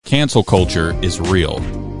Cancel culture is real.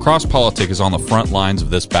 CrossPolitic is on the front lines of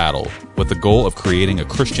this battle with the goal of creating a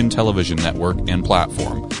Christian television network and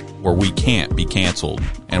platform where we can't be canceled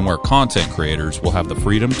and where content creators will have the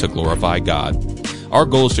freedom to glorify God. Our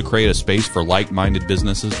goal is to create a space for like-minded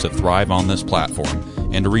businesses to thrive on this platform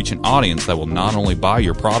and to reach an audience that will not only buy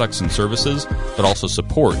your products and services, but also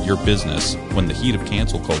support your business when the heat of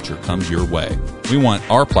cancel culture comes your way. We want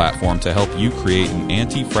our platform to help you create an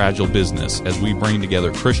anti-fragile business as we bring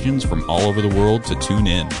together Christians from all over the world to tune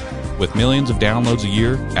in. With millions of downloads a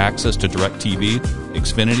year, access to DirecTV,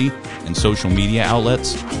 Xfinity, and social media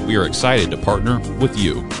outlets, we are excited to partner with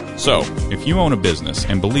you. So, if you own a business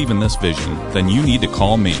and believe in this vision, then you need to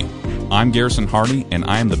call me. I'm Garrison Hardy, and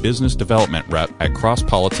I am the business development rep at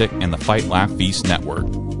CrossPolitic and the Fight Laugh Feast Network.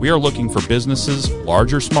 We are looking for businesses,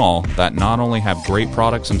 large or small, that not only have great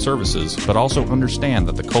products and services, but also understand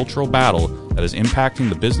that the cultural battle that is impacting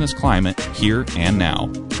the business climate here and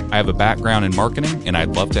now. I have a background in marketing, and I'd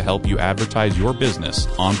love to help you advertise your business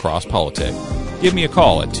on CrossPolitic. Give me a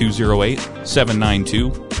call at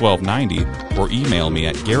 208-792-1290 or email me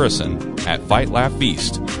at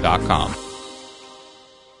garrison@fightlaughfeast.com.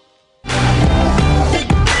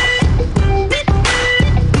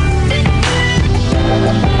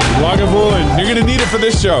 Lagavulin, you're going to need it for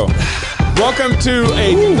this show. Welcome to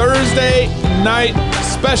a Thursday night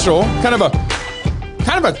special, kind of a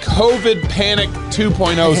COVID Panic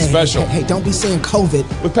 2.0 special. Hey, don't be saying COVID.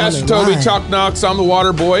 With Pastor Toby, Chalk Knox, I'm the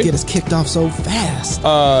Water Boy. Get us kicked off so fast.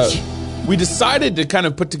 We decided to kind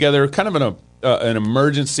of put together kind of an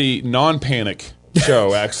emergency non-panic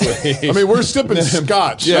show, actually. I mean, we're sipping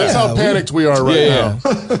scotch. Yeah. That's how panicked we are right now.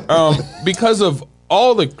 Because of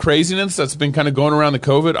all the craziness that's been kind of going around the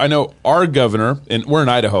COVID, I know our governor, and we're in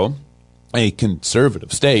Idaho, a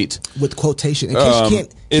conservative state. With quotation. In case you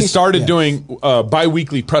can't, started doing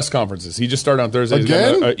bi-weekly press conferences. He just started on Thursday.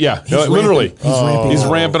 Again? Literally. He's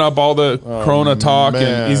ramping up all the Corona talk,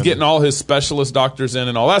 and he's getting all his specialist doctors in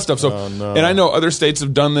and all that stuff. So, and I know other states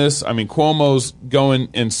have done this. I mean, Cuomo's going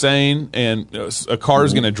insane, and a car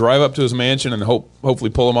is going to drive up to his mansion and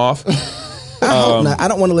hopefully pull him off. I hope not. I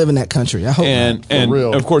don't want to live in that country. I hope not.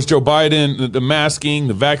 And of course, Joe Biden, the masking,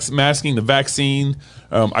 the vaccine.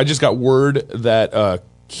 I just got word that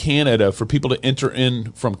Canada, for people to enter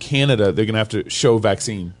in from Canada, they're going to have to show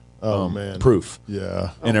vaccine proof,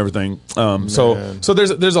 and everything. So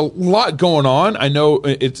there's a lot going on. I know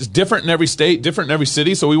it's different in every state, different in every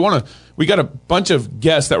city. So we got a bunch of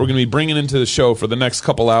guests that we're going to be bringing into the show for the next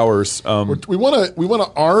couple hours. We want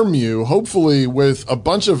to arm you, hopefully, with a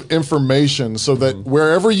bunch of information so that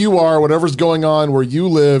wherever you are, whatever's going on, where you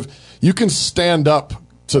live, you can stand up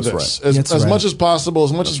to this as much as possible,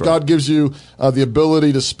 as much as God gives you the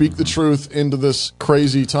ability to speak the truth into this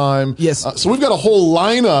crazy time. Yes. So we've got a whole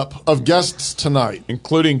lineup of guests tonight,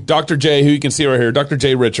 including Dr. J, who you can see right here, Dr.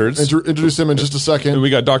 J Richards. Introduce him in just a second. And we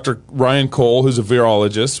got Dr. Ryan Cole, who's a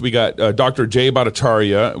virologist. We got Dr. J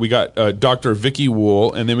Bhattacharya. We got Dr. Vicky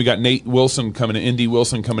Wool, and then we got Nate Wilson coming in, Indy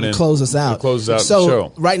Wilson coming in. Close us out. Close out so the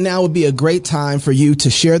show. Right now would be a great time for you to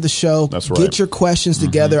share the show. That's right. Get your questions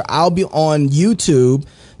together. I'll be on YouTube.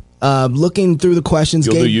 Looking through the questions.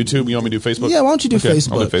 You'll do YouTube? You want me to do Facebook? Yeah, why don't you do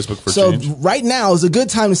Facebook? I'll do Facebook for change. So right now is a good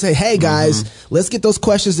time to say, hey, guys, let's get those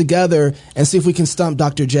questions together and see if we can stump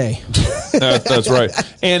Dr. J. That's right.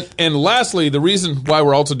 And lastly, the reason why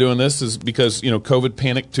we're also doing this is because, COVID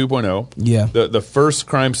Panic 2.0. Yeah. The first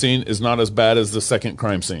crime scene is not as bad as the second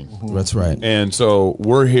crime scene. That's right. And so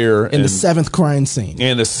we're here. In the seventh crime scene.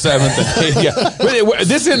 And the seventh.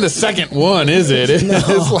 This isn't the second one, is it? No,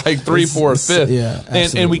 it's like 3, 4, 5th. Yeah,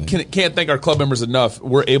 and we can't thank our club members enough.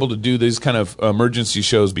 We're able to do these kind of emergency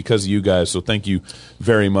shows because of you guys. So thank you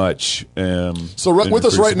very much. So with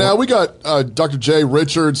us right now, we got Dr. J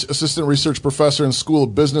Richards, Assistant Research Professor in School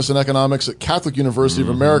of Business and Economics at Catholic University of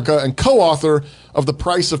America and co-author of The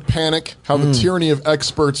Price of Panic, How the Tyranny of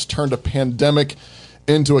Experts Turned a Pandemic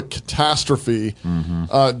into a Catastrophe.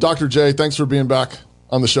 Dr. J, thanks for being back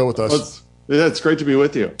on the show with us. It's great to be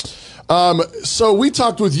with you. So we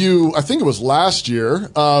talked with you, I think it was last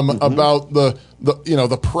year, about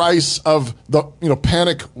the price of the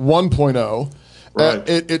Panic 1.0. Right.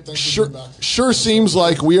 It sure seems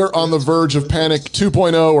like we are on the verge of Panic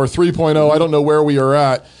 2.0 or 3.0. I don't know where we are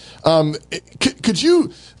at. Could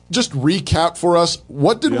you just recap for us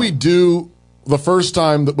what did we do the first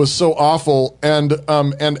time that was so awful, and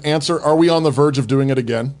answer, are we on the verge of doing it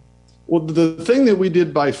again? Well, the thing that we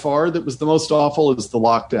did by far that was the most awful is the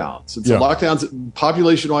lockdowns. It's the lockdowns,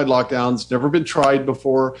 population-wide lockdowns, never been tried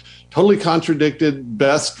before, totally contradicted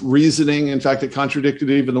best reasoning. In fact, it contradicted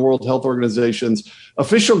even the World Health Organization's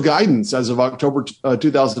official guidance as of October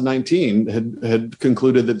 2019 had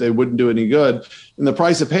concluded that they wouldn't do any good. In the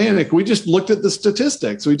price of panic, we just looked at the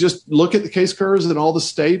statistics. We just look at the case curves in all the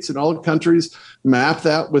states and all the countries, map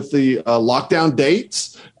that with the lockdown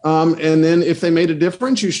dates. And then if they made a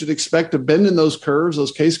difference, you should expect a bend in those curves,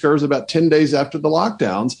 those case curves, about 10 days after the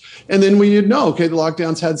lockdowns. And then we'd know, okay, the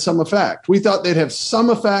lockdowns had some effect. We thought they'd have some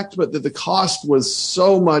effect, but that the cost was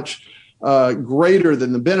so much greater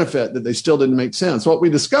than the benefit that they still didn't make sense. What we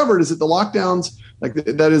discovered is that the lockdowns,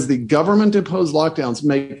 that is the government imposed lockdowns,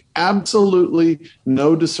 make absolutely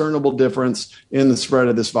no discernible difference in the spread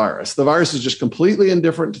of this virus. The virus is just completely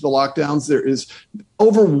indifferent to the lockdowns. There is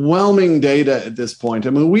overwhelming data at this point.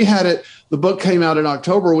 I mean, we had it, the book came out in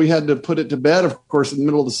October. We had to put it to bed, of course, in the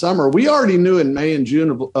middle of the summer. We already knew in May and June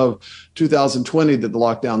of 2020 that the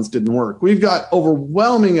lockdowns didn't work. We've got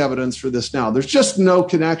overwhelming evidence for this now. There's just no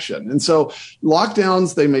connection. And so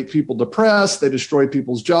lockdowns, they make people depressed. They destroy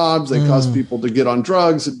people's jobs. They cause people to get on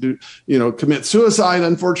drugs and commit suicide,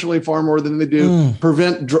 unfortunately, far more than they do.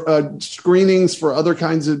 Prevent screenings for other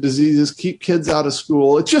kinds of diseases, keep kids out of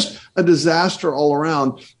school. It's just a disaster all around.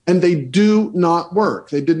 And they do not work.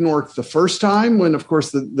 They didn't work the first time when, of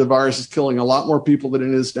course, the virus is killing a lot more people than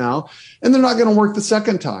it is now. And they're not going to work the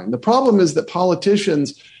second time. The problem is that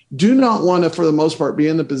politicians do not want to, for the most part, be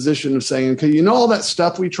in the position of saying, okay, all that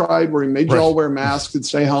stuff we tried where he made you all wear masks and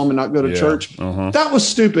stay home and not go to church? That was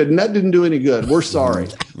stupid and that didn't do any good. We're sorry.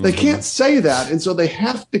 They can't say that. And so they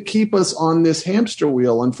have to keep us on this hamster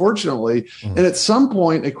wheel, unfortunately. And at some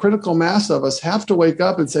point, a critical mass of us have to wake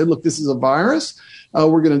up and say, look, this is a virus.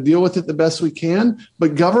 We're going to deal with it the best we can,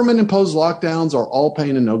 but government-imposed lockdowns are all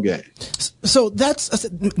pain and no gain. So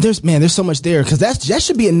there's so much there because that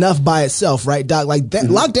should be enough by itself, right, Doc? Like that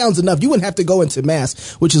lockdown's enough. You wouldn't have to go into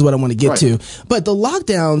mass, which is what I want to get to. But the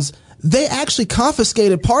lockdowns, they actually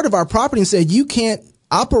confiscated part of our property and said you can't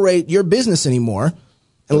operate your business anymore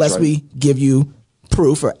unless we give you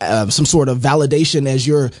proof or some sort of validation as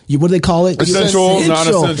your what do they call it? Essential,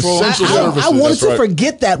 non-essential. I wanted to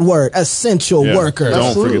forget that word, essential worker.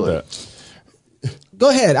 Don't forget that. Go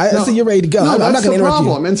ahead. I see you're ready to go. No, I'm not that's going to the interrupt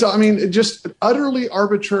problem. you. And so, I mean, just utterly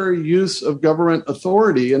arbitrary use of government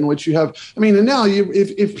authority in which you have, and now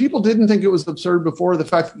if people didn't think it was absurd before, the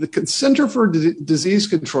fact that the Center for Disease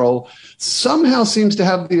Control somehow seems to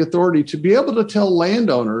have the authority to be able to tell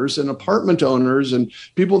landowners and apartment owners and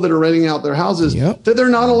people that are renting out their houses that they're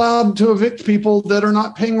not allowed to evict people that are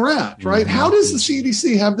not paying rent, right? How does the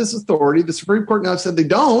CDC have this authority? The Supreme Court now said they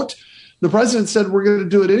don't. The president said we're going to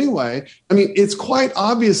do it anyway. I mean, it's quite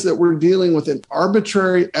obvious that we're dealing with an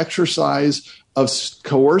arbitrary exercise of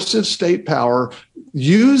coercive state power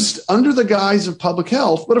used under the guise of public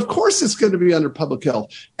health. But of course, it's going to be under public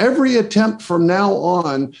health. Every attempt from now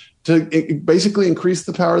on to basically increase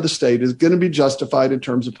the power of the state is going to be justified in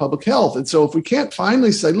terms of public health. And so if we can't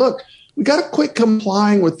finally say, look, we got to quit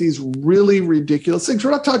complying with these really ridiculous things.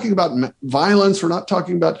 We're not talking about violence. We're not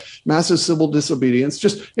talking about massive civil disobedience.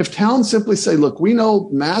 Just if towns simply say, look, we know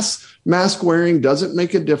mask wearing doesn't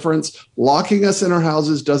make a difference. Locking us in our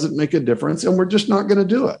houses doesn't make a difference. And we're just not going to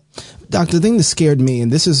do it. Doctor, the thing that scared me,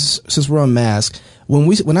 and this is since we're on masks,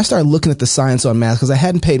 when I started looking at the science on masks, because I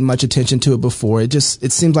hadn't paid much attention to it before, it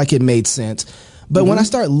seemed like it made sense. But when I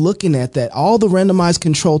start looking at that, all the randomized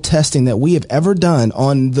control testing that we have ever done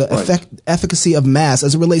on the efficacy of masks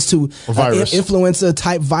as it relates to influenza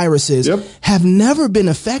type viruses have never been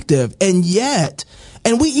effective. And yet,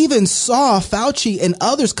 and we even saw Fauci and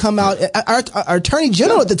others come out. Our attorney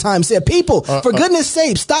general at the time said, people, for goodness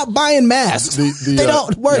sake, stop buying masks. They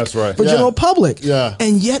don't work for general public. Yeah.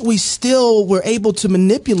 And yet we still were able to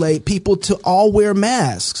manipulate people to all wear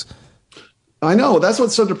masks. I know. That's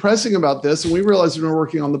what's so depressing about this. And we realized when we were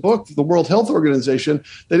working on the book, the World Health Organization,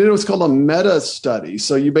 they did what's called a meta study.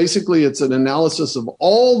 So it's an analysis of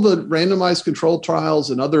all the randomized controlled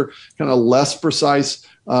trials and other kind of less precise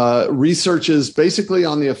researches basically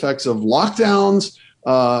on the effects of lockdowns,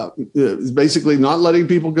 basically not letting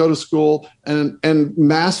people go to school and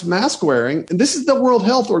mask wearing. And this is the World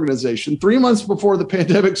Health Organization 3 months before the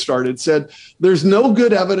pandemic started said there's no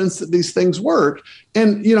good evidence that these things work.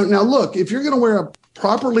 And, now look, if you're going to wear a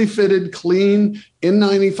properly fitted, clean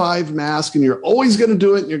N95 mask and you're always going to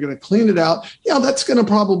do it and you're going to clean it out, that's going to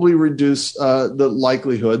probably reduce the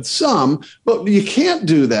likelihood some, but you can't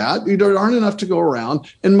do that. There aren't enough to go around.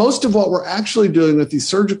 And most of what we're actually doing with these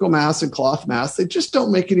surgical masks and cloth masks, they just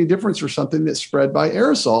don't make any difference for something that's spread by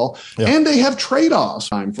aerosol. And they have trade-offs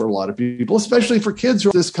for a lot of people, especially for kids who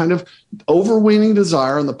have this kind of overweening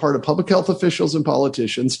desire on the part of public health officials and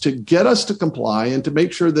politicians to get us to comply and to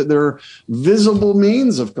make sure that there are visible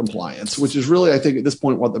means of compliance, which is really, I think, think at this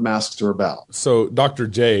point what the masks are about. So, Dr.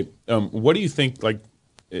 J, what do you think? Like,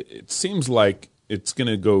 it seems like it's going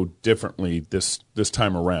to go differently this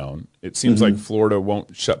time around. It seems like Florida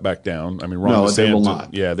won't shut back down. I mean, Ron DeSantis, they will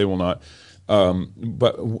not. Yeah, they will not.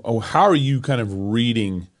 But how are you kind of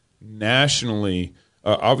reading nationally?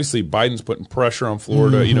 Obviously, Biden's putting pressure on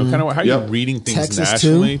Florida. You know, kind of how are you reading things Texas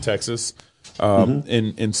nationally? too. Texas,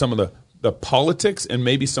 in some of the politics and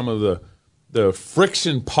maybe some of the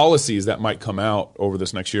friction policies that might come out over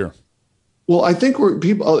this next year. Well, I think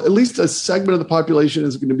at least a segment of the population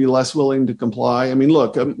is going to be less willing to comply. I mean,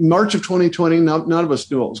 look, March of 2020, none of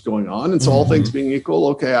us knew what was going on. And so all things being equal,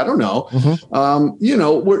 okay, I don't know. You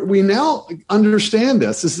know, we now understand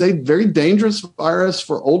this. This is a very dangerous virus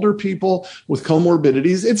for older people with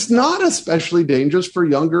comorbidities. It's not especially dangerous for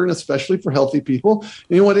younger and especially for healthy people.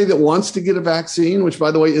 Anybody that wants to get a vaccine, which,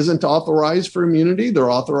 by the way, isn't authorized for immunity,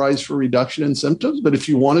 they're authorized for reduction in symptoms. But if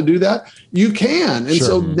you want to do that, you can. And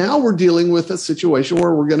so now we're dealing with a situation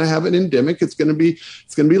where we're going to have an endemic. It's going to be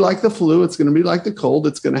like the flu. It's going to be like the cold.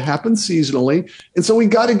 It's going to happen seasonally. And so we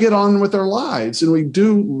got to get on with our lives, and we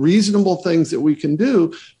do reasonable things that we can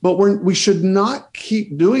do, but we should not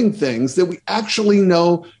keep doing things that we actually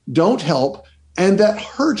know don't help and that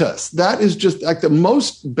hurt us. That is just like the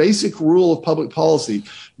most basic rule of public policy.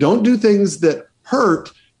 Don't do things that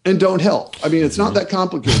hurt and don't help. I mean, it's not that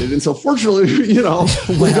complicated. And so fortunately, you know,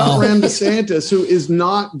 we got Ron DeSantis, who is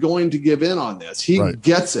not going to give in on this. He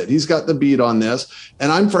gets it. He's got the beat on this.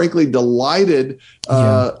 And I'm frankly delighted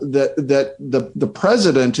that the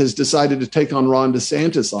president has decided to take on Ron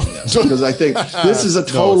DeSantis on this, because I think this is a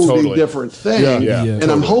totally different thing.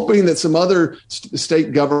 And I'm hoping that some other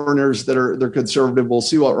state governors they're conservative will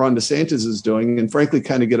see what Ron DeSantis is doing and frankly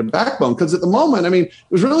kind of get a backbone. Because at the moment, I mean, it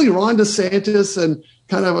was really Ron DeSantis and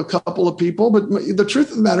kind of a couple of people, but the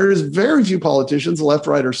truth of the matter is very few politicians, left,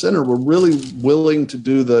 right, or center, were really willing to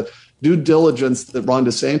do the due diligence that Ron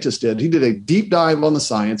DeSantis did. He did a deep dive on the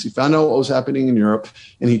science. He found out what was happening in Europe,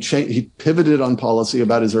 and he pivoted on policy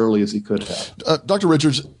about as early as he could have. Dr.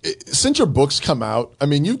 Richards, since your book's come out, I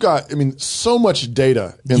mean, you've got, so much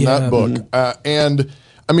data in that book, and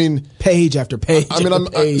I mean, page after page. I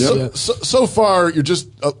mean, so far you're just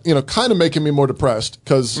kind of making me more depressed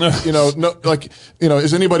because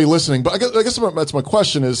is anybody listening? But I guess that's my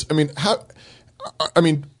question is, apart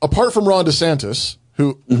from Ron DeSantis,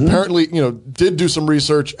 who apparently did do some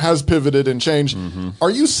research, has pivoted and changed,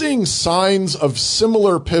 are you seeing signs of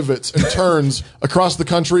similar pivots and turns across the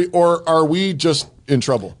country, or are we just in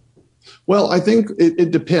trouble? Well, I think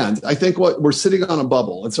it depends. I think we're sitting on a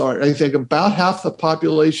bubble. And so I think about half the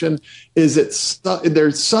population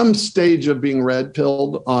there's some stage of being red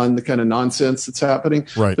pilled on the kind of nonsense that's happening.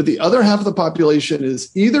 Right. But the other half of the population is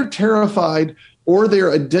either terrified or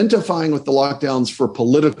they're identifying with the lockdowns for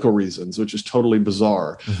political reasons, which is totally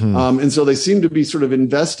bizarre. And so they seem to be sort of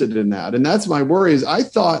invested in that. And that's my worry is I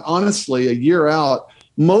thought, honestly, a year out,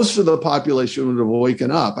 most of the population would have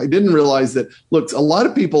woken up. I didn't realize that, look, a lot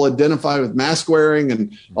of people identify with mask wearing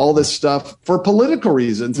and all this stuff for political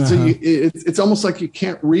reasons. And so it's almost like you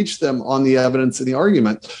can't reach them on the evidence and the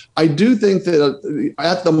argument. I do think that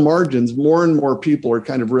at the margins, more and more people are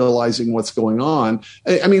kind of realizing what's going on.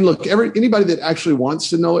 I mean, look, anybody that actually wants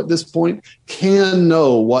to know at this point can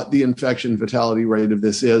know what the infection fatality rate of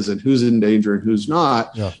this is and who's in danger and who's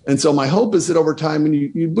not. Yeah. And so my hope is that over time,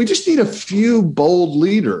 we just need a few bold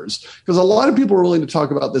leaders, because a lot of people are willing to talk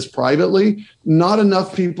about this privately. Not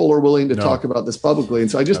enough people are willing to talk about this publicly. And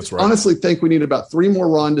so I just honestly think we need about 3 more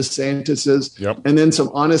Ron DeSantis's and then some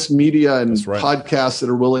honest media and podcasts that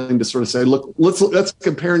are willing to sort of say, look, let's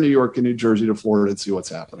compare New York and New Jersey to Florida and see what's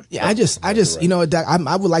happening. Yeah, I just I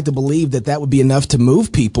would like to believe that would be enough to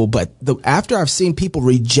move people. But after I've seen people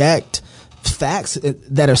reject facts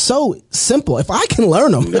that are so simple, if I can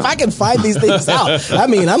learn them, if I can find these things out, I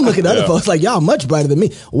mean, I'm looking at other folks like, y'all much brighter than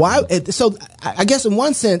me. Why? So I guess in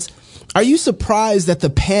one sense, are you surprised that the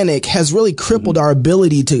panic has really crippled our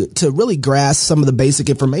ability to really grasp some of the basic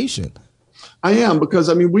information? I am,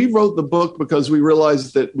 because we wrote the book because we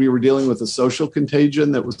realized that we were dealing with a social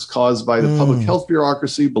contagion that was caused by the public health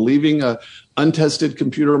bureaucracy believing a untested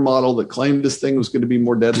computer model that claimed this thing was going to be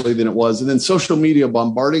more deadly than it was, and then social media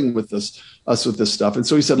bombarding us with this stuff. And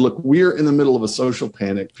so he said, look, we're in the middle of a social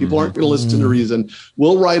panic. People aren't going to listen to reason.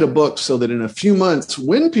 We'll write a book so that in a few months,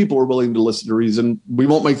 when people are willing to listen to reason, we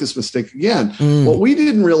won't make this mistake again. What we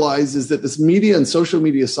didn't realize is that this media and social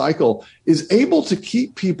media cycle is able to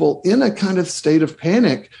keep people in a kind of state of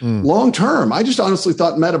panic long term. I just honestly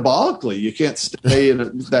thought metabolically, you can't stay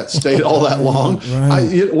in that state all that long.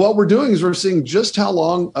 What we're doing is we're seeing just how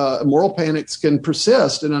long moral panics can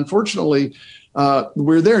persist. And unfortunately,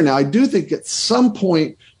 we're there. Now, I do think at some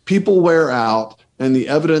point people wear out and the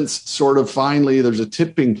evidence sort of finally, there's a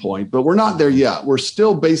tipping point, but we're not there yet. We're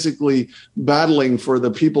still basically battling for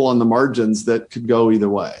the people on the margins that could go either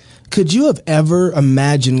way. Could you have ever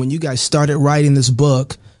imagined when you guys started writing this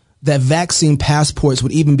book that vaccine passports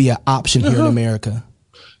would even be an option here in America?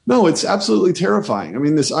 No, it's absolutely terrifying. I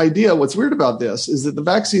mean, this idea, what's weird about this is that the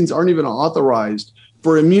vaccines aren't even authorized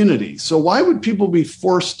for immunity. So why would people be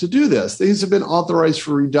forced to do this? These have been authorized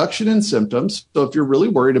for reduction in symptoms. So if you're really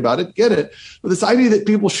worried about it, get it. But this idea that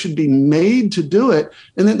people should be made to do it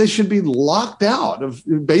and that they should be locked out of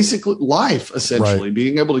basic life, essentially, right.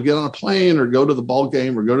 Being able to get on a plane or go to the ball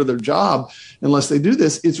game or go to their job unless they do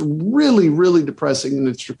this, it's really, really depressing and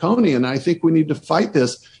it's draconian. I think we need to fight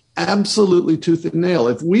this absolutely tooth and nail.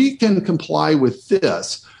 If we can comply with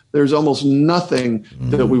this, there's almost nothing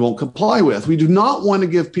that we won't comply with. We do not want to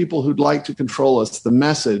give people who'd like to control us the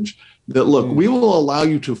message that, look, we will allow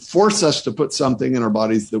you to force us to put something in our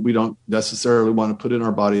bodies that we don't necessarily want to put in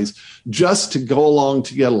our bodies just to go along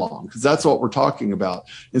to get along, because that's what we're talking about.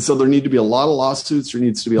 And so there need to be a lot of lawsuits. There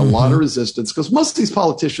needs to be a lot of resistance because most of these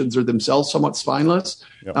politicians are themselves somewhat spineless.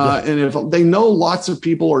 And if they know lots of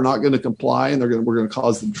people are not going to comply and we're going to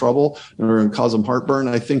cause them trouble and we're going to cause them heartburn,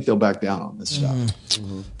 I think they'll back down on this stuff.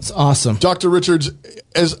 It's awesome. Dr. Richards,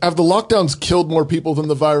 have the lockdowns killed more people than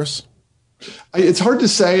the virus? It's hard to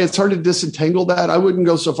say. It's hard to disentangle that. I wouldn't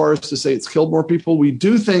go so far as to say it's killed more people. We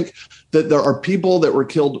do think that there are people that were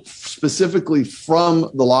killed specifically from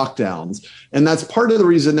the lockdowns. And that's part of the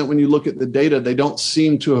reason that when you look at the data, they don't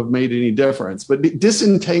seem to have made any difference. But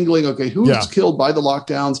disentangling, okay, who was killed by the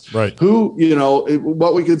lockdowns? Right. Who,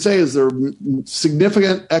 what we could say is there are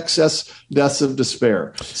significant excess deaths of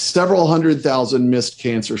despair, several 100,000 missed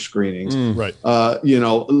cancer screenings,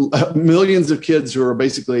 millions of kids who are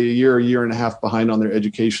basically a year and a half behind on their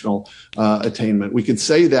educational attainment. We could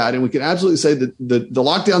say that, and we can absolutely say that the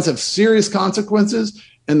lockdowns have serious consequences,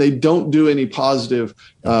 and they don't do any positive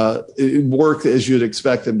work as you'd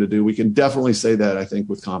expect them to do. We can definitely say that, I think,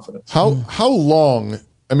 with confidence. How long?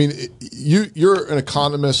 I mean, you're an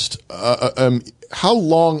economist. How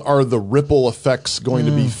long are the ripple effects going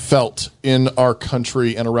to be felt in our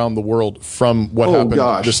country and around the world from what happened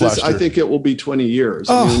this last year? I think it will be 20 years.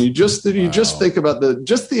 I mean, you just think about the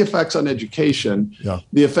effects on education,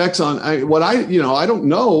 the effects on I don't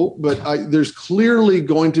know, but there's clearly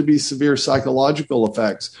going to be severe psychological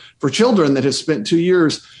effects for children that have spent 2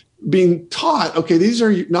 years being taught, okay, these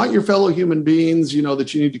are not your fellow human beings,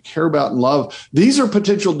 that you need to care about and love. These are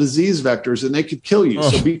potential disease vectors and they could kill you.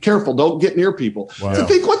 So be careful. Don't get near people. Wow. So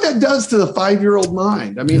think what that does to the 5-year-old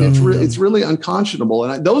mind. I mean, it's really unconscionable.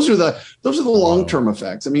 And those are the long-term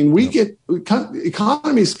effects. I mean,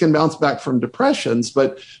 economies can bounce back from depressions,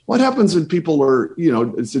 but what happens when people are,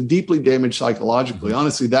 it's deeply damaged psychologically?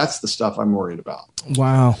 Honestly, that's the stuff I'm worried about.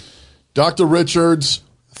 Wow. Dr. Richards,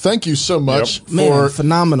 thank you so much for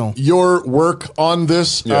phenomenal your work on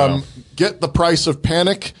this. Get the price of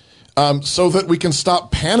panic so that we can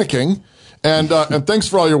stop panicking. And thanks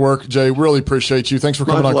for all your work, Jay. Really appreciate you. Thanks for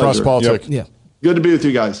coming on Cross Politic. Yeah. Good to be with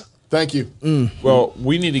you guys. Thank you. Well,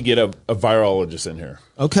 we need to get a virologist in here.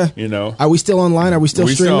 Okay. Are we still online? Are we still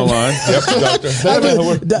streaming? Still online?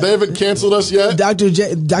 Yep, They haven't canceled us yet. Dr.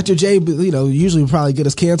 J, usually would probably get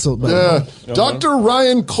us canceled. But Dr.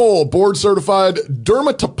 Ryan Cole, board certified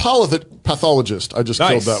dermatopathologist. I just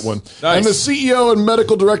killed that one. Nice. And the CEO and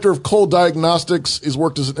medical director of Cole Diagnostics. He's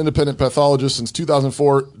worked as an independent pathologist since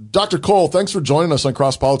 2004. Dr. Cole, thanks for joining us on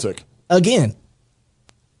Cross Politic. Again.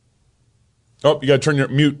 Oh, you got to turn your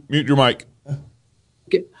mute your mic.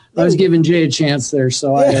 I was giving Jay a chance there,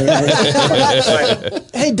 so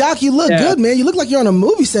Hey, Doc, you look good, man. You look like you're on a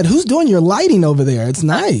movie set. Who's doing your lighting over there? It's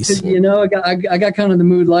nice. I got kind of the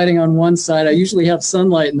mood lighting on one side. I usually have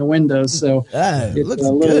sunlight in the windows, so it's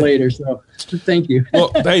a little later. So thank you.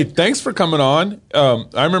 Well, hey, thanks for coming on.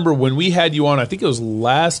 I remember when we had you on, I think it was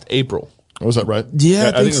last April. Oh, was that right? Yeah,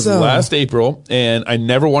 I think it was last April, and I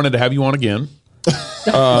never wanted to have you on again.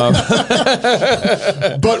 But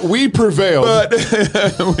we prevailed.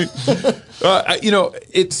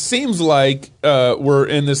 It seems like we're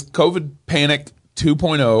in this COVID panic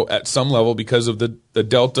 2.0 at some level because of the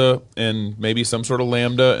Delta and maybe some sort of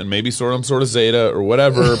Lambda and maybe some sort of Zeta or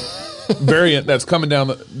whatever variant that's coming down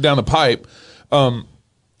the pipe.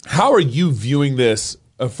 How are you viewing this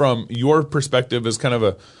from your perspective as kind of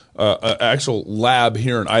a actual lab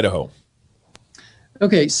here in Idaho?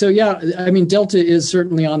 Okay, so Delta is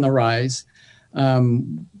certainly on the rise.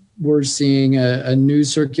 We're seeing a new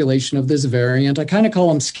circulation of this variant. I kind of call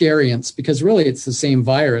them scariants because really it's the same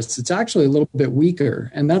virus. It's actually a little bit weaker,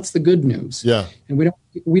 and that's the good news. Yeah. And we don't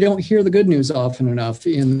we don't hear the good news often enough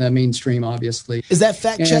in the mainstream, obviously. Is that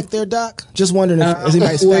fact check there, Doc? Just wondering if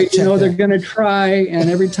anybody's fact check. They're going to try, and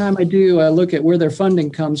every time I do, I look at where their funding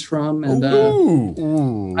comes from, and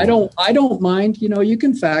I don't mind. You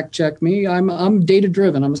can fact check me. I'm data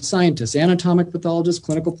driven. I'm a scientist, anatomic pathologist,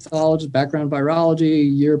 clinical pathologist, background virology,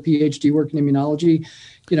 year PhD work in immunology.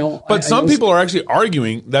 But some people are actually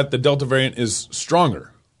arguing that the Delta variant is stronger.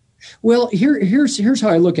 Well, here's how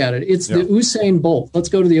I look at it. It's the Usain Bolt. Let's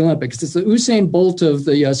go to the Olympics. It's the Usain Bolt of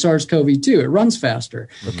the SARS-CoV-2. It runs faster.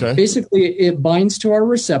 Okay. Basically, it binds to our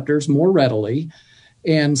receptors more readily,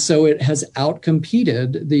 and so it has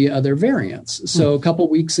outcompeted the other variants. So a couple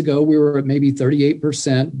weeks ago, we were at maybe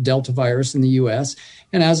 38% Delta virus in the U.S.,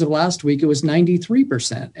 and as of last week, it was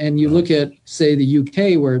 93%. And you look at, say, the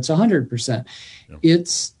UK, where it's 100%.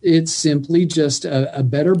 It's simply just a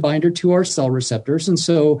better binder to our cell receptors, and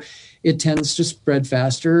so it tends to spread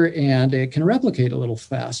faster and it can replicate a little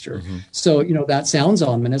faster. So, that sounds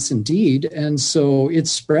ominous indeed. And so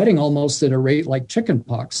it's spreading almost at a rate like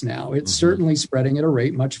chickenpox now. It's certainly spreading at a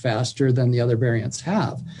rate much faster than the other variants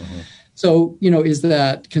have. So, is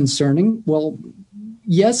that concerning? Well,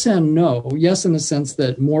 yes and no. Yes, in the sense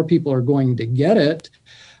that more people are going to get it.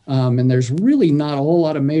 And there's really not a whole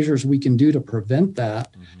lot of measures we can do to prevent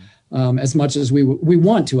that as much as we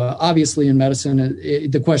want to. Obviously, in medicine,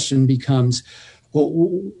 the question becomes,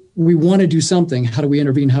 well, we want to do something. How do we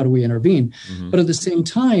intervene? How do we intervene? But at the same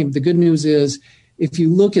time, the good news is if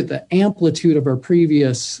you look at the amplitude of our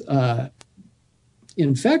previous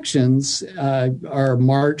infections, our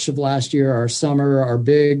March of last year, our summer, our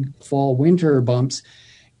big fall, winter bumps,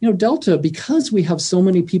 Delta, because we have so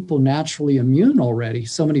many people naturally immune already,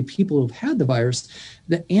 so many people who've had the virus,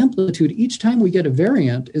 the amplitude each time we get a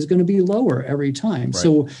variant is going to be lower every time. Right.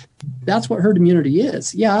 So that's what herd immunity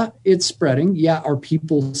is. Yeah, it's spreading. Yeah, are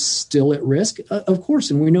people still at risk? Of course,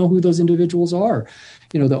 and we know who those individuals are.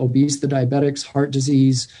 The obese, the diabetics, heart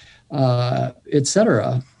disease, et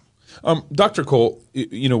cetera. Dr. Cole,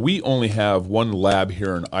 we only have one lab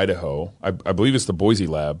here in Idaho. I believe it's the Boise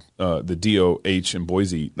lab, the DOH in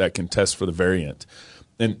Boise, that can test for the variant.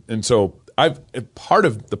 And so part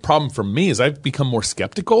of the problem for me is I've become more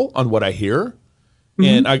skeptical on what I hear.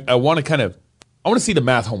 And I want to see the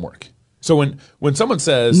math homework. So when someone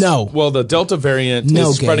says, the Delta variant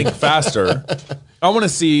is spreading faster, I want to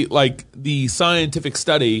see the scientific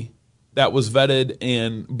study that was vetted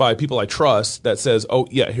and by people I trust that says,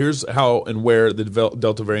 here's how and where the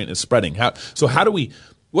Delta variant is spreading.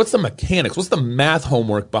 What's the mechanics? What's the math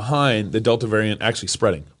homework behind the Delta variant actually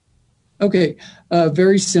spreading? Okay,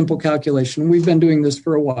 very simple calculation. We've been doing this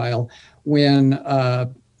for a while. When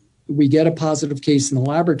we get a positive case in the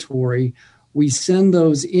laboratory, we send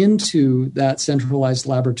those into that centralized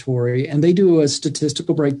laboratory, and they do a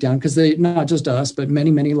statistical breakdown because not just us, but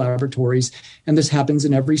many, many laboratories, and this happens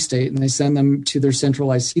in every state, and they send them to their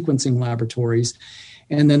centralized sequencing laboratories.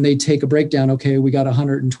 And then they take a breakdown. Okay, we got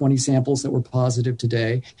 120 samples that were positive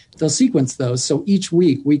today. They'll sequence those. So each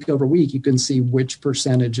week over week, you can see which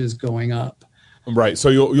percentage is going up. Right. So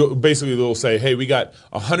you'll say, hey, we got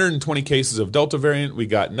 120 cases of Delta variant, we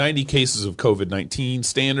got 90 cases of COVID-19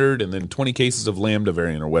 standard, and then 20 cases of Lambda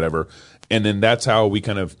variant or whatever. And then that's how we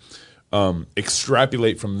kind of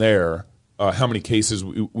extrapolate from there how many cases.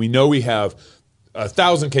 We know we have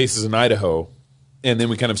 1,000 cases in Idaho, and then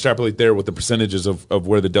we kind of extrapolate there with the percentages of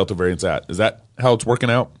where the Delta variant's at. Is that how it's working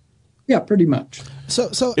out? Yeah, pretty much. So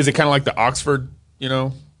is it kind of like the Oxford,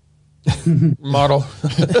 model?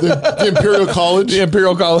 the Imperial College? The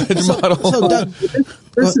Imperial College model.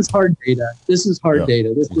 This is hard data. This is hard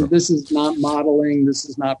data. This is not modeling. This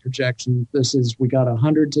is not projection. We got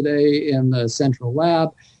 100 today in the central lab.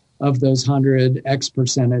 Of those 100, X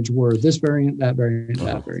percentage were this variant, that variant,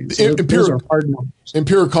 that variant. So those are hard numbers.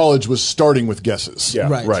 Imperial College was starting with guesses. Yeah,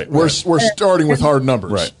 right. We're starting with hard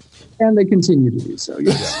numbers. Right. And they continue to do so,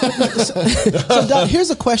 yes. So, Doc, here's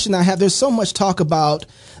a question I have. There's so much talk about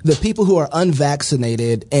the people who are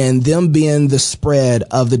unvaccinated and them being the spread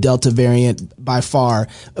of the Delta variant by far.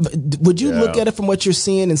 Would you look at it from what you're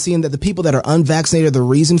seeing and seeing that the people that are unvaccinated are the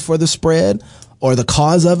reason for the spread or the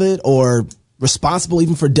cause of it or responsible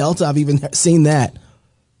even for Delta? I've even seen that.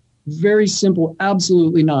 Very simple.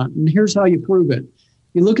 Absolutely not. And here's how you prove it.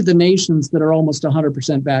 You look at the nations that are almost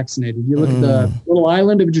 100% vaccinated. You look at the little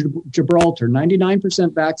island of Gibraltar,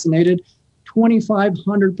 99% vaccinated,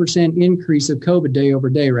 2,500% increase of COVID day over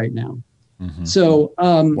day right now. So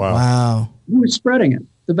wow. Who's spreading it?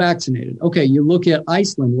 The vaccinated. Okay, you look at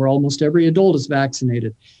Iceland, where almost every adult is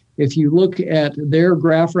vaccinated. If you look at their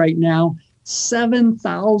graph right now,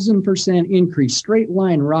 7,000% increase, straight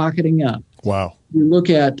line rocketing up. Wow. You look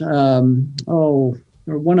at,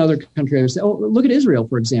 or one other country I would say, look at Israel,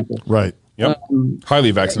 for example. Right. Yep.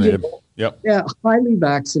 Highly vaccinated. Yep. Yeah, highly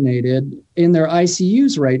vaccinated. In their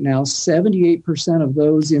ICUs right now, 78% of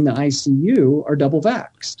those in the ICU are double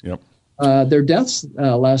vaxxed. Yep. Their deaths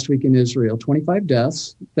last week in Israel, 25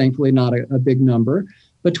 deaths, thankfully not a big number,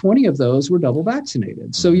 but 20 of those were double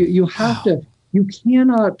vaccinated. So you have to, you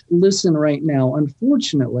cannot listen right now.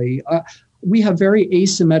 Unfortunately, we have very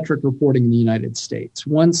asymmetric reporting in the United States.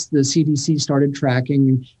 Once the CDC started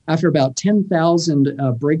tracking, after about 10,000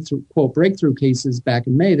 breakthrough cases back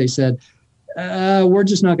in May, they said, we're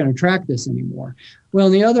just not going to track this anymore. Well,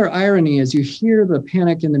 and the other irony is you hear the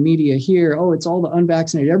panic in the media here, it's all the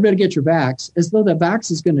unvaccinated. Everybody get your vax, as though the vax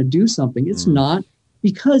is going to do something. It's not,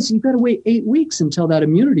 because you've got to wait 8 weeks until that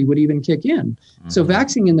immunity would even kick in. So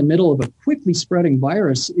vaxing in the middle of a quickly spreading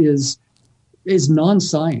virus is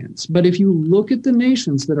non-science. But if you look at the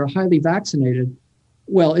nations that are highly vaccinated,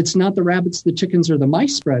 well, it's not the rabbits, the chickens, or the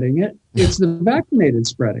mice spreading it. It's the vaccinated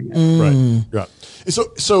spreading it. Right. Yeah.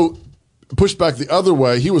 So push back the other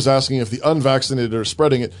way. He was asking if the unvaccinated are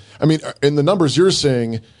spreading it. I mean, in the numbers you're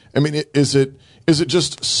seeing, I mean, is it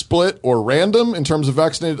just split or random in terms of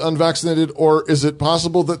vaccinated, unvaccinated, or is it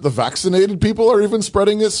possible that the vaccinated people are even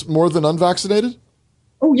spreading this more than unvaccinated?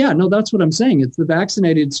 Oh, yeah. No, that's what I'm saying. It's the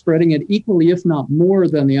vaccinated spreading it equally, if not more,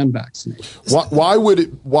 than the unvaccinated. Why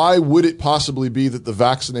would it possibly be that the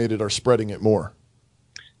vaccinated are spreading it more?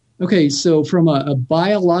 Okay, so from a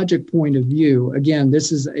biologic point of view, again,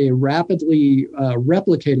 this is a rapidly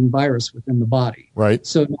replicating virus within the body. Right.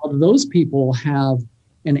 So now those people have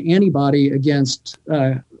an antibody against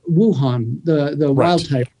Wuhan, the wild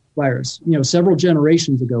type virus, several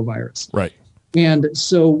generations ago virus. Right. And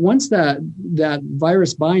so once that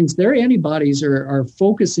virus binds, their antibodies are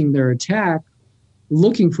focusing their attack,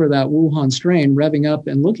 looking for that Wuhan strain, revving up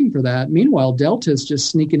and looking for that. Meanwhile, Delta is just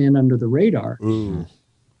sneaking in under the radar. Ooh.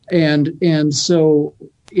 And so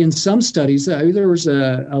in some studies, there was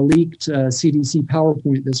a leaked CDC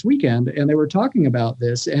PowerPoint this weekend, and they were talking about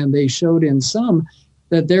this, and they showed in some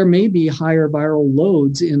that there may be higher viral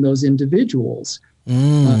loads in those individuals.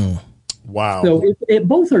 Wow. So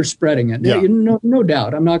both are spreading it. Yeah. No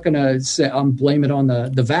doubt. I'm not going to say blame it on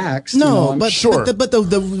the vax. No, but sure. But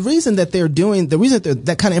the reason that they're doing, the reason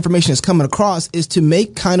that kind of information is coming across is to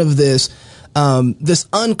make kind of this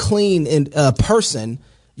unclean person,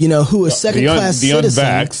 who is second-class citizen.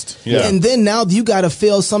 Unvaxxed. Yeah. And then now you got to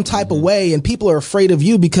feel some type of way, and people are afraid of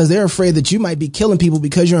you because they're afraid that you might be killing people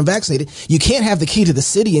because you're unvaccinated. You can't have the key to the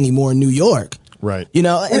city anymore in New York. Right.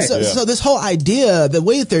 And so this whole idea, the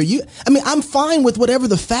way that I'm fine with whatever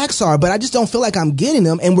the facts are, but I just don't feel like I'm getting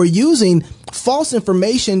them. And we're using false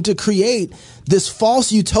information to create this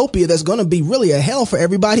false utopia that's going to be really a hell for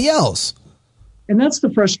everybody else. And that's the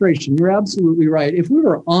frustration. You're absolutely right. If we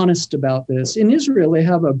were honest about this, in Israel, they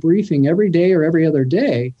have a briefing every day or every other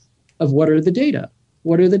day of what are the data.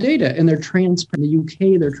 What are the data? And they're transparent. In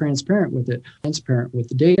the UK, they're transparent with it, transparent with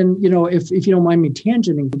the data. And, if you don't mind me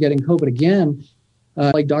tangenting getting COVID again,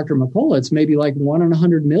 like Dr. McCullough, it's maybe like 1 in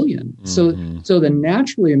 100 million. Mm-hmm. So the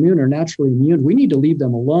naturally immune or naturally immune, we need to leave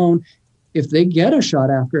them alone. If they get a shot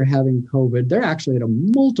after having COVID, they're actually at a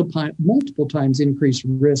multiple times increased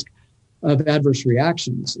risk of adverse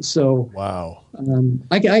reactions. So, wow.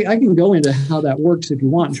 I can go into how that works if you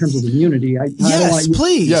want in terms of immunity.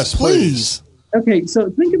 Please. Okay, so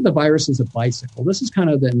think of the virus as a bicycle. This is kind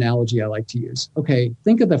of the analogy I like to use. Okay,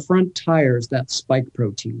 think of the front tires, that spike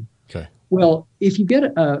protein. Okay. Well, if you get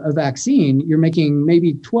a vaccine, you're making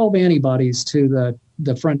maybe 12 antibodies to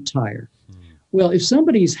the front tire. Well, if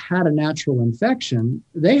somebody's had a natural infection,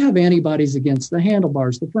 they have antibodies against the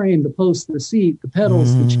handlebars, the frame, the post, the seat, the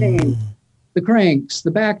pedals, the chain, the cranks,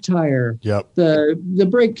 the back tire, the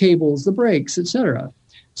brake cables, the brakes, etc.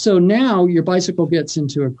 So now your bicycle gets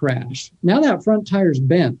into a crash. Now that front tire's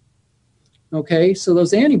bent. Okay, so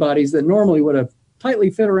those antibodies that normally would have tightly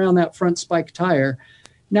fit around that front spike tire,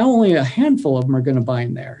 now only a handful of them are going to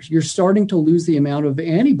bind there. You're starting to lose the amount of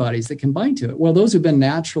antibodies that can bind to it. Well, those who've been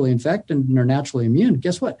naturally infected and are naturally immune,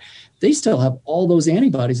 guess what? They still have all those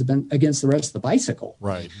antibodies against the rest of the bicycle.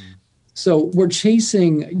 Right. So we're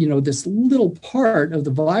chasing, this little part of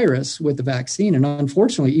the virus with the vaccine. And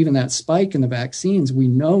unfortunately, even that spike in the vaccines, we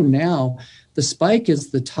know now the spike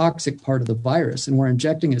is the toxic part of the virus. And we're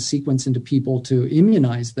injecting a sequence into people to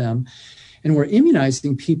immunize them. And we're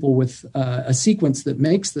immunizing people with a sequence that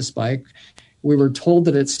makes the spike. We were told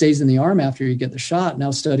that it stays in the arm after you get the shot.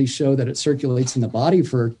 Now studies show that it circulates in the body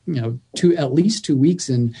for at least 2 weeks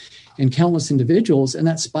in in countless individuals. And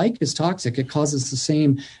that spike is toxic. It causes the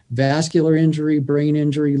same vascular injury, brain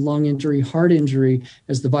injury, lung injury, heart injury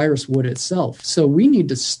as the virus would itself. So we need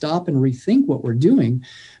to stop and rethink what we're doing,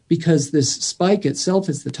 because this spike itself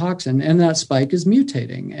is the toxin, and that spike is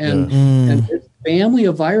mutating. And this family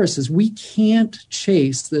of viruses, we can't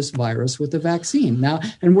chase this virus with a vaccine now.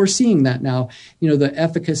 And we're seeing that now. The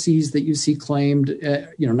efficacies that you see claimed,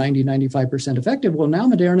 90, 95% effective. Well, now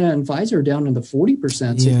Moderna and Pfizer are down in the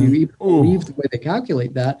 40%. If you even believe the way they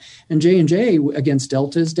calculate that. And J&J against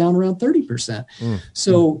Delta is down around 30%.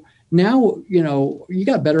 So now, you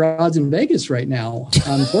got better odds in Vegas right now.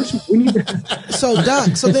 Unfortunately, we need to. So,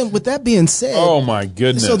 Doc, then with that being said. Oh, my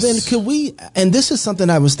goodness. So then could we, and this is something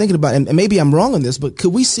I was thinking about, and maybe I'm wrong on this, but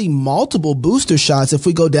could we see multiple booster shots if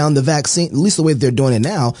we go down the vaccine, at least the way they're doing it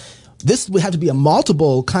now? This would have to be a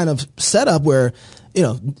multiple kind of setup where,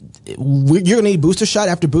 you're going to need booster shot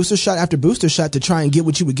after booster shot after booster shot to try and get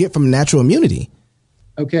what you would get from natural immunity.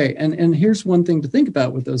 Okay, and here's one thing to think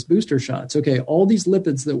about with those booster shots. Okay, all these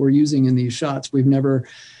lipids that we're using in these shots, we've never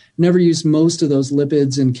used most of those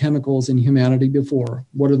lipids and chemicals in humanity before.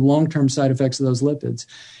 What are the long-term side effects of those lipids?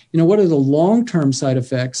 What are the long-term side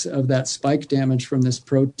effects of that spike damage from this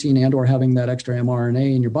protein and or having that extra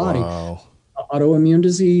mRNA in your body? Wow. Autoimmune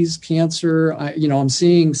disease, cancer. I'm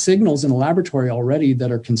seeing signals in the laboratory already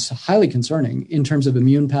that are highly concerning in terms of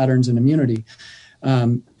immune patterns and immunity.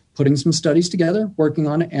 Putting some studies together, working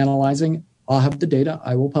on it, analyzing. I'll have the data.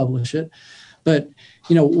 I will publish it. But,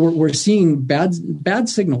 we're seeing bad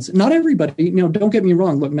signals. Not everybody, don't get me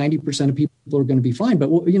wrong. Look, 90% of people are going to be fine. But,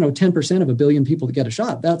 10% of a billion people to get a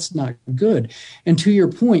shot, that's not good. And to your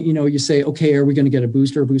point, you say, okay, are we going to get a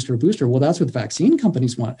booster? Well, that's what the vaccine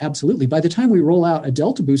companies want. Absolutely. By the time we roll out a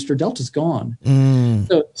Delta booster, Delta's gone.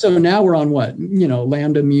 So now we're on what?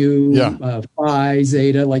 Lambda, Mu, Phi,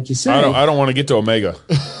 Zeta, like you said. I don't want to get to Omega.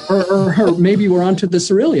 or maybe we're onto the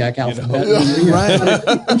Cyrillic alphabet.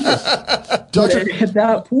 But at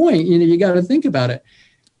that point, you got to think about it.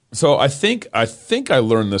 So I think I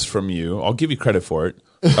learned this from you. I'll give you credit for it.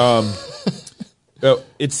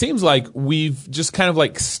 It seems like we've just kind of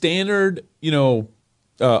like standard,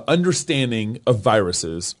 understanding of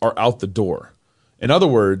viruses are out the door. In other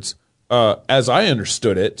words, as I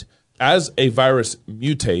understood it, as a virus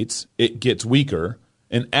mutates, it gets weaker,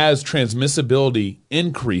 and as transmissibility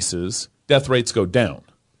increases, death rates go down.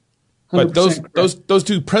 But those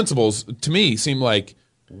two principles to me seem like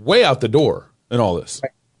way out the door in all this.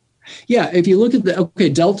 Right. Yeah, if you look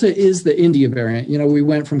at Delta is the India variant. We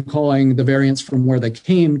went from calling the variants from where they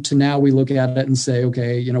came to now we look at it and say,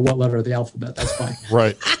 okay, what letter of the alphabet? That's fine.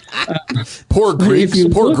 Right. Poor Greeks. If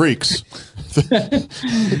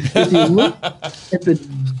you look at the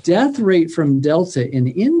death rate from Delta in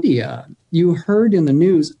India, you heard in the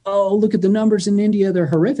news, oh, look at the numbers in India, they're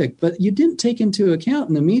horrific. But you didn't take into account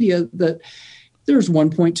in the media that there's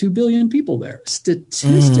 1.2 billion people there.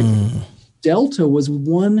 Statistically, Delta was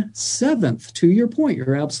 1/7. To your point,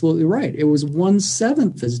 you're absolutely right. It was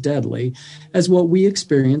 1/7 as deadly as what we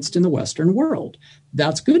experienced in the Western world.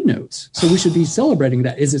 That's good news. So we should be celebrating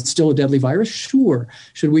that. Is it still a deadly virus? Sure.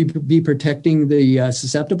 Should we be protecting the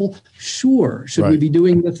susceptible? Sure. Should we be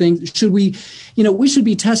doing the things? Should we, we should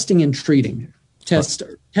be testing and treating. Test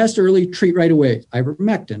early, treat right away.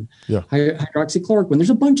 Ivermectin, hydroxychloroquine. There's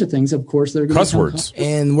a bunch of things, of course, that are going to cuss words.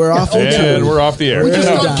 And we're off. And we're off the air. We just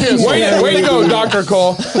got canceled. Way to go, Dr.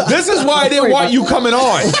 Cole. This is why I didn't want you coming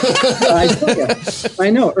on. I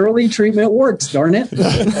know. Early treatment works, darn it.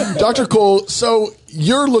 Dr. Cole, so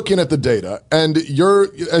you're looking at the data, and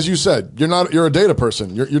as you said, you're a data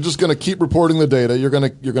person. You're just going to keep reporting the data. You're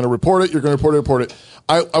going to report it. You're going to report it.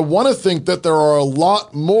 I want to think that there are a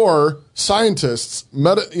lot more scientists,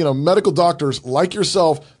 medical doctors like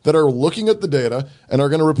yourself that are looking at the data and are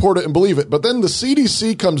going to report it and believe it. But then the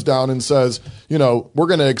CDC comes down and says, we're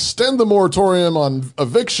going to extend the moratorium on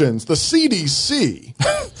evictions. The CDC,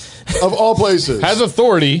 of all places, has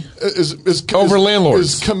authority over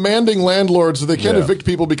landlords. Is commanding landlords that they can't evict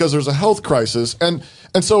people because there's a health crisis. And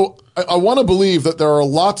so I want to believe that there are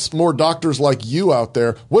lots more doctors like you out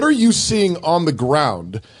there. What are you seeing on the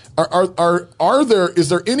ground? Is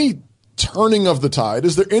there any turning of the tide?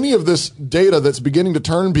 Is there any of this data that's beginning to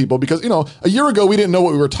turn people? Because, a year ago we didn't know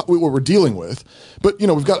what we were dealing with, but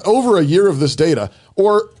we've got over a year of this data.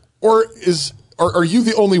 Or are you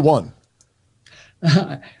the only one?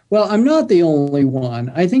 Well, I'm not the only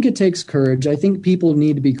one. I think it takes courage. I think people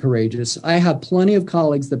need to be courageous. I have plenty of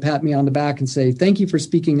colleagues that pat me on the back and say, thank you for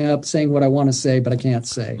speaking up, saying what I want to say, but I can't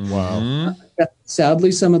say. Wow.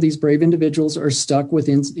 Sadly, some of these brave individuals are stuck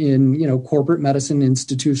within corporate medicine,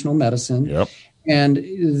 institutional medicine. Yep. And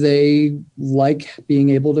they like being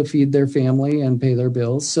able to feed their family and pay their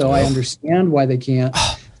bills. So I understand why they can't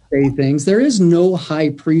say things. There is no high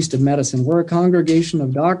priest of medicine. We're a congregation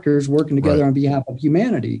of doctors working together on behalf of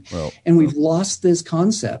humanity. And we've lost this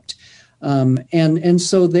concept. And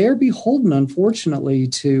so they're beholden, unfortunately,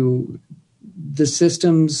 to the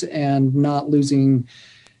systems and not losing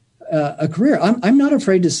a career. I'm not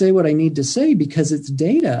afraid to say what I need to say because it's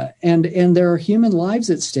data and there are human lives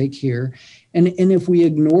at stake here. And if we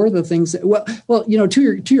ignore the things that, well,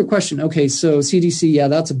 to your question, okay, so CDC,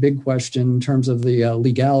 that's a big question in terms of the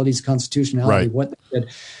legalities, constitutionality, what they did.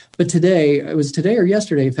 But it was today or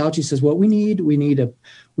yesterday, Fauci says, what we need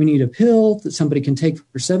a pill that somebody can take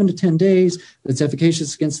for 7 to 10 days that's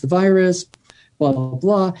efficacious against the virus, blah, blah,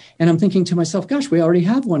 blah. And I'm thinking to myself, gosh, we already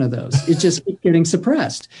have one of those. It's just getting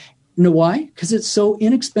suppressed. You know why? Because it's so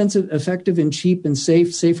inexpensive, effective, and cheap and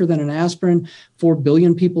safer than an aspirin. 4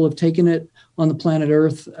 billion people have taken it on the planet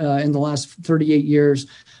Earth in the last 38 years.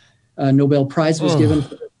 Nobel Prize was given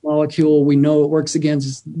for this molecule. We know it works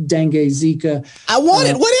against dengue, Zika. I want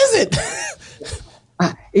it. What is it?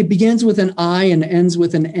 It begins with an I and ends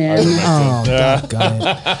with an N. Oh,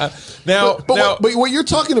 God. But what you're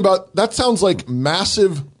talking about, that sounds like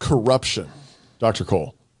massive corruption, Dr.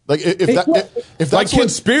 Cole. Like if that's like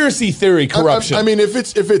conspiracy theory corruption. I mean, if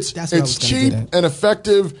it's cheap and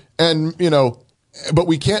effective, and but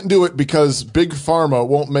we can't do it because big pharma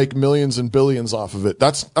won't make millions and billions off of it.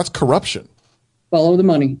 That's corruption. Follow the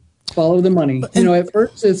money. At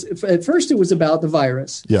first it was about the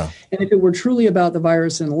virus. Yeah. And if it were truly about the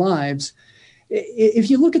virus and lives, if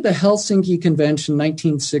you look at the Helsinki Convention,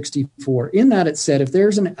 1964, in that it said if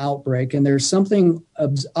there's an outbreak and there's something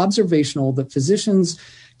observational that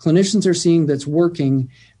clinicians are seeing that's working,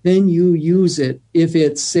 then you use it if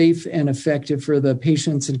it's safe and effective for the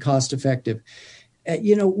patients and cost effective.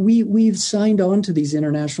 We've signed on to these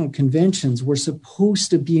international conventions. We're supposed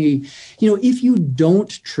to be, if you don't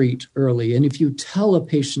treat early and if you tell a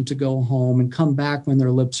patient to go home and come back when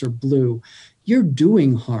their lips are blue, you're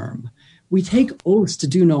doing harm. We take oaths to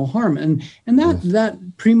do no harm. And that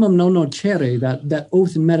primum non nocere, that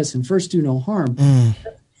oath in medicine, first do no harm,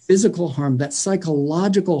 physical harm, that's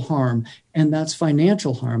psychological harm, and that's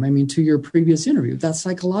financial harm. I mean, to your previous interview, that's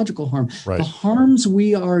psychological harm. Right. The harms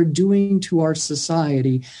we are doing to our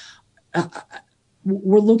society,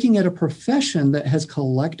 we're looking at a profession that has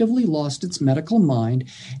collectively lost its medical mind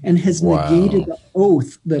and has negated the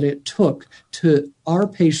oath that it took to our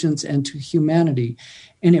patients and to humanity.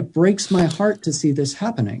 And it breaks my heart to see this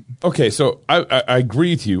happening. Okay, so I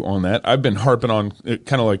agree with you on that. I've been harping on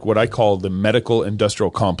kind of like what I call the medical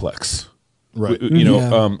industrial complex. Right.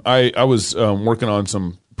 I was working on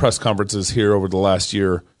some press conferences here over the last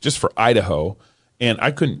year just for Idaho, and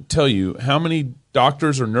I couldn't tell you how many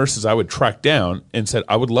doctors or nurses I would track down and said,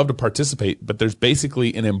 I would love to participate, but there's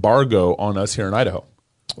basically an embargo on us here in Idaho.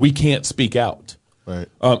 We can't speak out. Right.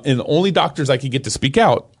 And the only doctors I could get to speak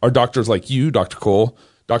out are doctors like you, Dr. Cole,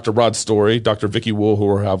 Dr. Rod Story, Dr. Vicky Wool, who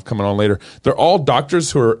we'll have coming on later. They're all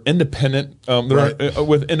doctors who are independent.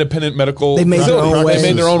 With independent medical. They made their own way. They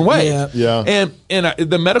made their own way. Yeah. And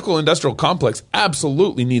the medical industrial complex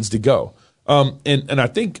absolutely needs to go. And I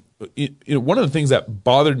think one of the things that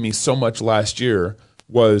bothered me so much last year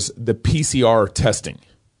was the PCR testing.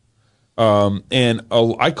 And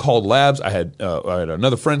I called labs. I had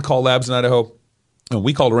another friend call labs in Idaho, and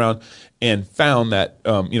we called around and found that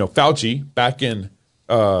Fauci back in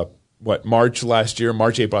March last year, April,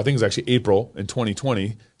 I think it was actually April in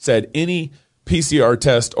 2020, said any PCR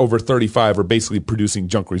test over 35 are basically producing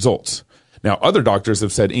junk results. Now, other doctors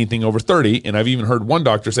have said anything over 30, and I've even heard one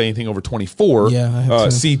doctor say anything over 24. Yeah, I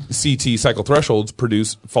have CT cycle thresholds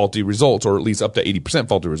produce faulty results, or at least up to 80%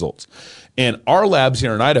 faulty results. And our labs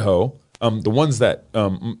here in Idaho, the ones that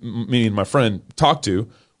me and my friend talked to,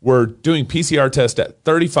 were doing PCR tests at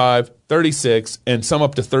 35, 36, and some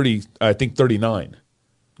up to 30, I think 39.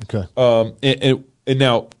 Okay. And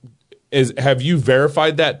now, have you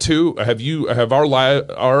verified that too? Have our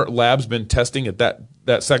labs been testing at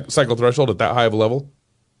that cycle threshold at that high of a level?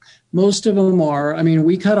 Most of them are. I mean,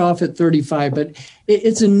 we cut off at 35, but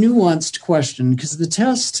it's a nuanced question because the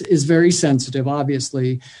test is very sensitive,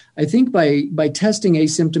 obviously. I think by testing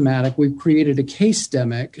asymptomatic, we've created a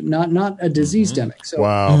case-demic, not a disease-demic. So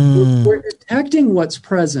we're detecting what's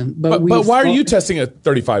present. But why are you testing at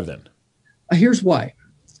 35 then? Here's why.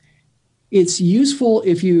 It's useful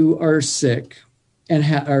if you are sick and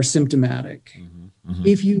are symptomatic.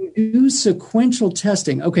 If you do sequential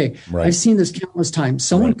testing, okay, I've seen this countless times.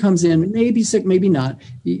 Someone comes in, maybe sick, maybe not.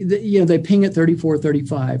 They ping at 34,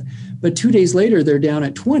 35, but 2 days later they're down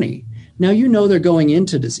at 20. Now you know they're going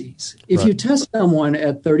into disease. If you test someone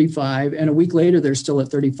at 35 and a week later they're still at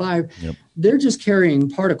 35, they're just carrying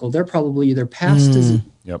particle. They're probably either past disease,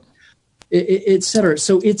 et cetera.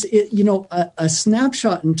 So a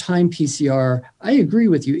snapshot in time PCR, I agree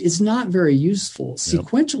with you, is not very useful.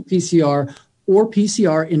 Sequential PCR or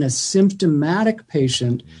PCR in a symptomatic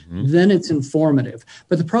patient, then it's informative.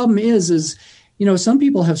 But the problem is some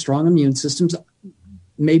people have strong immune systems,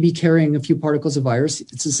 maybe carrying a few particles of virus.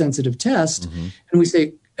 It's a sensitive test. And we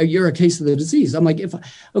say, you're a case of the disease. I'm like,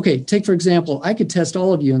 take for example, I could test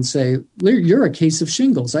all of you and say, you're a case of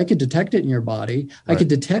shingles. I could detect it in your body. I could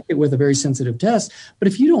detect it with a very sensitive test. But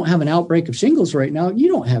if you don't have an outbreak of shingles right now, you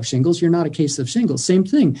don't have shingles. You're not a case of shingles. Same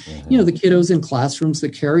thing. The kiddos in classrooms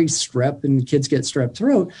that carry strep and kids get strep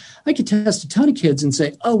throat. I could test a ton of kids and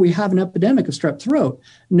say, we have an epidemic of strep throat.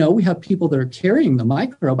 No, we have people that are carrying the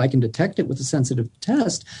microbe. I can detect it with a sensitive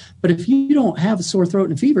test. But if you don't have a sore throat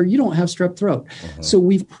and a fever, you don't have strep throat. So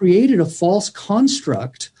we've created a false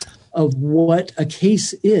construct of what a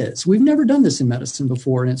case is. We've never done this in medicine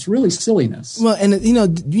before, and it's really silliness. Well, and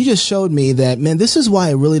you just showed me that, man, this is why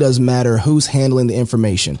it really doesn't matter who's handling the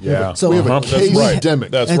information. Yeah. So we have a case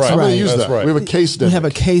demic. That's right. I'm going to use that. Right. We have a case demic. We have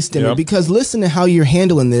a case demic because listen to how you're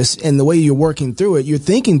handling this and the way you're working through it. You're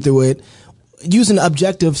thinking through it using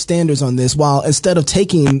objective standards on this, while instead of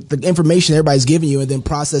taking the information everybody's giving you and then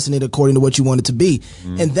processing it according to what you want it to be.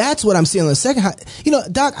 And that's what I'm seeing on the second.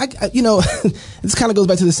 Doc, this kind of goes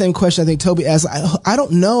back to the same question I think Toby asked. I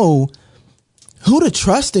don't know who to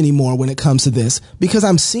trust anymore when it comes to this, because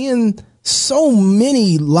I'm seeing so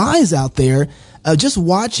many lies out there. Just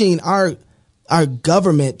watching our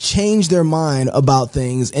government change their mind about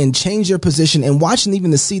things and change their position, and watching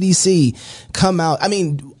even the CDC come out. I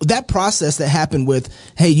mean, that process that happened with,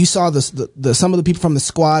 hey, you saw some of the people from the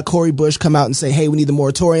squad, Cori Bush, come out and say, hey, we need the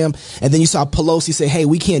moratorium. And then you saw Pelosi say, hey,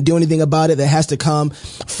 we can't do anything about it. That has to come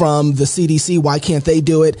from the CDC. Why can't they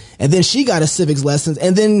do it? And then she got a civics lesson.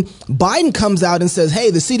 And then Biden comes out and says, hey,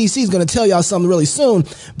 the CDC is going to tell y'all something really soon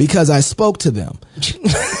because I spoke to them.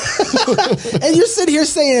 And you're sitting here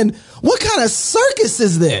saying, what kind of circus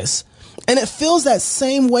is this? And it feels that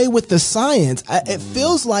same way with the science. It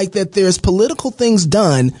feels like that there's political things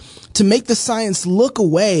done to make the science look a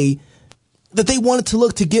way that they want it to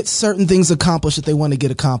look to get certain things accomplished that they want to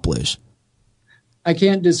get accomplished. I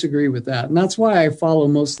can't disagree with that. And that's why I follow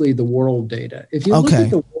mostly the world data. If you look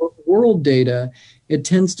at the world data, it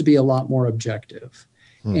tends to be a lot more objective.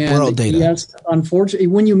 And world data. Yes, unfortunately,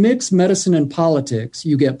 when you mix medicine and politics,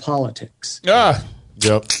 you get politics.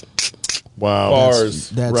 Yep. Wow. Bars.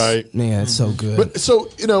 That's right. Man, it's so good. But so,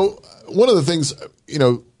 one of the things,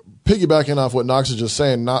 piggybacking off what Knox is just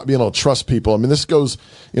saying, not being able to trust people. I mean, this goes,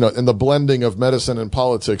 in the blending of medicine and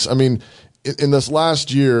politics. I mean, in this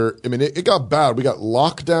last year, I mean, it got bad. We got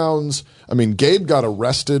lockdowns. I mean, Gabe got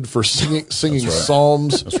arrested for singing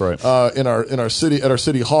psalms. That's right. In our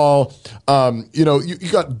city hall. You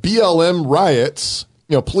got BLM riots.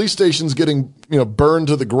 Police stations getting burned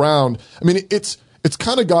to the ground. I mean, it's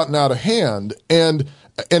kind of gotten out of hand, and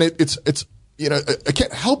it's I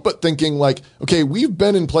can't help but thinking like, okay, we've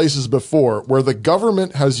been in places before where the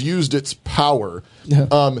government has used its power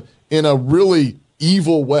in a really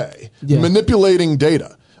evil way, manipulating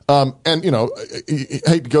data. And I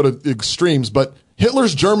hate to go to extremes, but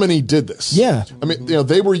Hitler's Germany did this. Yeah. I mean,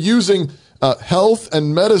 they were using health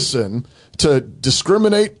and medicine to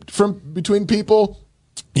discriminate between people.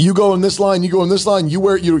 You go in this line, you go in this line, you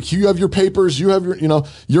have your papers, you have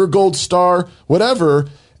your gold star, whatever.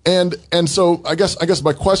 And so I guess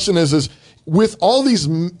my question is with all these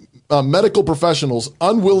medical professionals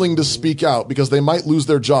unwilling to speak out because they might lose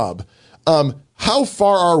their job, how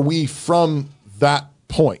far are we from that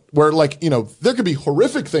point where there could be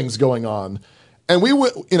horrific things going on and we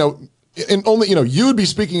would, and only, you would be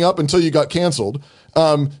speaking up until you got canceled.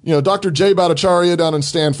 Dr. J. Bhattacharya down in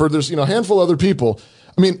Stanford, there's, a handful of other people.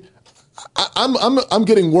 I mean, I'm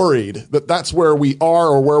getting worried that that's where we are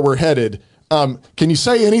or where we're headed. Can you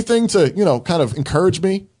say anything to, kind of encourage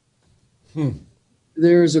me?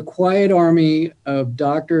 There's a quiet army of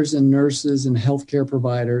doctors and nurses and healthcare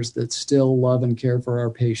providers that still love and care for our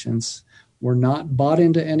patients. We're not bought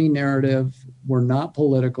into any narrative. We're not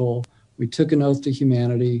political. We took an oath to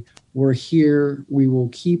humanity. We're here. We will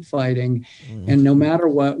keep fighting. And no matter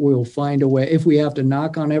what, we'll find a way. If we have to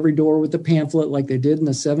knock on every door with a pamphlet like they did in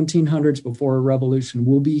the 1700s before a revolution,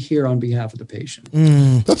 we'll be here on behalf of the patient.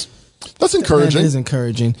 That's encouraging. That is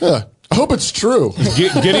encouraging. Yeah. I hope it's true.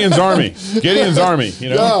 Gideon's army.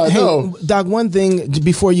 Yeah, Hey, Doc, one thing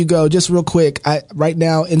before you go, just real quick. Right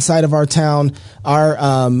now, inside of our town,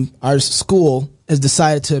 our school has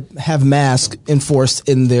decided to have masks enforced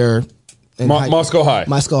in their Moscow High.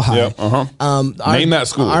 Moscow High. Yep. Name that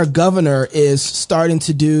school. Our governor is starting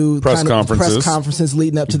to do press conferences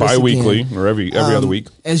leading up to this bi-weekly or every other week.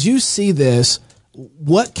 As you see this,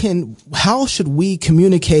 how should we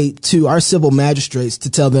communicate to our civil magistrates to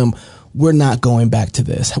tell them we're not going back to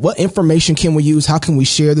this? What information can we use? How can we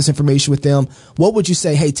share this information with them? What would you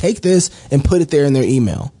say? Hey, take this and put it there in their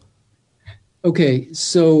email. Okay,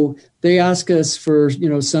 so they ask us for,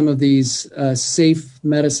 some of these safe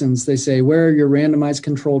medicines. They say, where are your randomized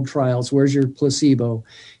controlled trials? Where's your placebo?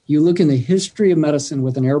 You look in the history of medicine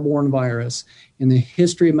with an airborne virus. In the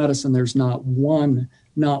history of medicine, there's not one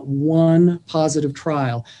positive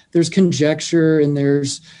trial. There's conjecture and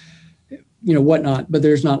there's, whatnot, but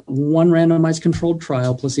there's not one randomized controlled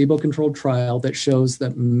trial, placebo-controlled trial that shows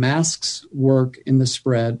that masks work in the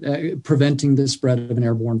spread, preventing the spread of an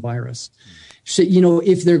airborne virus. So,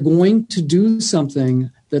 if they're going to do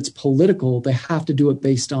something that's political, they have to do it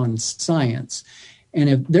based on science. And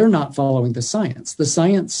if they're not following the science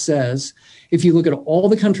says, if you look at all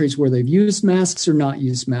the countries where they've used masks or not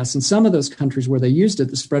used masks, in some of those countries where they used it,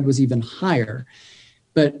 the spread was even higher.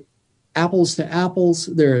 But apples to apples,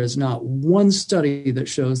 there is not one study that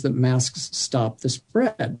shows that masks stop the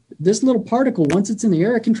spread. This little particle, once it's in the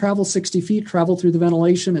air, it can travel 60 feet, travel through the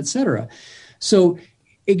ventilation, et cetera. So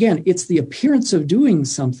again, it's the appearance of doing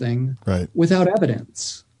something without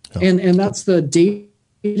evidence. Yeah. And that's the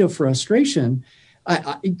data frustration.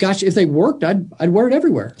 Gosh, if they worked, I'd wear it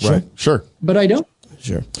everywhere. Right. Sure. But I don't.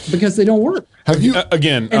 Sure. Because they don't work. Have you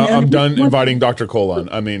I'm done inviting Dr. Cole on.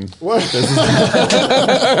 I mean, every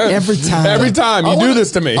time you do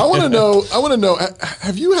this to me. I want to know.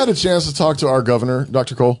 Have you had a chance to talk to our governor,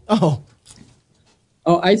 Dr. Cole? Oh,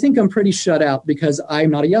 I think I'm pretty shut out because I'm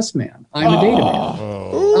not a yes man. I'm a data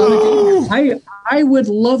man. I would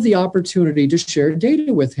love the opportunity to share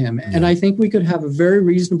data with him. And I think we could have a very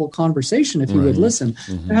reasonable conversation if he would listen.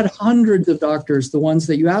 I had hundreds of doctors, the ones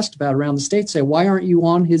that you asked about around the state, say, why aren't you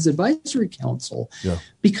on his advisory council? Yeah.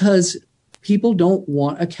 Because people don't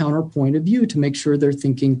want a counterpoint of view to make sure they're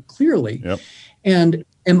thinking clearly. Yep. And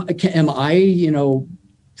am I,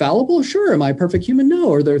 fallible? Sure. Am I a perfect human?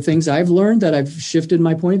 No. Are there things I've learned that I've shifted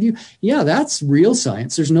my point of view? Yeah, that's real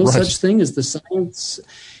science. There's no such thing as the science.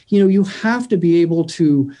 You have to be able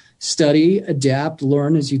to study, adapt,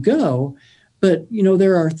 learn as you go. But,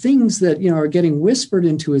 there are things that, are getting whispered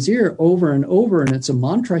into his ear over and over, and it's a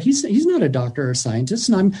mantra. He's not a doctor or a scientist,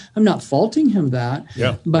 and I'm not faulting him that.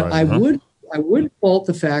 Yeah, but I would fault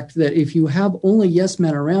the fact that if you have only yes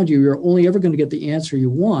men around you, you're only ever going to get the answer you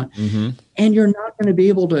want. And you're not going to be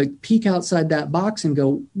able to peek outside that box and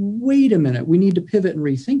go, wait a minute, we need to pivot and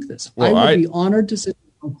rethink this. Well, I would be honored to sit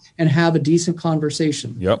down and have a decent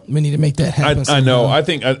conversation. Yep. We need to make that happen. I know. I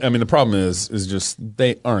mean, the problem is just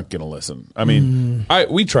they aren't going to listen. I mean,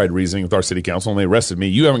 we tried reasoning with our city council and they arrested me.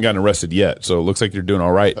 You haven't gotten arrested yet, so it looks like you're doing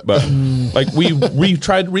all right. But we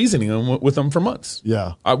tried reasoning with them for months.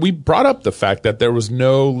 Yeah. We brought up the fact that there was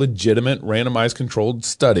no legitimate randomized controlled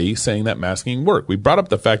study saying that masking worked. We brought up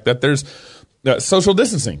the fact that there's social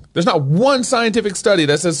distancing. There's not one scientific study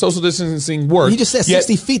that says social distancing works. You just said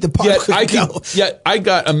 60 feet. The park Yet I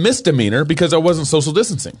got a misdemeanor because I wasn't social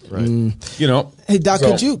distancing. Right. Hey, Doc,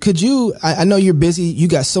 could you? I know you're busy. You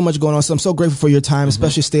got so much going on. So I'm so grateful for your time,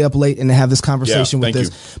 especially stay up late and to have this conversation with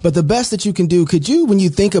us. But the best that you can do, could you, when you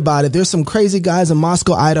think about it, there's some crazy guys in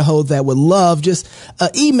Moscow, Idaho that would love just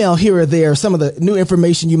email here or there some of the new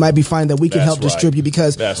information you might be finding that we can help distribute.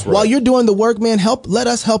 Because while you're doing the work, man, let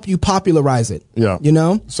us help you popularize it. Yeah.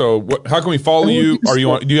 So how can we follow you? Do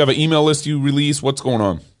you have an email list you release? What's going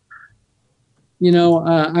on?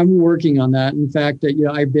 I'm working on that. In fact,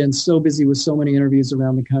 I've been so busy with so many interviews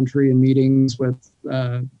around the country and meetings with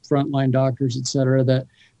frontline doctors, et cetera, that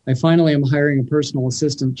I finally am hiring a personal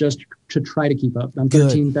assistant just to try to keep up. I'm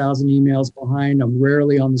 13,000 emails behind. I'm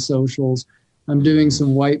rarely on the socials. I'm doing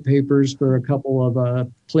some white papers for a couple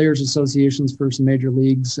of players associations for some major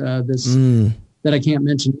leagues that I can't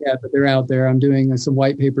mention yet, but they're out there. I'm doing some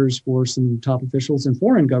white papers for some top officials in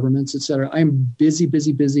foreign governments, et cetera. I'm busy.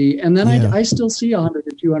 And then I still see 100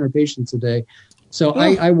 to 200 patients a day. So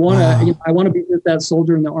I want to be with that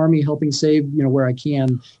soldier in the army helping save, where I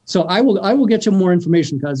can. So I will get you more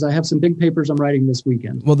information because I have some big papers I'm writing this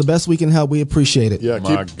weekend. Well, the best we can help, we appreciate it.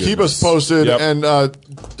 Yeah, keep us posted. Yep. And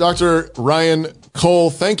Dr. Ryan Cole,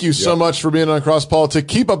 thank you so much for being on Cross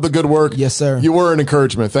Politics. Keep up the good work. Yes, sir. You were an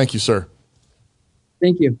encouragement. Thank you, sir.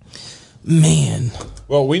 Thank you. Man.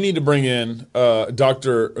 Well, we need to bring in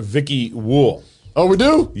Dr. Vicky Wool. Oh, we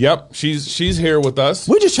do? Yep, she's here with us.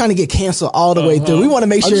 We're just trying to get canceled all the way through. We want to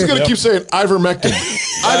make sure. I'm just going to keep saying ivermectin.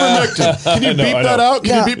 Ivermectin. Can you beep that out?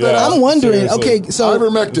 Can you beep that out? I'm wondering. Seriously. Okay, so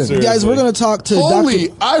ivermectin. Guys, we're going to talk to Holy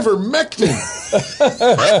Dr. ivermectin.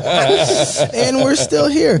 And we're still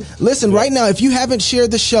here. Listen, right now, if you haven't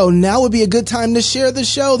shared the show, now would be a good time to share the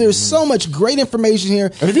show. There's so much great information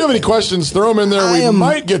here. And if you have any questions, throw them in there. We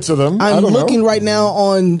might get to them. I'm looking right now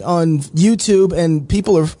on YouTube, and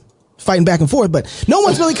people are fighting back and forth, but no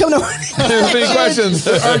one's really coming up. There's big questions.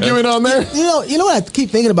 Arguing on there. You know what I keep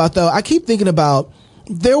thinking about, though? I keep thinking about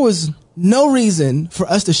there was no reason for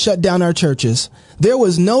us to shut down our churches. There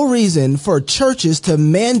was no reason for churches to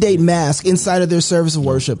mandate masks inside of their service of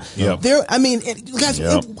worship. Yep. I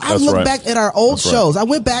look back at our old shows. I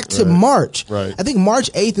went back to March. Right. I think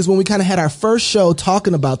March 8th is when we kind of had our first show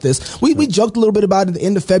talking about this. We joked a little bit about it at the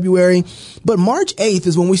end of February, but March 8th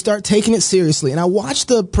is when we start taking it seriously. And I watched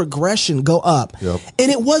the progression go up. Yep.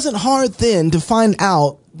 And it wasn't hard then to find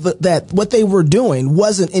out that what they were doing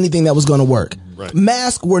wasn't anything that was going to work. Right.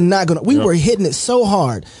 Masks were not going to. We were hitting it so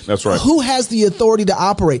hard. That's right. Who has the authority to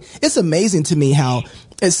operate? It's amazing to me how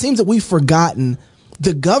it seems that we've forgotten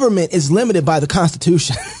the government is limited by the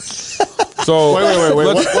Constitution. So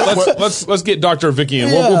wait. Let's get Dr. Vicky in.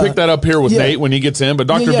 We'll pick that up here with Nate when he gets in. But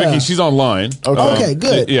Dr. Vicky, she's online. Okay,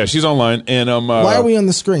 good. Yeah, she's online. And why are we on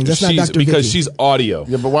the screen? That's not Dr. Vicky. Because she's audio.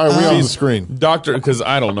 Yeah, but why are we on the screen? Because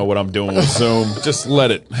I don't know what I'm doing with Zoom. Just let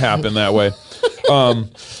it happen that way.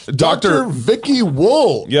 Dr. Vicky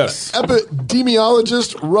Wool. Yes.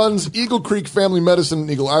 Epidemiologist, runs Eagle Creek Family Medicine in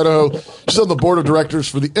Eagle, Idaho. She's on the board of directors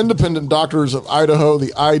for the Independent Doctors of Idaho,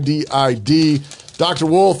 the IDID. Dr.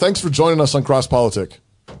 Wool, thanks for joining us on Cross Politic.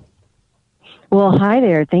 Well, hi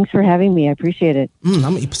there. Thanks for having me. I appreciate it. I'm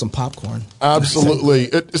going to eat some popcorn. Absolutely.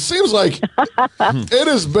 It seems like it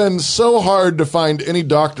has been so hard to find any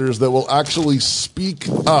doctors that will actually speak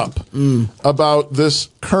up about this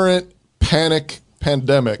current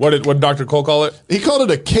pandemic. What did Dr. Cole call it? He called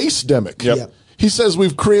it a case-demic. Yep. He says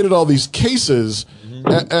we've created all these cases,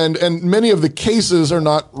 and many of the cases are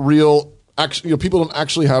not real. Actually, people don't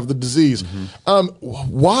actually have the disease.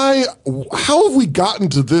 Why? How have we gotten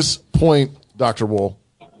to this point, Dr. Wool?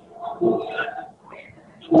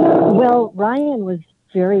 Well, Ryan was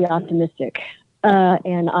very optimistic,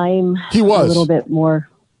 and I'm a little bit more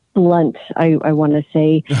blunt, I want to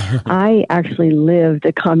say. I actually lived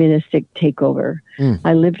a communistic takeover.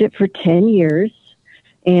 I lived it for 10 years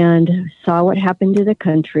and saw what happened to the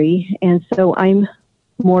country. And so I'm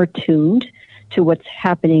more tuned to what's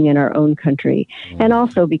happening in our own country. And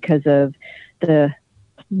also because of the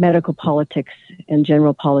medical politics and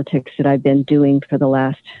general politics that I've been doing for the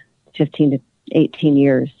last 15 to 18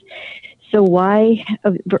 years. So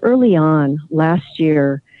early on last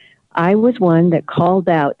year, I was one that called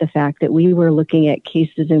out the fact that we were looking at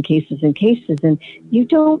cases and cases and cases, and you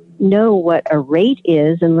don't know what a rate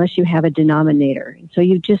is unless you have a denominator. So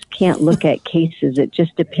you just can't look at cases. It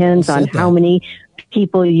just depends on how many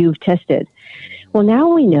people you've tested. Well, now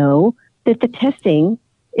we know that the testing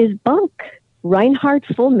is bunk. Reinhard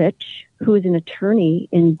Fulmich, who is an attorney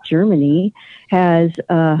in Germany, has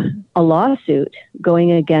a lawsuit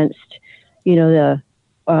going against, the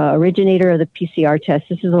originator of the PCR test.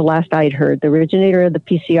 This is the last I'd heard. The originator of the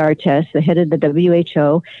PCR test, the head of the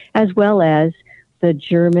WHO, as well as the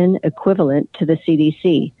German equivalent to the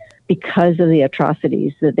CDC, because of the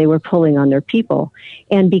atrocities that they were pulling on their people.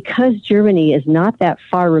 And because Germany is not that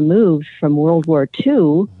far removed from World War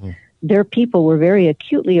II, their people were very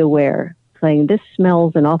acutely aware, saying this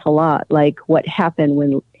smells an awful lot like what happened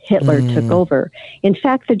when Hitler took over. In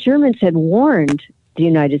fact, the Germans had warned the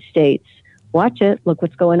United States, watch it, look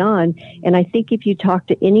what's going on. And I think if you talk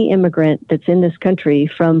to any immigrant that's in this country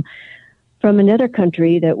from another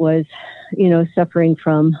country that was, suffering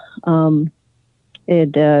from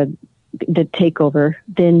the takeover,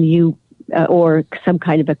 then you, or some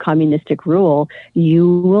kind of a communistic rule,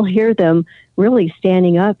 you will hear them really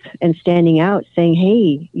standing up and standing out saying,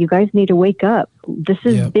 hey, you guys need to wake up. This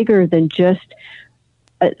is bigger than just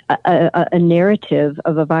a narrative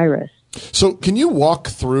of a virus. So can you walk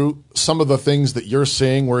through some of the things that you're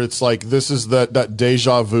seeing where it's like this is that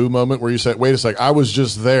deja vu moment where you say, wait a sec, I was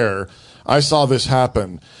just there. I saw this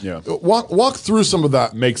happen. Yeah. Walk through some of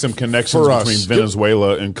that. Make some connections between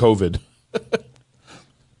Venezuela and COVID.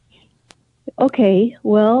 Okay.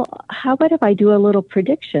 Well, how about if I do a little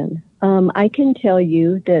prediction? I can tell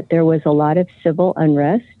you that there was a lot of civil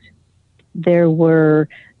unrest. There were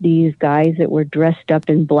these guys that were dressed up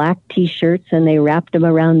in black T-shirts and they wrapped them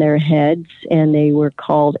around their heads and they were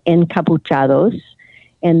called encapuchados,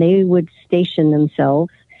 and they would station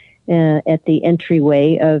themselves at the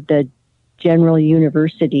entryway of the General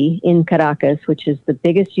University in Caracas, which is the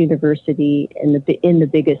biggest university in the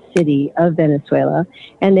biggest city of Venezuela,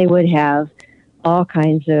 and they would have all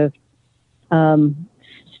kinds of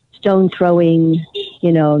stone throwing,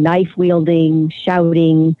 knife wielding,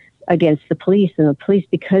 shouting against the police. And the police,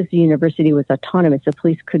 because the university was autonomous, the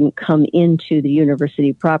police couldn't come into the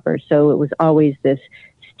university proper. So it was always this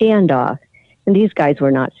standoff. And these guys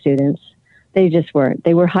were not students. They just weren't.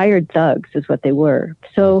 They were hired thugs is what they were.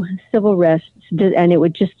 So civil arrests, and it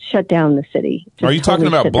would just shut down the city. Are you talking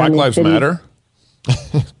about Black Lives Matter?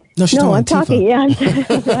 No, I'm talking. Yeah.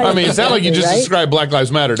 I mean, it sounds like you just described Black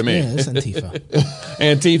Lives Matter to me. Yeah, it's Antifa.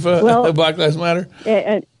 Antifa, well, Black Lives Matter?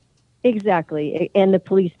 Exactly. And the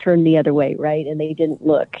police turned the other way, right? And they didn't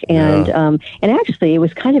look. And and actually, it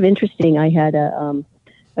was kind of interesting. I had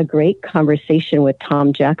a great conversation with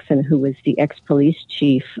Tom Jackson, who was the ex-police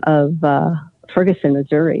chief of Ferguson,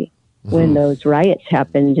 Missouri, when those riots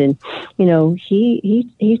happened. And,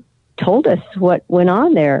 he told us what went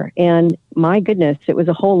on there. And my goodness, it was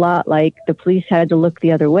a whole lot like the police had to look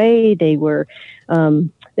the other way. They were,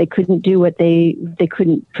 they couldn't do what they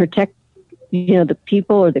couldn't protect, the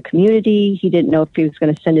people or the community. He didn't know if he was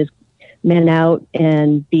going to send his men out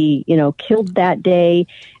and be, killed that day.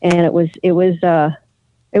 And it was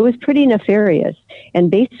pretty nefarious. And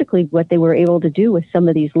basically what they were able to do with some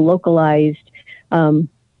of these localized,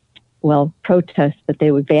 protests, but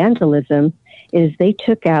they were vandalism, is they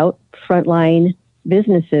took out frontline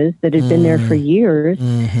businesses that had been there for years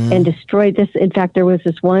and destroyed this. In fact, there was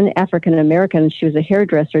this one African American, she was a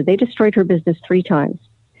hairdresser. They destroyed her business 3 times.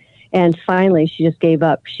 And finally, she just gave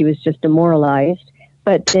up. She was just demoralized.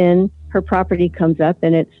 But then her property comes up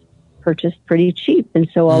and it's purchased pretty cheap. And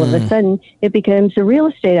so all of a sudden, it becomes a real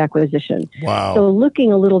estate acquisition. Wow. So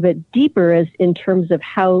looking a little bit deeper as in terms of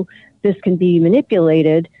how this can be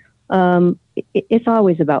manipulated, it's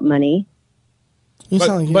always about money. You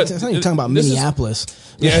sound like you're talking about Minneapolis.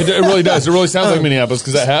 It really does. It really sounds like Minneapolis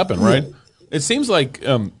because that happened, right? It seems like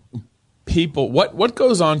people, what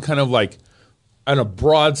goes on kind of like on a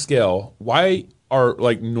broad scale, why are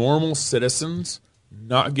like normal citizens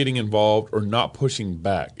not getting involved or not pushing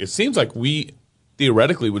back? It seems like we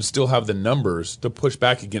theoretically would still have the numbers to push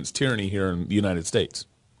back against tyranny here in the United States.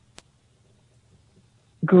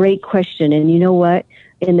 Great question. And you know what?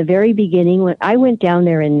 In the very beginning, when I went down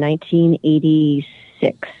there in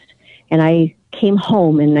 1986, and I came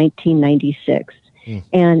home in 1996.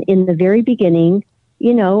 And in the very beginning,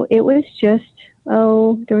 it was just,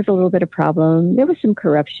 there was a little bit of problem. There was some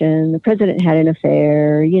corruption. The president had an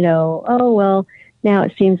affair, now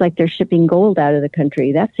it seems like they're shipping gold out of the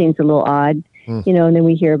country. That seems a little odd, and then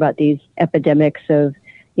we hear about these epidemics of,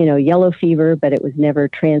 yellow fever, but it was never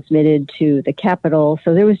transmitted to the Capitol.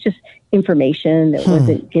 So there was just information that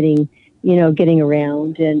wasn't getting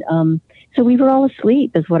around. And so we were all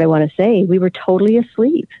asleep, is what I want to say. We were totally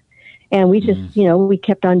asleep. And we just, we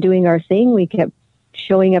kept on doing our thing. We kept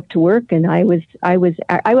showing up to work. And I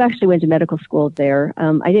actually went to medical school there.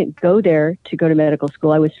 I didn't go there to go to medical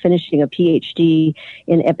school. I was finishing a PhD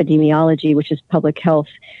in epidemiology, which is public health,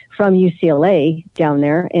 from UCLA down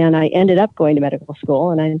there. And I ended up going to medical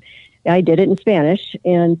school, and I did it in Spanish.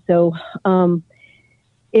 And so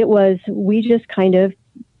we just kind of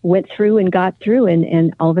went through and got through,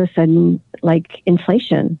 and all of a sudden, like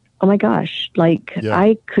inflation. Oh my gosh,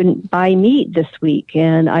 I couldn't buy meat this week,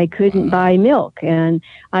 and I couldn't buy milk. And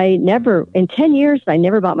in 10 years, I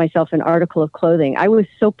never bought myself an article of clothing. I was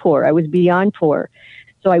so poor. I was beyond poor.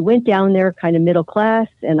 So I went down there kind of middle class,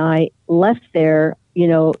 and I left there,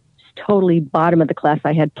 totally bottom of the class.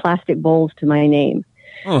 I had plastic bowls to my name,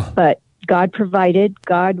 but God provided.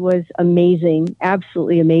 God was amazing,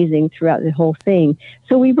 absolutely amazing throughout the whole thing.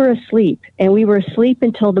 So we were asleep, and we were asleep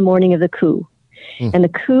until the morning of the coup. And the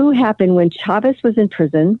coup happened when Chavez was in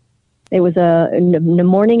prison. It was in the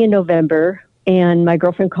morning in November, and my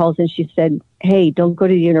girlfriend calls and she said, "Hey, don't go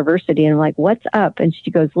to the university." And I'm like, "What's up?" And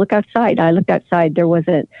she goes, "Look outside." I looked outside. There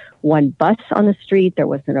wasn't one bus on the street. There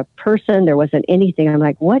wasn't a person. There wasn't anything. I'm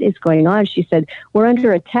like, "What is going on?" She said, "We're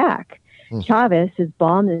under attack." Chavez has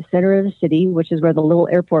bombed the center of the city, which is where the little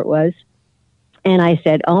airport was. And I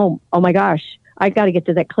said, oh my gosh, I got to get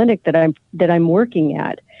to that clinic that I'm working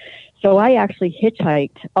at. So I actually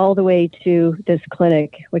hitchhiked all the way to this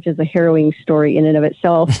clinic, which is a harrowing story in and of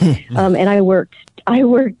itself. And I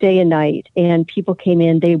worked day and night, and people came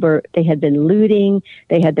in. They had been looting.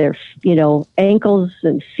 They had their, ankles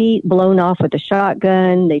and feet blown off with a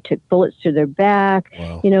shotgun. They took bullets to their back,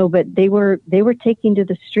 but they were taking to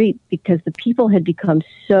the street because the people had become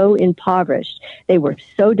so impoverished. They were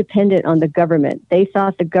so dependent on the government. They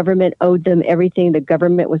thought the government owed them everything. The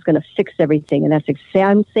government was going to fix everything. And that's the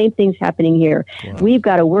same thing things happening here. Wow. We've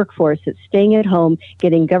got a workforce that's staying at home,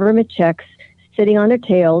 getting government checks, sitting on their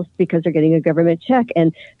tails because they're getting a government check.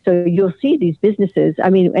 And so you'll see these businesses,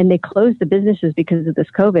 and they closed the businesses because of this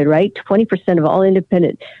COVID, right? 20% of all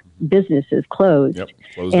independent businesses closed. Yep,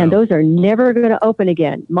 and down. Those are never going to open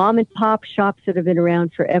again. Mom and pop shops that have been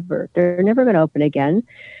around forever, they're never going to open again.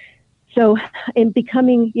 So in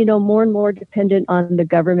becoming, more and more dependent on the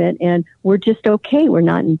government, and we're just okay. We're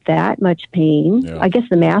not in that much pain. Yeah. I guess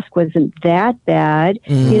the mask wasn't that bad.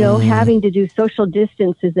 Having to do social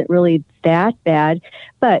distance isn't really that bad.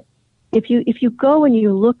 But if you go and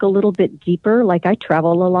you look a little bit deeper, like I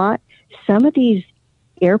travel a lot, some of these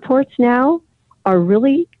airports now are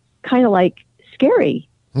really kind of like scary.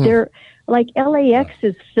 They're like LAX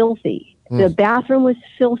is filthy. The bathroom was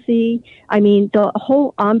filthy. The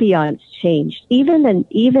whole ambiance changed. Even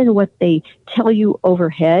what they tell you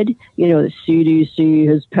overhead, the CDC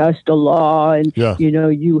has passed a law and,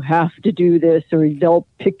 you have to do this or they'll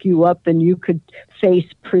pick you up and you could face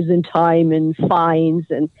prison time and fines.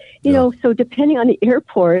 And, so depending on the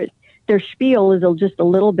airport, their spiel is just a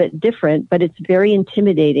little bit different, but it's very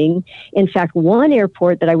intimidating. In fact, one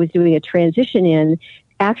airport that I was doing a transition in,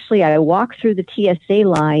 actually, I walked through the TSA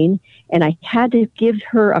line and I had to give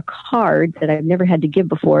her a card that I've never had to give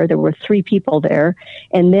before. There were 3 people there.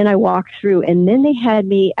 And then I walked through and then they had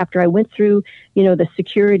me, after I went through, the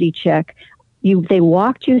security check, they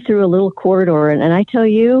walked you through a little corridor. And I tell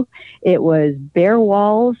you, it was bare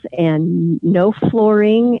walls and no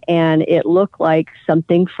flooring. And it looked like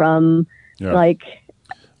something from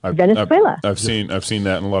Venezuela. I've seen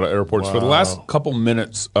that in a lot of airports. Wow. For the last couple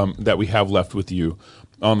minutes that we have left with you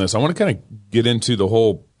on this, I want to kind of get into the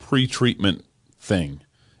whole pre-treatment thing.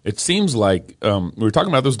 It seems like we were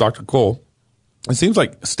talking about this, Dr. Cole. It seems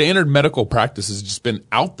like standard medical practice has just been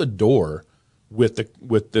out the door with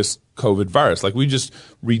this COVID virus. Like we just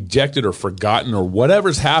rejected or forgotten or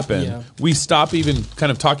whatever's happened. Yeah. We stop even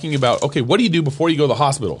kind of talking about, okay, what do you do before you go to the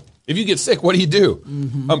hospital? If you get sick, what do you do?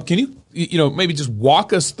 Mm-hmm. Can you maybe just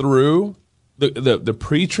walk us through the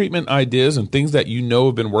pre-treatment ideas and things that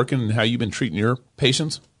have been working and how you've been treating your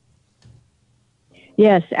patients?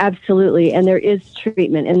 Yes, absolutely. And there is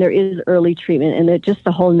treatment and there is early treatment. And just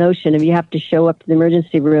the whole notion of you have to show up to the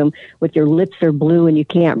emergency room with your lips are blue and you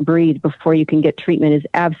can't breathe before you can get treatment is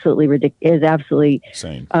absolutely ridiculous. Is absolutely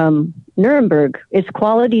insane. Nuremberg. It's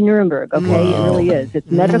quality Nuremberg. Okay. Wow. It really is. It's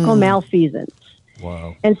medical malfeasance.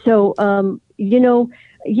 Wow. And so,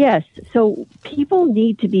 yes. So people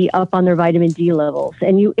need to be up on their vitamin D levels.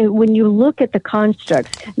 And when you look at the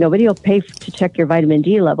constructs, nobody will pay to check your vitamin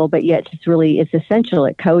D level, but yet it's essential.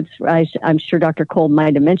 It codes, I'm sure Dr. Cole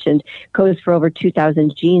might have mentioned, codes for over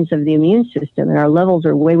 2,000 genes of the immune system. And our levels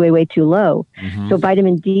are way, way, way too low. Mm-hmm. So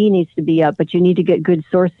vitamin D needs to be up, but you need to get good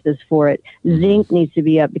sources for it. Zinc needs to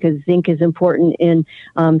be up because zinc is important in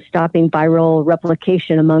stopping viral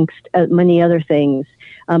replication amongst many other things.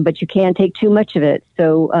 But you can't take too much of it.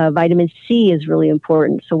 So vitamin C is really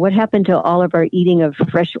important. So what happened to all of our eating of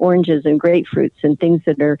fresh oranges and grapefruits and things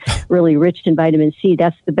that are really rich in vitamin C?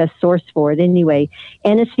 That's the best source for it anyway.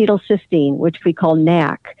 N-acetylcysteine, which we call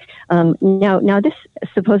NAC. Now this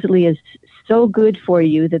supposedly is so good for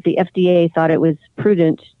you that the FDA thought it was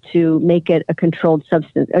prudent to make it a controlled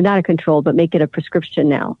substance, or not a controlled, but make it a prescription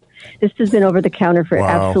now. This has been over the counter for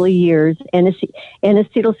absolutely years.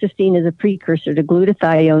 N-acetylcysteine is a precursor to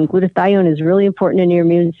glutathione. Glutathione is really important in your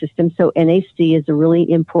immune system, so NAC is a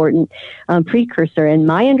really important precursor. And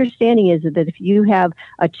my understanding is that if you have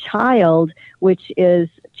a child which is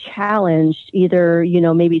challenged, either,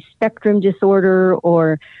 maybe spectrum disorder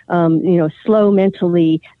or, slow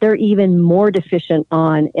mentally, they're even more deficient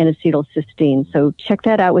on N-acetylcysteine. So check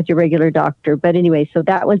that out with your regular doctor. But anyway, so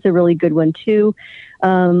that was a really good one too.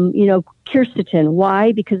 Quercetin.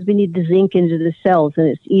 Why? Because we need the zinc into the cells and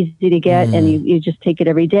it's easy to get and you just take it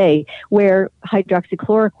every day. Where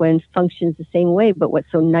hydroxychloroquine functions the same way. But what's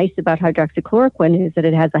so nice about hydroxychloroquine is that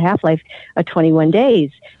it has a half-life of 21 days.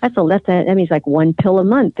 That means like 1 pill a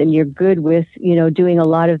month and you're good with, doing a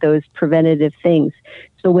lot of those preventative things.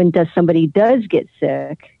 So when somebody does get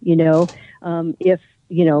sick, if,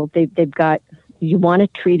 they've got, you want to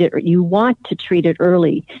treat it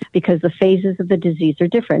early because the phases of the disease are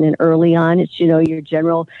different. And early on, it's, your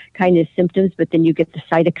general kind of symptoms, but then you get the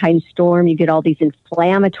cytokine storm, you get all these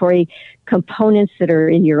inflammatory components that are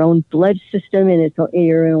in your own blood system and it's in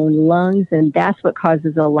your own lungs, and that's what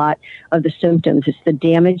causes a lot of the symptoms. It's the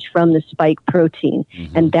damage from the spike protein,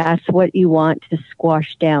 and that's what you want to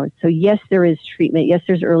squash down. So yes, there is treatment. Yes,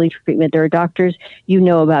 there's early treatment. There are doctors, you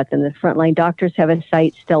know about them. The frontline doctors have a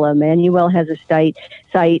site. Stella Manuel has a site.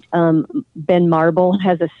 Ben Marble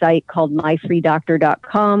has a site called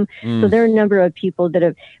myfreedoctor.com. So there are a number of people that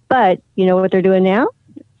have, but you know what they're doing now?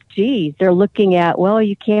 Geez, they're looking at, well,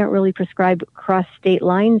 you can't really prescribe across state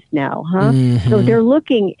lines now, huh? So they're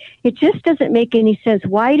looking, it just doesn't make any sense.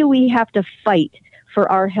 Why do we have to fight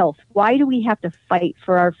for our health? Why do we have to fight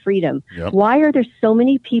for our freedom? Yep. Why are there so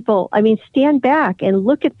many people? I mean, stand back and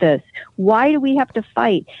look at this. Why do we have to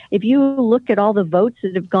fight? If you look at all the votes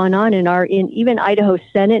that have gone on in even Idaho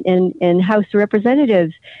Senate and House of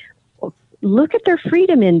Representatives, look at their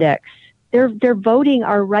freedom index. They're voting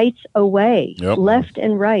our rights away, left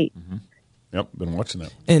and right. Yep, been watching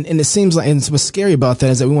that. And it seems like, and what's scary about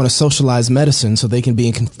that is that we want to socialize medicine so they can be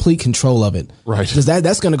in complete control of it. Right. Because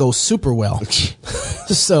that's going to go super well.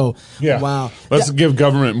 So, wow. Let's give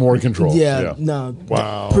government more control. No.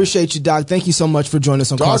 Wow. Appreciate you, Doc. Thank you so much for joining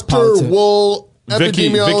us on Cross Dr. Politics. Wool, Vicky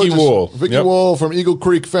epidemiologist. Vicky Wool. Wool from Eagle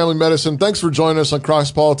Creek Family Medicine. Thanks for joining us on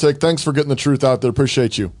Cross Politics. Thanks for getting the truth out there.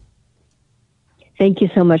 Appreciate you. Thank you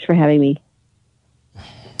so much for having me.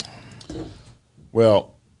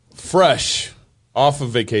 Well, fresh off of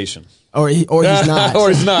vacation. Or he's not. Or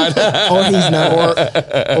he's not. Or he's not.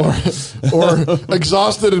 Or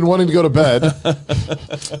exhausted and wanting to go to bed.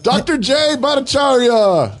 Dr. J.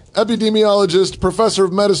 Bhattacharya, epidemiologist, professor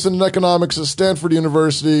of medicine and economics at Stanford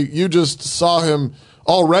University. You just saw him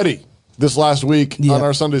already this last week on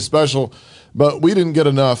our Sunday special, but we didn't get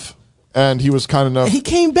enough, and he was kind enough. He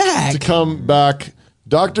came back. To come back.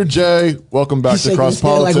 Dr. J, welcome back to Cross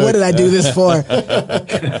Politics. Like, what did I do this for?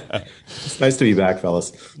 It's nice to be back,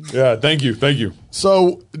 fellas. Yeah, thank you. Thank you.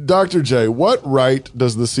 So, Dr. J, what right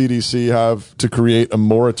does the CDC have to create a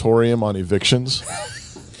moratorium on evictions?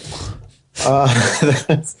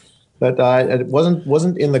 It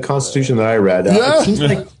wasn't in the Constitution that I read.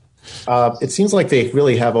 It seems like they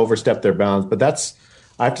really have overstepped their bounds, but that's,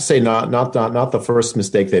 I have to say, not the first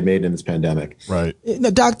mistake they made in this pandemic. Right.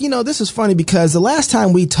 Now, Doc, this is funny because the last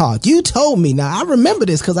time we talked, you told me, now I remember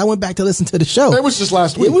this because I went back to listen to the show. It was just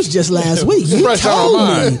last week. It was just last week. You told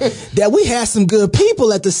me that we had some good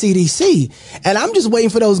people at the CDC, and I'm just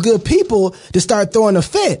waiting for those good people to start throwing a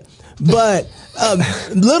fit. But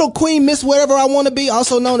little Queen Miss whatever I want to be,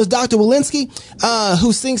 also known as Dr. Walensky,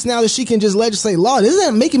 who thinks now that she can just legislate law. This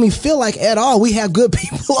isn't making me feel like at all we have good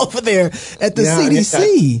people over there at the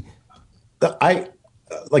CDC. I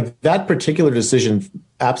like that particular decision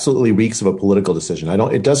absolutely reeks of a political decision.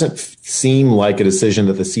 It doesn't seem like a decision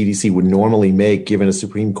that the CDC would normally make given a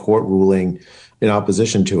Supreme Court ruling in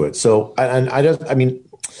opposition to it. So,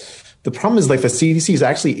 the problem is, like, the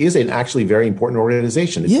CDC is an actually very important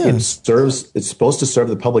organization. It's supposed to serve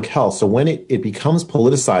the public health. So when it becomes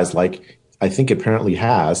politicized, like I think it apparently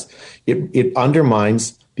has, it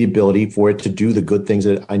undermines the ability for it to do the good things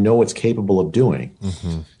that I know it's capable of doing.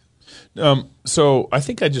 So I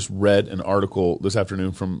think I just read an article this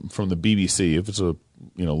afternoon from the BBC. If it's a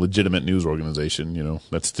legitimate news organization,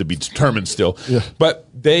 that's to be determined still. Yeah. But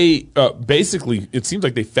they basically, it seems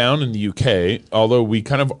like they found in the UK, although we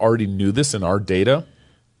kind of already knew this in our data,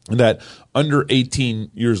 that under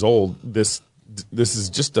 18 years old, this is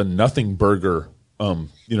just a nothing burger,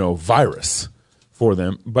 virus for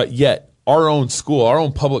them. But yet our own school, our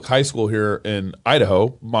own public high school here in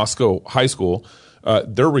Idaho, Moscow High School,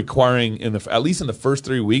 they're requiring at least in the first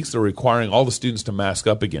 3 weeks, they're requiring all the students to mask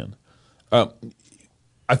up again.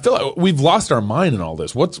 I feel like we've lost our mind in all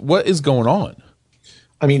this. What is going on?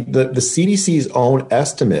 I mean, the CDC's own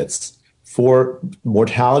estimates for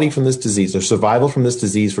mortality from this disease or survival from this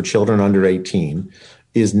disease for children under 18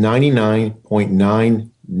 is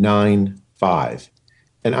 99.995.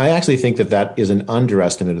 And I actually think that is an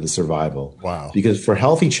underestimate of the survival. Wow! Because for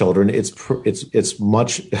healthy children, it's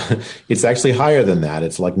much, it's actually higher than that.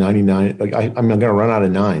 It's like 99. I'm going to run out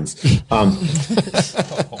of nines.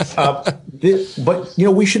 But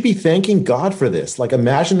we should be thanking God for this. Like,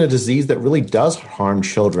 imagine a disease that really does harm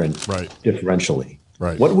children differentially.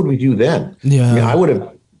 Right. What would we do then? Yeah. I mean, I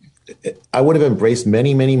would have embraced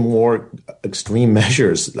many, many more extreme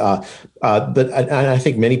measures, but I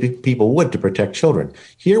think many people would, to protect children.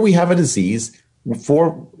 Here we have a disease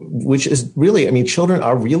which is really, I mean, children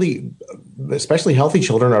are really, especially healthy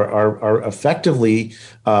children, are effectively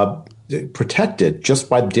protected just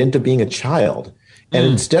by dint of being a child. And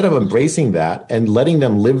instead of embracing that and letting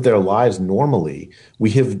them live their lives normally,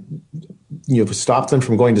 we have stopped them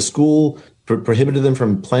from going to school, prohibited them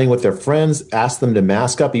from playing with their friends, asked them to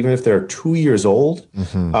mask up even if they're 2 years old.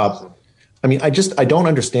 I mean, I don't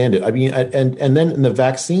understand it. I mean, and then in the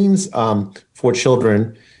vaccines for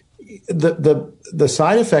children, the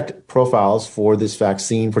side effect profiles for this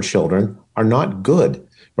vaccine for children are not good,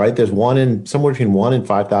 right? There's somewhere between 1 in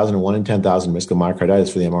 5,000 and 1 in 10,000 risk of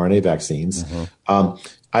myocarditis for the mRNA vaccines.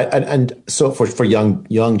 And so for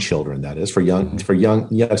young children, that is for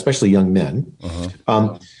young, especially young men,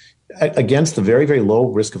 against the very, very low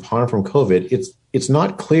risk of harm from COVID, it's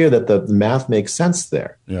not clear that the math makes sense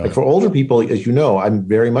there. Yeah. Like for older people, as you know, I'm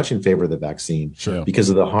very much in favor of the vaccine because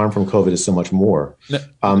of the harm from COVID is so much more.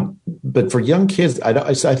 But for young kids,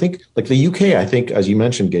 I think like the UK, I think, as you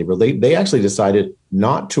mentioned, Gabriel, they actually decided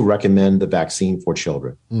not to recommend the vaccine for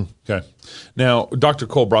children. Okay. Now, Dr.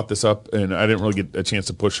 Cole brought this up, and I didn't really get a chance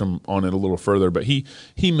to push him on it a little further, but he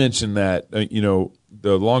mentioned that,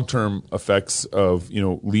 the long-term effects of,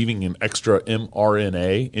 leaving an extra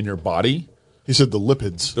mRNA in your body. He said the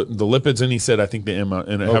lipids. The lipids, and he said, I think the M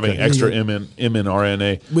and having extra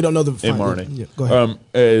mRNA. We don't know the mRNA. Yeah, go ahead.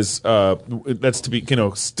 Is that's to be,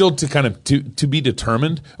 still to kind of to be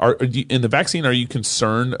determined. In the vaccine, are you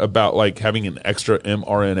concerned about like having an extra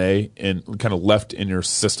mRNA and kind of left in your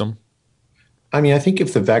system? I mean, I think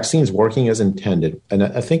if the vaccine is working as intended, and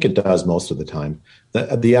I think it does most of the time, the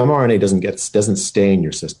mRNA doesn't stay in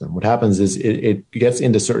your system. What happens is it gets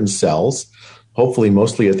into certain cells, hopefully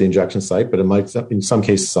mostly at the injection site, but it might in some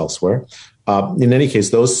cases elsewhere. In any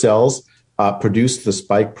case, those cells produce the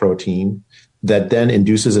spike protein that then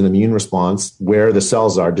induces an immune response where the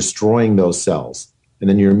cells are, destroying those cells. And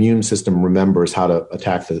then your immune system remembers how to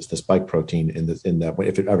attack the spike protein in that way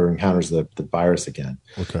if it ever encounters the virus again.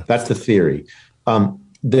 Okay. That's the theory.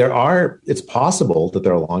 It's possible that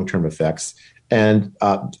there are long-term effects, and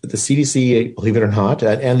the CDC, believe it or not,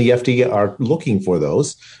 and the FDA are looking for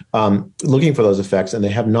those effects, and they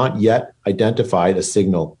have not yet identified a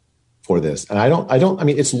signal for this. And I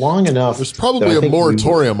mean, it's long enough. There's probably a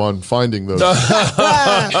moratorium on finding those. I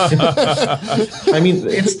mean,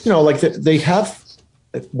 it's, like they have.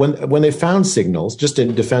 When they found signals, just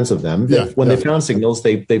in defense of them, they found signals,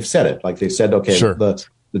 they've said it. Like they said, okay,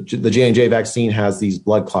 the J&J vaccine has these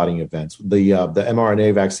blood clotting events. The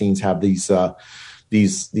mRNA vaccines have these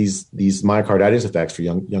myocarditis effects for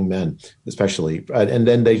young men, especially. And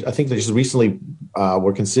then I think they just recently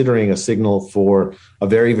were considering a signal for a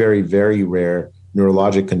very, very, very rare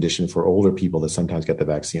neurologic condition for older people that sometimes get the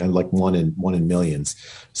vaccine, like one in millions.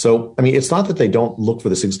 So, I mean, it's not that they don't look for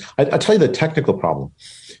the things. I'll tell you the technical problem.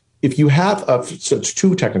 If you have so it's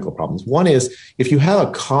two technical problems. One is if you have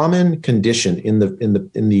a common condition in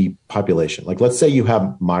the population, like let's say you have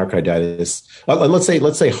myocarditis,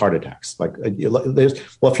 let's say heart attacks. Like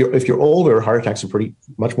if you're older, heart attacks are pretty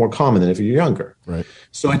much more common than if you're younger. Right.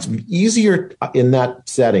 So it's easier in that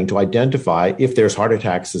setting to identify if there's heart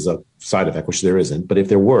attacks as a side effect, which there isn't, but if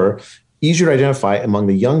there were, easier to identify among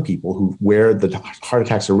the young people where the heart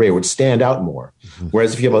attacks are rare would stand out more. Mm-hmm.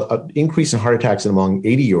 Whereas if you have an increase in heart attacks among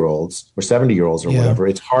 80-year-olds or 70-year-olds or whatever,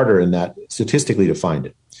 it's harder in that statistically to find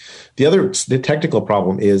it. The technical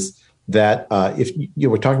problem is that if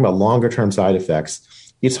we're talking about longer term side effects,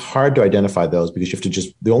 it's hard to identify those because you have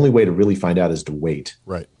to the only way to really find out is to wait.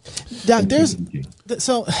 Right. Doc, I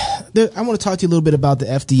want to talk to you a little bit about the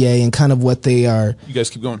FDA and kind of what they are. You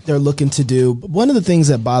guys keep going. They're looking to do. One of the things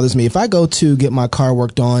that bothers me, if I go to get my car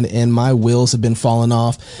worked on and my wheels have been falling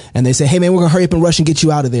off and they say, hey man, we're going to hurry up and rush and get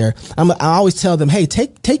you out of there. I always tell them, hey,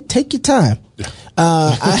 take your time.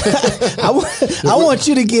 I want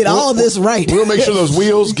you to get all this right. We'll make sure those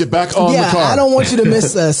wheels get back on the car. I don't want you to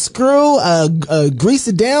miss a screw, grease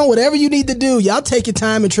it down, whatever you need to do. Y'all take your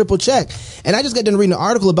time and triple check. And I just got done reading an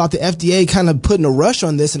article about the FDA kind of putting a rush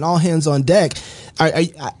on this and all hands on deck.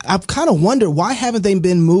 I've kind of wondered why haven't they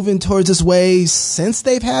been moving towards this way since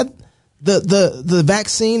they've had the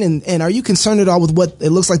vaccine, and are you concerned at all with what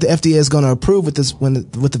it looks like the FDA is going to approve with this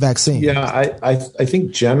with the vaccine? Yeah, I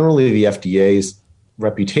think generally the FDA's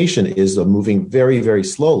reputation is of moving very, very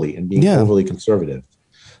slowly and being overly conservative.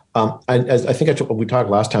 I think we talked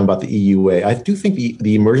last time about the EUA. I do think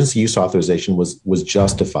the emergency use authorization was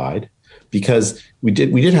justified because we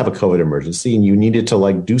did have a COVID emergency and you needed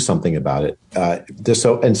to do something about it.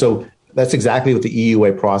 So that's exactly what the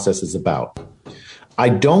EUA process is about. I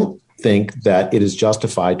don't think that it is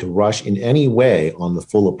justified to rush in any way on the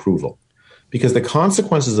full approval, because the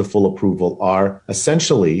consequences of full approval are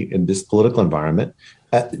essentially, in this political environment,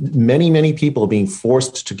 many, many people being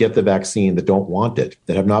forced to get the vaccine that don't want it,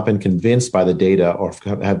 that have not been convinced by the data or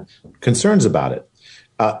have concerns about it.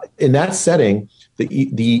 In that setting,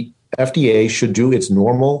 the FDA should do its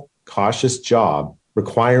normal, cautious job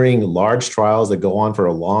requiring large trials that go on for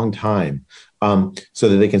a long time, so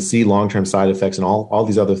that they can see long-term side effects and all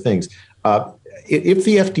these other things. If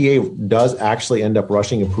the FDA does actually end up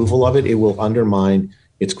rushing approval of it, it will undermine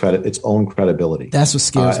its own credibility. That's what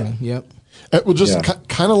scares me. Yep. Well, just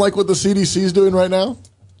kind of like what the CDC is doing right now.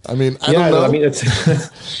 I mean, I don't know. I mean, it's.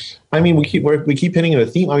 I mean, we keep hitting a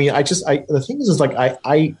theme. I mean, the thing is like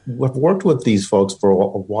I've worked with these folks for a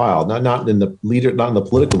while, not in the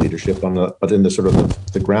political leadership, but in the sort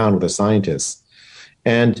of the ground with the scientists,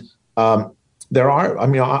 and there are. I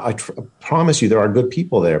mean, I promise you, there are good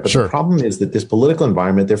people there, but the problem is that this political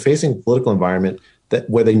environment, they're facing a political environment that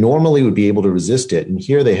where they normally would be able to resist it, and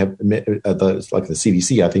here they have like the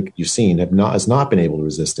CDC, I think you've seen, has not been able to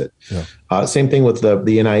resist it. Yeah. Same thing with the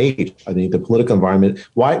NIH. I think the political environment.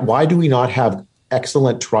 Why do we not have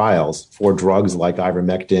excellent trials for drugs like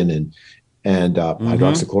ivermectin and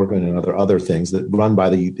hydroxychloroquine and other things that run by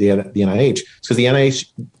the NIH? Because the NIH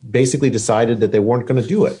basically decided that they weren't going to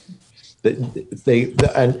do it.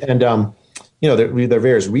 You know, there are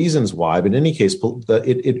various reasons why, but in any case,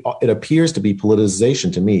 it appears to be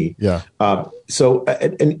politicization to me. Yeah.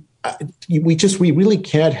 We really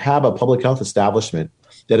can't have a public health establishment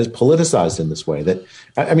that is politicized in this way. That,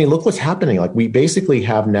 I mean, look what's happening. Like, we basically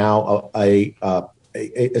have now a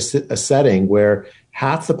setting where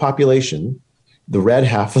half the population, the red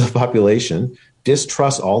half of the population,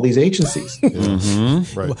 distrust all these agencies.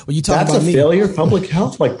 Mm-hmm. Right. Well, you talk That's about a failure of public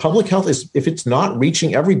health. Like, public health is, if it's not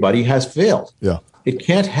reaching everybody, has failed. Yeah. It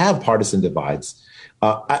can't have partisan divides.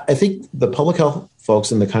 I think the public health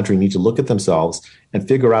folks in the country need to look at themselves and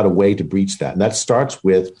figure out a way to breach that. And that starts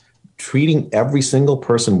with treating every single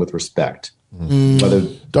person with respect. Mm. Whether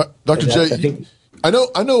Dr. J, I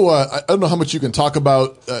don't know how much you can talk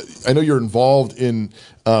about. I know you're involved in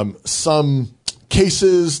some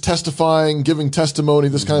cases, testifying, giving testimony,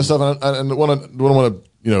 this kind of stuff. And I don't want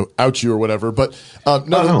to out you or whatever. But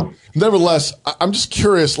nevertheless, I'm just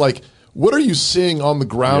curious. Like, what are you seeing on the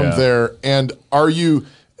ground there? And are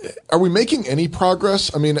we making any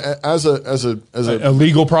progress? I mean, as a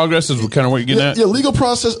legal progress is kind of what you're getting at. Yeah, legal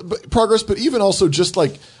progress, but even also just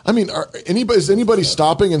like, I mean, is anybody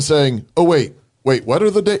stopping and saying, "Oh, wait,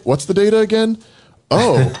 what's the data again?"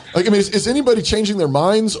 Oh, like, I mean, is anybody changing their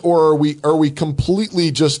minds, or are we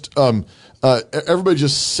completely just everybody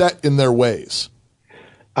just set in their ways?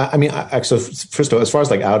 I mean, so first of all, as far as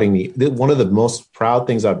like outing me, one of the most proud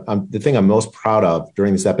things the thing I'm most proud of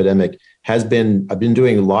during this epidemic has been, I've been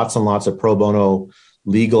doing lots and lots of pro bono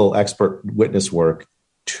legal expert witness work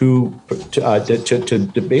to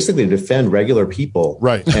basically defend regular people,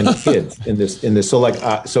 right, and kids in this. So like,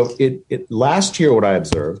 it last year, what I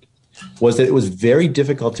observed was that it was very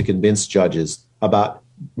difficult to convince judges about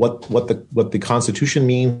what the Constitution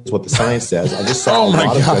means, what the science says. I just saw. Oh my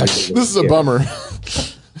gosh, this is a bummer.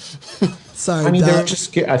 Sorry, I mean, they were just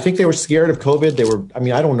scared. I think they were scared of COVID. They were. I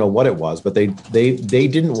mean, I don't know what it was, but they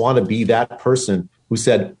didn't want to be that person who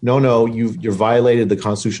said, no, you're violated the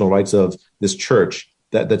constitutional rights of this church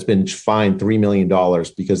that's been fined $3 million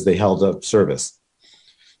because they held a service.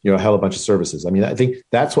 Held a bunch of services. I mean, I think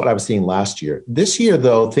that's what I was seeing last year. This year,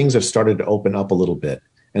 though, things have started to open up a little bit.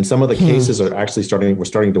 And some of the cases are actually we're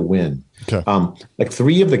starting to win. Okay. Like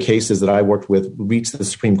 3 of the cases that I worked with reached the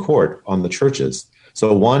Supreme Court on the churches.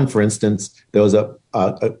 So one, for instance, there was a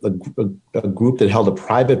group that held a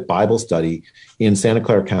private Bible study in Santa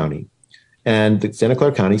Clara County. And the Santa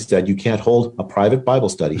Clara County said, you can't hold a private Bible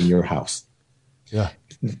study in your house. Yeah.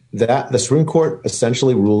 The Supreme Court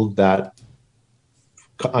essentially ruled that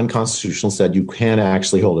unconstitutional, said you can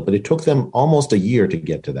actually hold it. But it took them almost a year to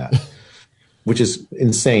get to that, which is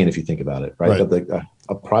insane if you think about it, right?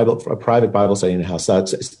 A private Bible study in a house.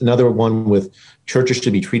 That's another one with churches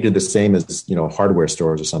should be treated the same as hardware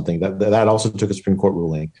stores or something. That also took a Supreme Court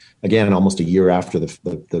ruling, again almost a year after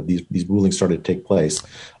these rulings started to take place.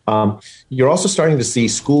 You're also starting to see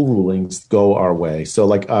school rulings go our way. So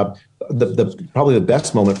like probably the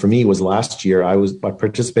best moment for me was last year. I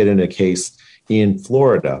participated in a case in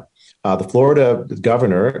Florida. The Florida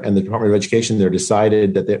governor and the Department of Education there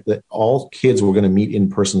decided that all kids were going to meet in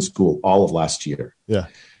person school all of last year. Yeah,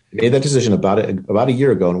 they made that decision about a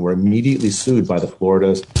year ago, and were immediately sued by the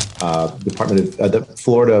Florida Department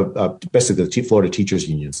of basically the Florida teachers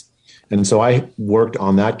unions. And so I worked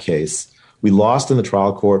on that case. We lost in the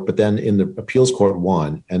trial court, but then in the appeals court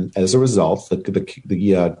won. And as a result,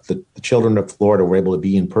 the children of Florida were able to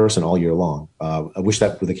be in person all year long. I wish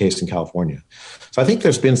that were the case in California. So I think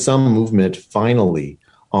there's been some movement finally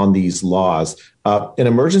on these laws. An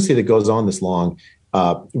emergency that goes on this long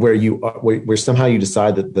where somehow you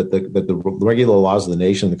decide that the regular laws of the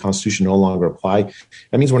nation, the Constitution, no longer apply,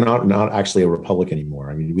 that means we're not actually a republic anymore.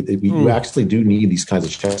 I mean, you actually do need these kinds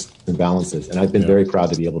of checks and balances, and I've been very proud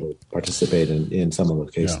to be able to participate in some of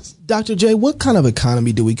those cases. Yeah. Dr. J, what kind of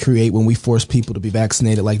economy do we create when we force people to be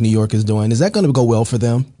vaccinated like New York is doing? Is that going to go well for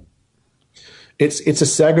them? It's a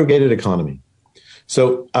segregated economy.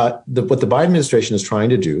 So what the Biden administration is trying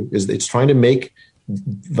to do is it's trying to make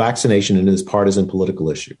vaccination into this partisan political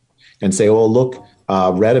issue and say, oh, look,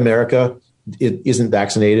 red America isn't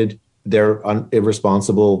vaccinated. They're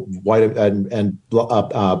irresponsible. White and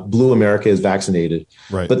blue America is vaccinated.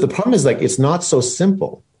 Right. But the problem is, like, it's not so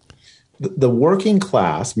simple. The working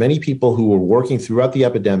class, many people who were working throughout the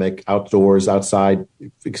epidemic, outdoors, outside,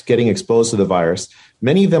 getting exposed to the virus,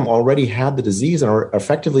 many of them already had the disease and are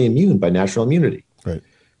effectively immune by natural immunity.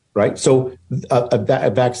 Right. So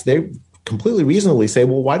they completely reasonably say,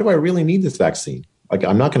 well, why do I really need this vaccine? Like,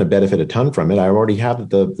 I'm not going to benefit a ton from it. I already have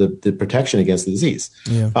the protection against the disease.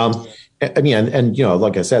 Yeah. I mean, and you know,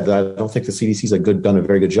 like I said, I don't think the CDC has done a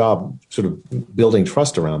very good job sort of building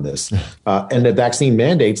trust around this. And the vaccine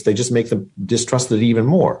mandates, they just make them distrust it even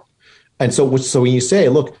more. And so when you say,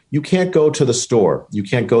 look, you can't go to the store, you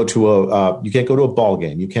can't go to a ball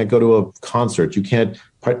game, you can't go to a concert, you can't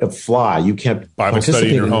fly, you can't Bible study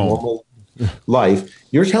in your home, normal life.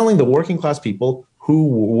 You're telling the working class people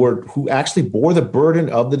who actually bore the burden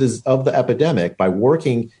of the epidemic by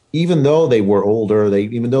working, even though they were older,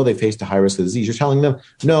 even though they faced a high risk of disease, you're telling them,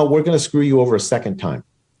 no, we're going to screw you over a second time.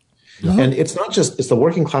 And it's not just, it's the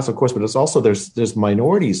working class, of course, but it's also there's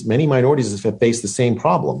minorities, many minorities that face the same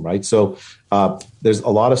problem, right? So there's a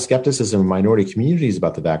lot of skepticism in minority communities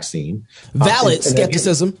about the vaccine. Valid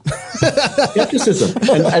skepticism. Skepticism.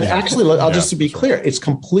 And actually, I'll just to be clear, it's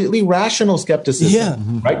completely rational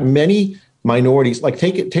skepticism, right? Many minorities, like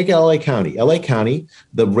take LA County. LA County,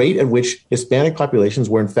 the rate at which Hispanic populations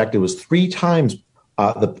were infected was 3 times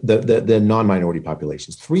the non-minority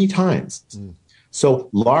populations, 3 times. So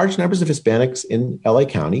large numbers of Hispanics in LA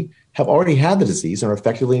County have already had the disease and are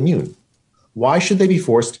effectively immune. Why should they be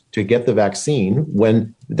forced to get the vaccine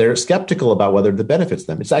when they're skeptical about whether it benefits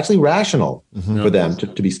them? It's actually rational for them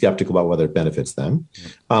to be skeptical about whether it benefits them.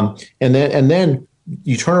 And then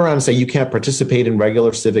you turn around and say you can't participate in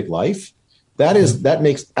regular civic life. That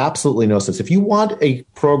makes absolutely no sense. If you want a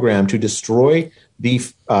program to destroy the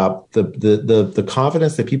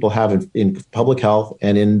confidence that people have in public health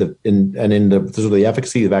and in the sort of the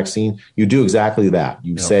efficacy of the vaccine, you do exactly that.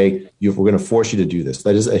 You say we're going to force you to do this.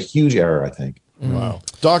 That is a huge error, I think. Wow.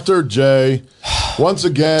 Dr. J, once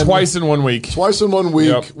again. Twice in 1 week.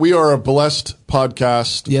 Yep. We are a blessed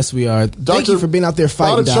podcast. Yes, we are. Thank you for being out there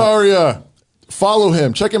fighting. Bhattacharya, follow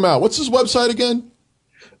him. Check him out. What's his website again?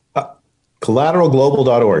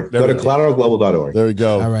 Collateralglobal.org. Go to collateralglobal.org. There you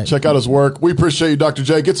go. All right. Check out his work. We appreciate you, Dr.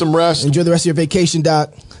 J. Get some rest. Enjoy the rest of your vacation,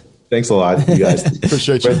 Doc. Thanks a lot, you guys.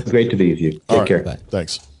 Appreciate you. Great to be with you. Take care. Bye.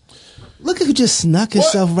 Thanks. Look at who just snuck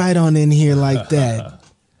himself right on in here like that.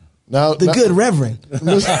 Now, good Reverend.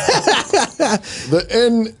 The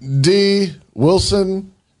N.D.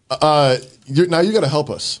 Wilson. Now you got to help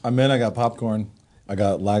us. I got popcorn. I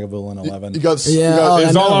got Lagavulin 11.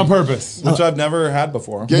 It's all on purpose, which I've never had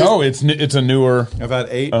before. No, it's a newer. I've had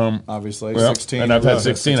 8, obviously, 16, and I've had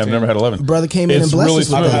 16. I've never had 11. Brother came in and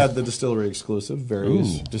blessed us. I've had the distillery exclusive,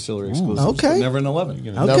 various distillery exclusives. Okay, never an 11.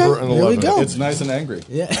 Okay, never an 11. There we go. It's nice and angry.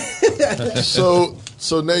 Yeah. So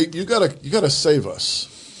Nate, you gotta save us.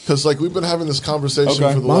 Because we've been having this conversation for the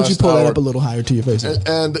last hour. Why don't you pull that up a little higher to your face?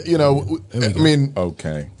 And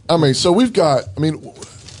okay. So we've got.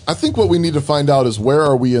 I think what we need to find out is where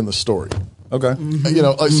are we in the story. Okay.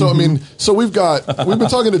 So we've been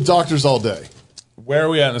talking to doctors all day. Where are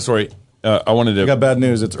we at in the story? I wanted to. I got bad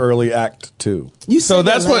news. It's early Act 2. This is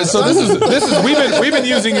we've been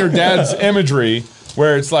using your dad's imagery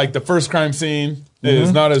where it's like the first crime scene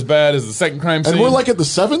is not as bad as the second crime scene, and we're like at the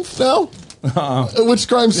 7th now. Which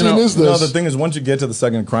crime scene is this? No, the thing is, once you get to the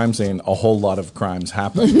second crime scene, a whole lot of crimes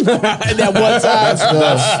happen. That's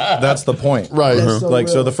the point, right?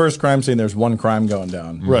 So the first crime scene, there's one crime going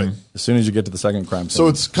down, right? As soon as you get to the second crime scene, so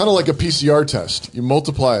it's kind of like a PCR test. You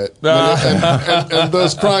multiply it, and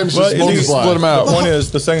those crimes just multiply. Split them out. The point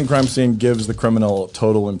is, the second crime scene gives the criminal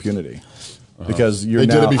total impunity. Because they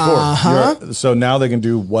did it before. So now they can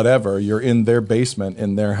do whatever. You're in their basement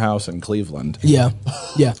in their house in Cleveland. Yeah.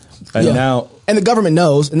 Now, and the government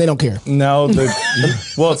knows, and they don't care. Now,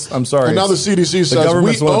 I'm sorry. And now the CDC says the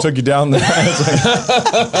government's the one that took you down there.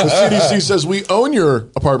 The CDC says we own your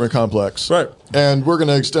apartment complex, right? And we're going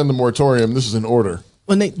to extend the moratorium. This is an order.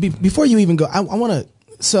 Well, Nate, before you even go, I want to.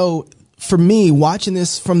 So for me, watching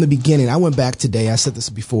this from the beginning, I went back today, I said this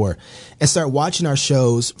before, and started watching our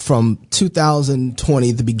shows from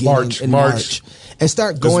 2020, the beginning in March, and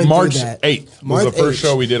start going March through that. 8th was the first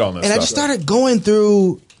show we did on this and stuff. I just started going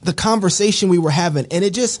through the conversation we were having, and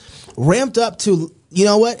it just ramped up to, you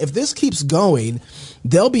know what, if this keeps going,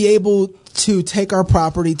 they'll be able to take our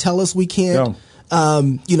property, tell us we can't...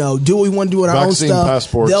 do what we want to do with our own stuff.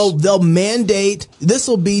 Passports. They'll mandate. This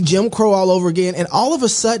will be Jim Crow all over again. And all of a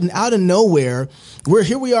sudden, out of nowhere,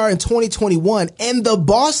 we are in 2021, and the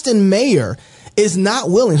Boston mayor is not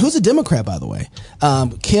willing. Who's a Democrat, by the way?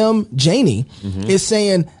 Kim Janey is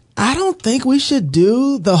saying, I don't think we should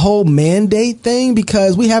do the whole mandate thing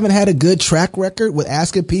because we haven't had a good track record with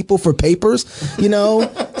asking people for papers,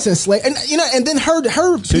 since slavery. And then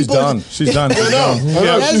her She's people. done. She's done.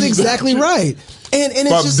 That's exactly right. And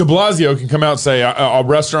it's just, de Blasio can come out and say,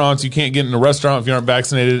 restaurants, you can't get in a restaurant if you aren't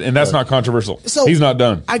vaccinated, and that's not controversial. So he's not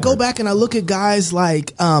done. I go back and I look at guys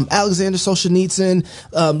like Alexander Solzhenitsyn,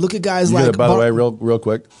 look at guys like... By the way, real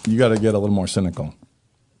quick, you got to get a little more cynical.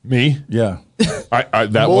 Me? Yeah.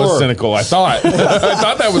 That was cynical, I thought. I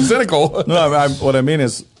thought that was cynical. No, what I mean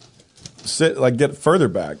is get further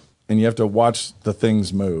back, and you have to watch the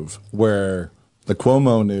things move, where the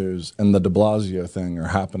Cuomo news and the de Blasio thing are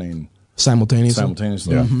happening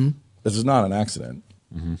simultaneously. Yeah. This is not an accident.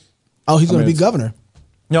 Oh, he's going to be governor.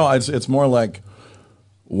 No, it's more like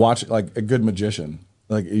watch like a good magician.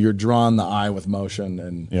 Like you're drawing the eye with motion,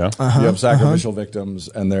 and you have sacrificial victims,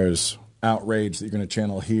 and there's outrage that you're going to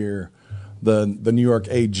channel here. The New York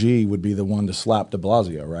AG would be the one to slap de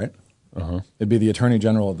Blasio, right? It'd be the Attorney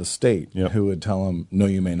General of the state who would tell him, no,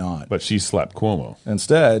 you may not. But she slapped Cuomo.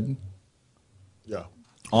 Instead,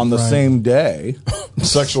 on the same day,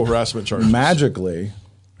 sexual harassment charges. Magically,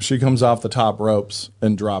 she comes off the top ropes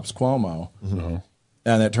and drops Cuomo.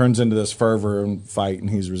 And it turns into this fervor and fight, and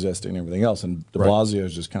he's resisting and everything else. And de Blasio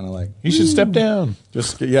is just kind of like, he should step down.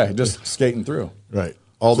 Just skating through. Right.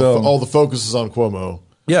 All the focus is on Cuomo.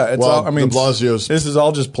 Yeah, it's all. I mean, de Blasio's. This is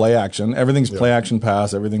all just play action. Everything's play action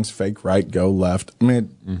pass. Everything's fake right, go left. I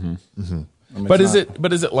mean, but is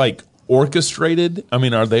it like orchestrated? I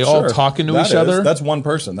mean, are they all talking to each other? That's one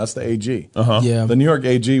person. That's the AG. Yeah. The New York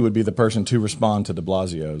AG would be the person to respond to de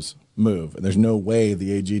Blasio's move. And there's no way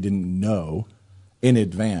the AG didn't know in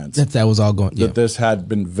advance that was all going. That this had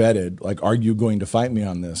been vetted. Like, are you going to fight me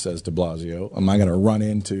on this? Says de Blasio. Am I going to run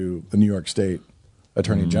into the New York State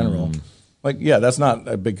Attorney General? Like, that's not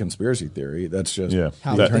a big conspiracy theory. That's just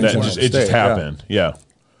it just happened. Yeah.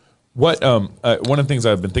 What one of the things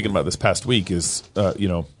I've been thinking about this past week is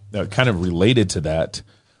kind of related to that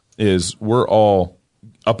is we're all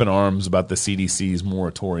up in arms about the CDC's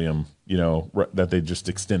moratorium, that they just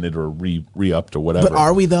extended or re-upped or whatever. But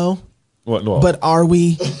are we though? But are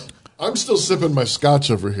we? I'm still sipping my scotch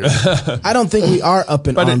over here. I don't think we are up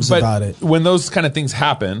in arms about it. When those kind of things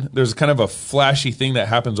happen, there's kind of a flashy thing that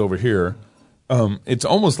happens over here. It's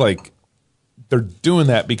almost like they're doing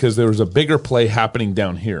that because there was a bigger play happening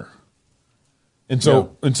down here. And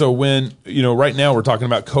so when, right now we're talking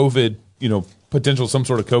about COVID, potential some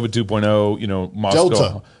sort of COVID 2.0,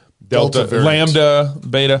 Moscow, Delta Lambda,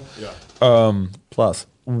 Beta. Yeah. Plus.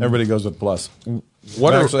 Everybody goes with plus.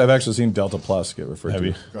 I've actually seen Delta Plus get referred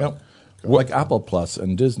to. Yep. Like Apple Plus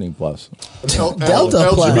and Disney Plus.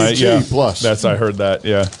 Delta Plus. Plus. I heard that,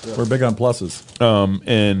 We're big on pluses.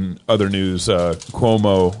 In other news,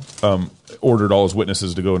 Cuomo ordered all his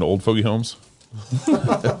witnesses to go into old fogey homes.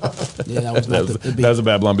 That was a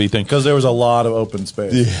Babylon Bee thing. Because there was a lot of open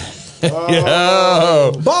space.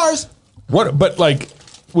 Bars. But like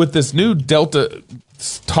with this new Delta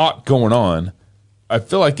talk going on, I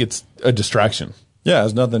feel like it's a distraction. Yeah, it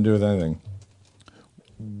has nothing to do with anything.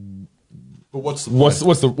 But what's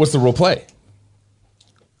the real play?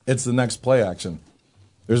 It's the next play action.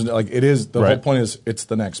 There's the whole point is it's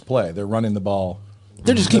the next play. They're running the ball.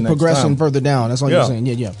 They just keep progressing further down. That's all you're saying.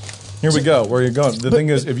 Yeah. Here we go. Where are you going? The thing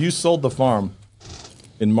is, if you sold the farm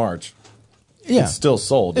in March, it's still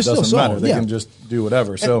sold. It doesn't matter. They can just do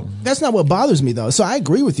whatever. So that's not what bothers me, though. So I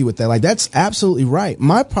agree with you with that. Like, that's absolutely right.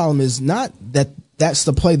 My problem is not that that's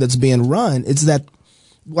the play that's being run. It's that,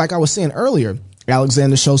 like I was saying earlier,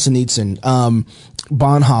 Alexander Solzhenitsyn,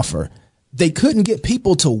 Bonhoeffer, they couldn't get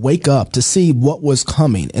people to wake up to see what was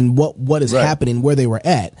coming and what is happening where they were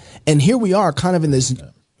at. And here we are kind of in this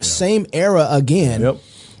same era again. Yep.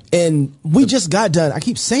 And we just got done. I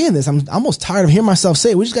keep saying this. I'm almost tired of hearing myself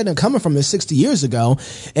say it. We just got done coming from this 60 years ago,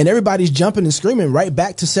 and everybody's jumping and screaming right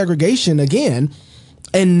back to segregation again.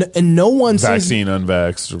 And no one vaccine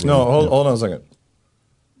unvaxxed. No, hold on a second.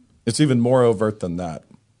 It's even more overt than that.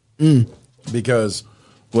 Because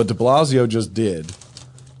what de Blasio just did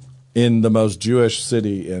in the most Jewish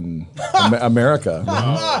city in America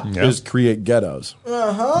is create ghettos.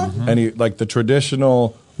 And he, like the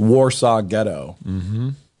traditional Warsaw ghetto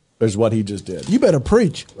is what he just did. You better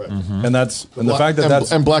preach. And that's the fact that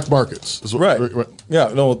that's and black markets is what, right.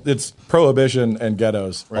 Yeah, no, it's prohibition and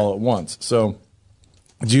ghettos all at once. So,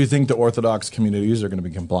 do you think the Orthodox communities are going to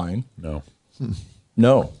be complying? No.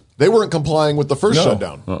 No. They weren't complying with the first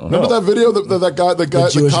shutdown. Remember that video that guy, the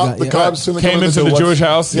cops came into the Jewish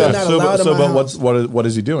house. Yeah. But what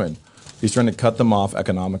is he doing? He's trying to cut them off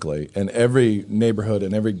economically, and every neighborhood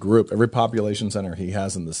and every group, every population center he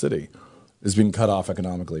has in the city is being cut off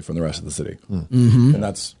economically from the rest of the city, and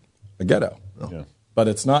that's a ghetto. Yeah. But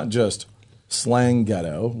it's not just slang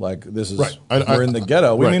ghetto. Like this is we're in the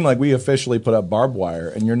ghetto. We mean like we officially put up barbed wire,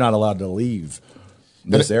 and you're not allowed to leave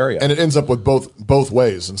this area. And it ends up with both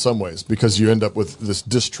ways in some ways, because you end up with this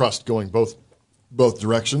distrust going both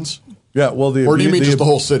directions. Yeah, well, or do you mean just the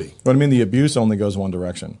whole city? What I mean, the abuse only goes one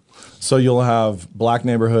direction. So you'll have black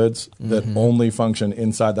neighborhoods that only function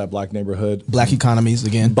inside that black neighborhood. Black economies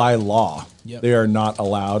again. By law. Yep. They are not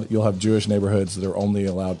allowed. You'll have Jewish neighborhoods that are only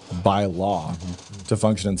allowed by law to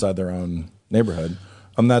function inside their own neighborhood.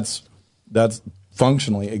 That's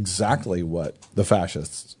functionally exactly what the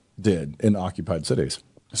fascists did in occupied cities.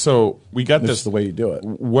 So we got this. The way you do it.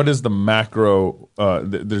 What is the macro?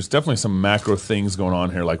 There's definitely some macro things going on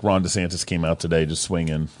here. Like Ron DeSantis came out today just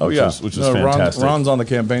swinging. Which is fantastic. Ron's on the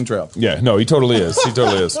campaign trail. Yeah, no, he totally is. He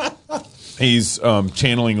totally is. He's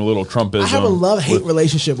channeling a little Trumpism. I have a love-hate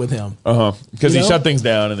relationship with him. Because he shut things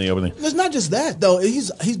down in the opening. It's not just that though.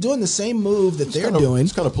 He's doing the same move that they're doing.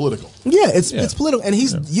 It's kind of political. Yeah, it's political, and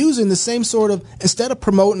he's using the same sort of, instead of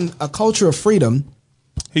promoting a culture of freedom.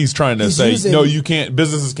 He's trying to say, no, you can't.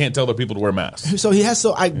 Businesses can't tell their people to wear masks. So he has.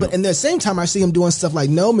 But at the same time, I see him doing stuff like,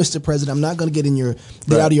 "No, Mr. President, I'm not going to get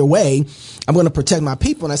out of your way. I'm going to protect my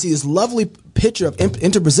people." And I see this lovely picture of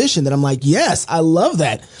interposition that I'm like, "Yes, I love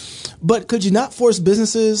that." But could you not force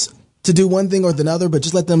businesses to do one thing or the other, but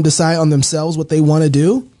just let them decide on themselves what they want to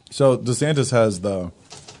do? So DeSantis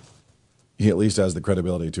he at least has the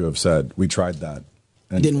credibility to have said, "We tried that.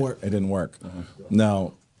 And it didn't work. It didn't work."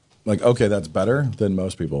 Now. Like, okay, that's better than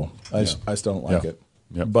most people. I still don't like it.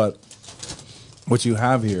 Yeah. But what you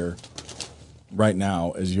have here right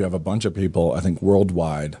now is you have a bunch of people, I think,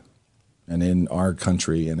 worldwide and in our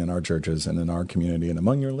country and in our churches and in our community and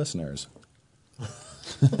among your listeners,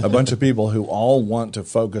 a bunch of people who all want to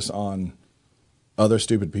focus on other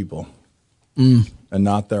stupid people and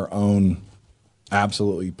not their own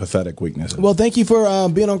absolutely pathetic weaknesses. Well, thank you for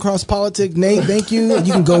being on Cross Politic, Nate. Thank you.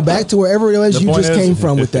 You can go back to wherever it was you just came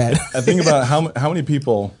from with that. I think about how many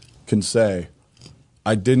people can say,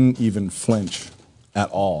 "I didn't even flinch at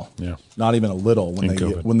all." Yeah, not even a little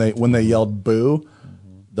when they yelled "boo"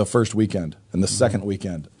 the first weekend and the second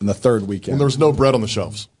weekend and the third weekend. When there was no bread on the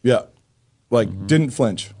shelves. Yeah, didn't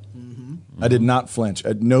flinch. I did not flinch.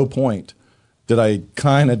 At no point did I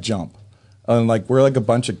kind of jump. And we're like a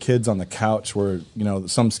bunch of kids on the couch where,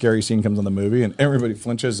 some scary scene comes on the movie and everybody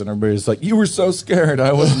flinches and everybody's like, "You were so scared."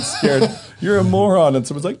 I wasn't scared. You're a moron. And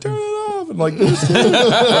someone's like, "Turn it off." And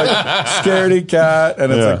scaredy cat.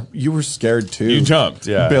 And it's like, you were scared too. You jumped.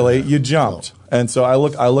 Yeah. Billy, you jumped. And so I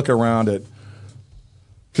look around at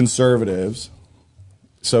conservatives,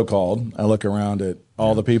 so-called. I look around at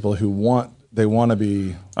all the people who want to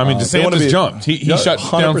be. I mean, DeSantis jumped. He shut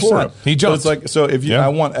 100%. Down for him. He jumped. So if I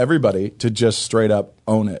want everybody to just straight up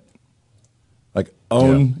own it,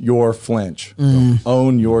 own your flinch,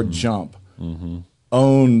 own your jump,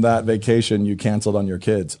 own that vacation you canceled on your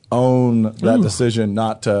kids, own that decision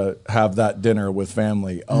not to have that dinner with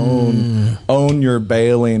family, own your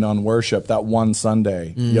bailing on worship that one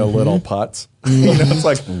Sunday, you little putz. It's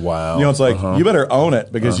like wow. It's like you better own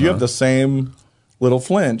it because you have the same little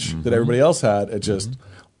flinch that everybody else had. It just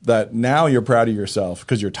that now you're proud of yourself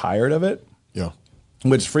because you're tired of it. Yeah,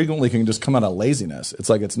 which frequently can just come out of laziness. It's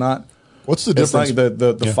like it's not. What's the difference? It's like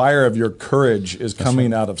the fire of your courage is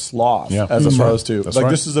coming out of sloth as opposed to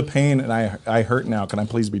this is a pain and I hurt now. Can I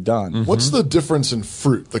please be done? What's the difference in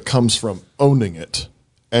fruit that comes from owning it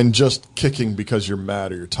and just kicking because you're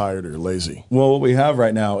mad or you're tired or you're lazy? Well, what we have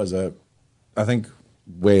right now is I think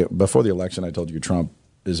way before the election, I told you Trump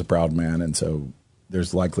is a proud man, and so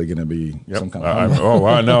there's likely going to be some kind of.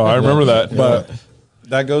 I know. I remember that. But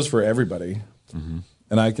that goes for everybody.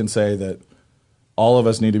 And I can say that all of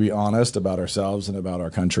us need to be honest about ourselves and about our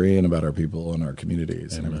country and about our people and our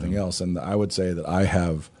communities and everything else. And I would say that I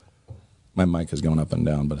have my mic is going up and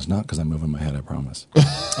down, but it's not because I'm moving my head, I promise.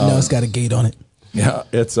 No, it's got a gate on it. Yeah,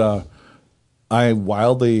 it's I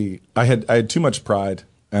had too much pride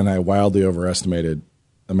and I wildly overestimated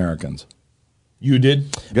Americans. You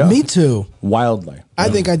did? Yeah. Me too. Wildly. I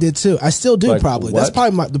think I did too. I still do, Like, probably. what? That's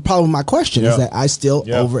probably the problem with my question is that I still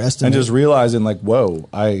overestimate. And just realizing, like, whoa,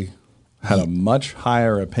 I had a much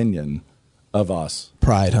higher opinion of us.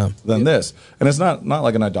 Pride, huh? Than this. And it's not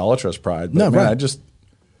like an idolatrous pride. But No, man, right.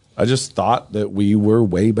 I just thought that we were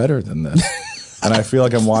way better than this. And I feel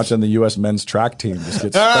like I'm watching the U.S. men's track team just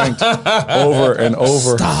get spanked over and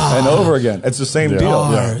over and over again. It's the same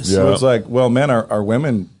deal. Yeah. So it's like, well, man, our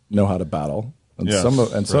women know how to battle. And some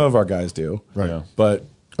of our guys do. Right. Yeah. But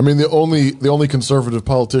I mean, the only conservative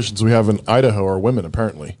politicians we have in Idaho are women,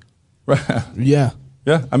 apparently. Yeah.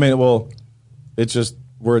 Yeah. I mean, well, it's just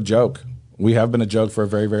we're a joke. We have been a joke for a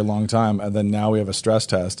very, very long time, and then now we have a stress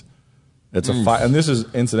test. It's a and this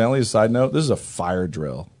is incidentally a side note. This is a fire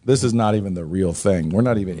drill. This is not even the real thing. We're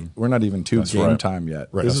not even to game time yet.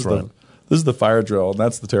 Right. This is the fire drill, and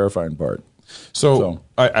that's the terrifying part. So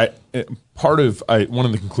I one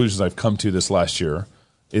of the conclusions I've come to this last year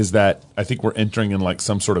is that I think we're entering in like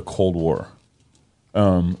some sort of Cold War,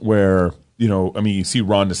 where you see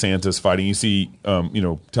Ron DeSantis fighting, you see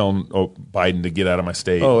telling Biden to get out of my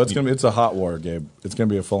state. Oh, it's a hot war, Gabe. It's gonna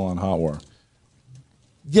be a full on hot war.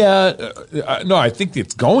 Yeah, no, I think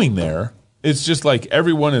it's going there. It's just like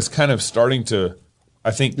everyone is kind of starting to,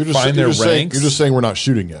 I think, find their ranks. You're just saying we're not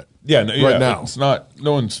shooting yet. Yeah, right now it's not.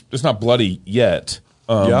 It's not bloody yet.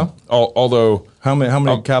 Although how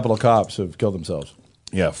many Capitol cops have killed themselves?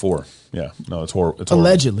 Yeah, 4. Yeah, no, it's horrible.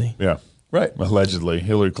 Allegedly. Yeah, right. Allegedly,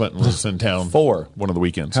 Hillary Clinton was in town 4 one of the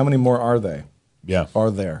weekends. How many more are they? Yeah,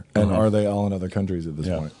 are there, and are they all in other countries at this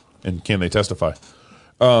point? And can they testify?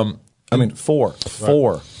 I mean, 4. Right.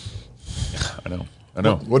 4. I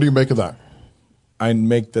know. What do you make of that? I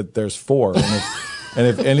make that there's 4. And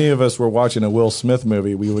if any of us were watching a Will Smith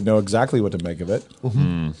movie, we would know exactly what to make of it.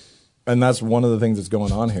 Mm-hmm. And that's one of the things that's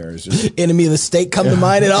going on here is just enemy of the state come to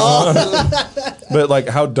mind at all. But like,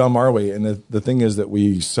 how dumb are we? And the thing is that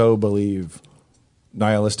we so believe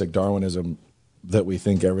nihilistic Darwinism that we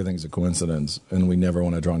think everything's a coincidence, and we never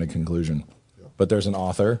want to draw any conclusion. Yeah. But there's an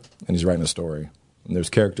author, and he's writing a story, and there's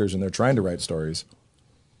characters, and they're trying to write stories,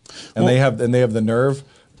 and they have the nerve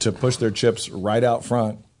to push their chips right out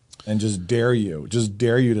front and just dare you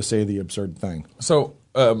to say the absurd thing. So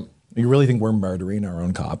you really think we're murdering our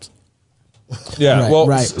own cops? Yeah. Right, well,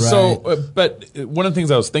 right. So, but one of the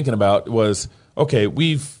things I was thinking about was, okay,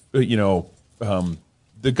 we've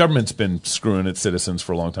the government's been screwing its citizens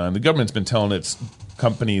for a long time. The government's been telling its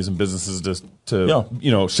companies and businesses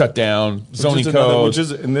to shut down, zoning codes.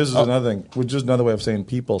 This is another thing, which is another way of saying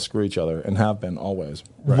people screw each other and have been always.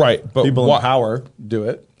 Right. But people in power do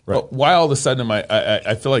it. Right. But why all of a sudden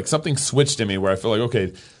I feel like something switched in me where I feel like,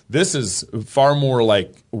 okay, this is far more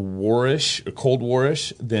like warish, Cold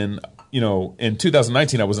War-ish than, in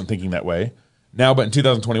 2019 I wasn't thinking that way. Now, but in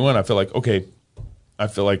 2021 I feel like, okay,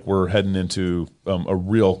 we're heading into a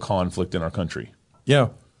real conflict in our country. Yeah.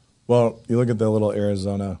 Well, you look at the little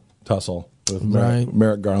Arizona tussle with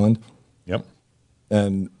Merrick Garland. Yep.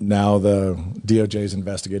 And now the DOJ is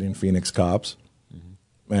investigating Phoenix cops.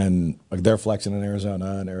 Mm-hmm. And like they're flexing in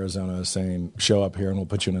Arizona, and Arizona is saying, show up here and we'll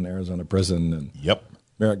put you in an Arizona prison. And yep.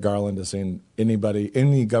 Merrick Garland is saying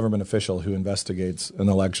any government official who investigates an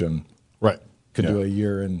election could do a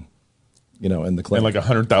year in in the clinic. And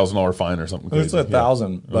like $100,000 fine or something. It's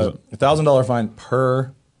 $1,000, but $1,000 fine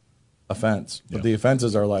per offense. But the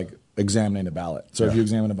offenses are like examining a ballot. So if you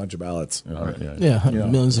examine a bunch of ballots,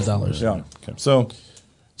 millions of dollars. Yeah. Okay. So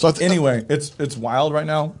anyway, it's wild right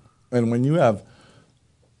now. And when you have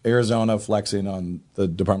Arizona flexing on the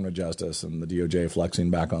Department of Justice and the DOJ flexing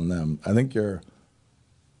back on them, I think you're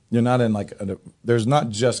not in like there's not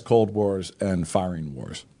just Cold Wars and firing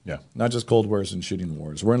wars. Yeah, not just Cold Wars and shooting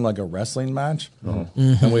wars. We're in like a wrestling match, and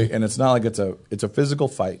it's not like it's a physical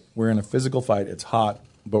fight. We're in a physical fight. It's hot,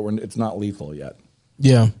 but it's not lethal yet.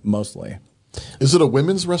 Yeah, mostly. Is it a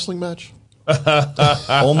women's wrestling match?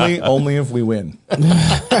 only if we win. Only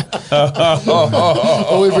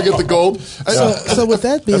if we get the gold. So with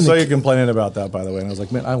that being, I saw you complaining about that, by the way, and I was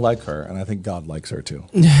like, man, I like her, and I think God likes her too.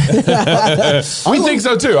 We think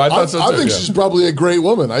so too. I thought so too. I think she's probably a great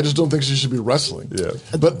woman. I just don't think she should be wrestling. Yeah,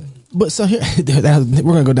 but so here we're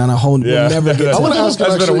gonna go down a whole. Yeah. We'll never get. I want to ask.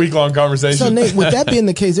 That's been a week-long conversation. So Nate, with that being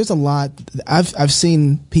the case, there's a lot. I've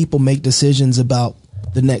seen people make decisions about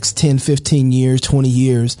the next 10, 15 years, 20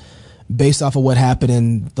 years. Based off of what happened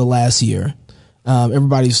in the last year,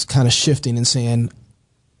 everybody's kind of shifting and saying,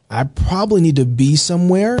 I probably need to be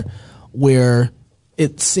somewhere where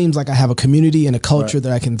it seems like I have a community and a culture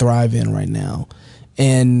that I can thrive in right now.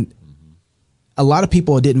 And a lot of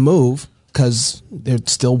people didn't move because they're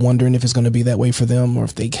still wondering if it's going to be that way for them or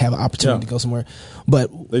if they have an opportunity to go somewhere.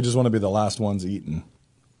 But they just want to be the last ones eaten.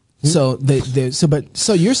 So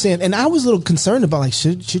so you're saying, and I was a little concerned about like,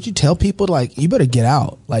 should you tell people like, you better get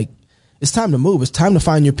out? Like, it's time to move. It's time to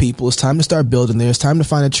find your people. It's time to start building there. It's time to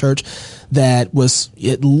find a church that was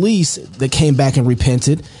at least that came back and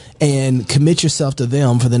repented and commit yourself to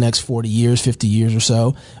them for the next 40 years, 50 years or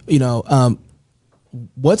so. You know,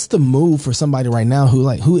 what's the move for somebody right now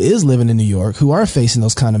who is living in New York, who are facing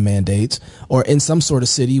those kind of mandates, or in some sort of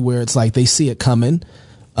city where it's like they see it coming?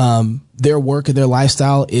 Their work and their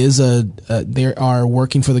lifestyle is they are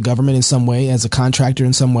working for the government in some way as a contractor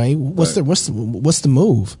in some way. What's the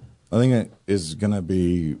move? I think it is going to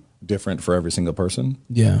be different for every single person.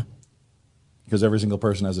 Yeah. Because every single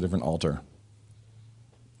person has a different altar.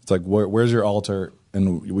 It's like, where's your altar?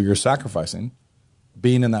 And you're sacrificing.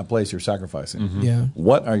 Being in that place, you're sacrificing. Mm-hmm. Yeah.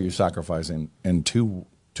 What are you sacrificing? And to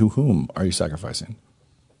whom are you sacrificing?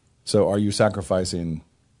 So are you sacrificing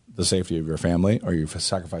the safety of your family? Are you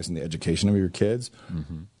sacrificing the education of your kids?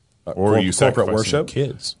 Mm-hmm. Or are you sacrificing worship?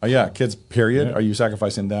 Kids? Kids, period. Yeah. Are you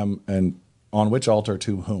sacrificing them? And on which altar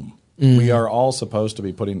to whom? Mm. We are all supposed to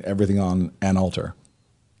be putting everything on an altar.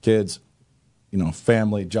 Kids,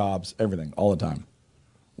 family, jobs, everything, all the time.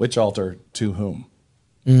 Which altar to whom?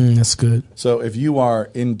 That's good. So if you are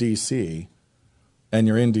in D.C. and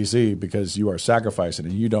you're in D.C. because you are sacrificing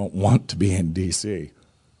and you don't want to be in D.C.,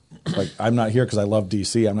 like, I'm not here because I love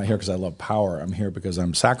D.C. I'm not here because I love power. I'm here because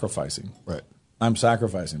I'm sacrificing. Right. I'm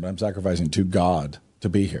sacrificing, but I'm sacrificing to God to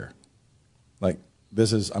be here. Like,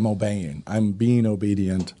 I'm obeying. I'm being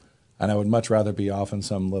obedient, and I would much rather be off in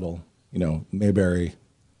some little, Mayberry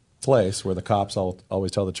place where the cops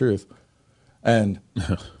always tell the truth. And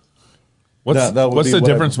what's the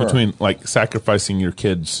difference between like sacrificing your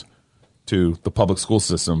kids to the public school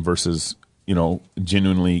system versus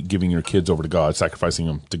genuinely giving your kids over to God, sacrificing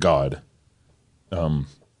them to God?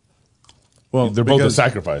 Well, they're both a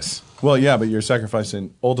sacrifice. Well, yeah, but you're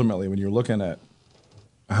sacrificing ultimately when you're looking at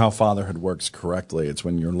how fatherhood works correctly. It's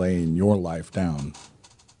when you're laying your life down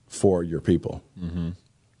for your people. Mm-hmm.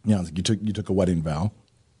 You took a wedding vow.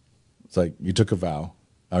 It's like you took a vow.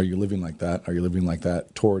 Are you living like that? Are you living like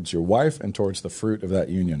that towards your wife and towards the fruit of that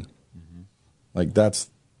union? Mm-hmm. Like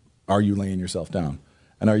are you laying yourself down?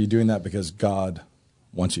 And are you doing that because God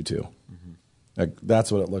wants you to? Mm-hmm. Like,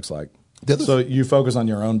 that's what it looks like. So you focus on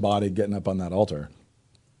your own body getting up on that altar.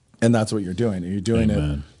 And that's what you're doing. You're doing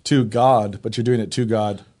it to God, but you're doing it to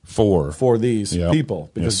God for these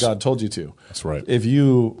people because God told you to. That's right. It'd be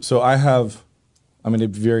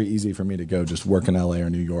very easy for me to go just work in LA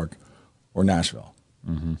or New York or Nashville.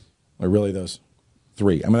 Mm-hmm. Or really those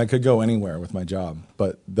three. I could go anywhere with my job,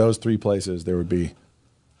 but those three places, there would be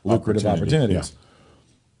lucrative opportunities. Yeah.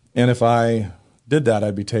 And if I did that,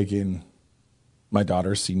 I'd be taking my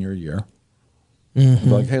daughter's senior year. Mm-hmm. I'd be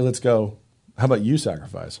like, hey, let's go. How about you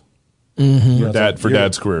sacrifice? Mm-hmm. For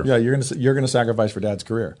dad's career. Yeah, you're gonna sacrifice for dad's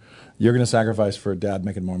career. You're gonna sacrifice for dad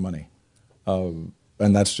making more money, and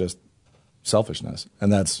that's just selfishness,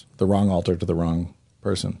 and that's the wrong altar to the wrong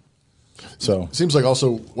person. So it seems like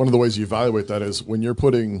also one of the ways you evaluate that is when you're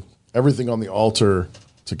putting everything on the altar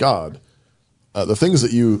to God, the things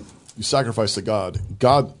that you sacrifice to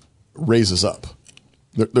God raises up.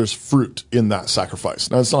 There's fruit in that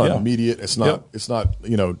sacrifice. Now it's not immediate. It's not. It's not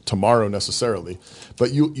tomorrow necessarily,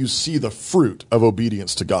 but you see the fruit of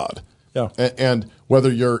obedience to God. Yeah. And whether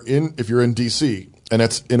if you're in DC and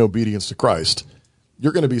it's in obedience to Christ,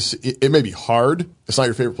 you're going to be. It may be hard. It's not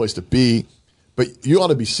your favorite place to be, but you ought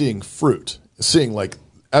to be seeing fruit, seeing like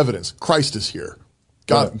evidence. Christ is here.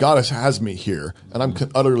 God has me here, and I'm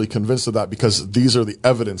utterly convinced of that because these are the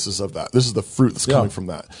evidences of that. This is the fruit that's coming from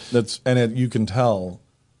that. You can tell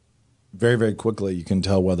very, very quickly. You can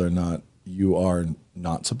tell whether or not you are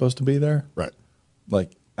not supposed to be there. Right.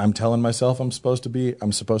 Like, I'm telling myself I'm supposed to be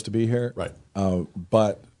here. Right.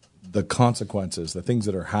 But the consequences, the things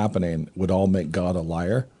that are happening, would all make God a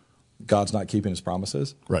liar. God's not keeping his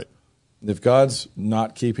promises. Right. If God's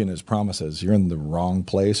not keeping his promises, you're in the wrong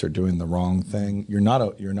place or doing the wrong thing. You're not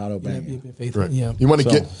obeying. Right. Yeah. You want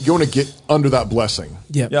to get under that blessing.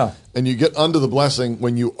 Yeah. Yeah. And you get under the blessing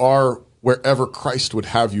when you are wherever Christ would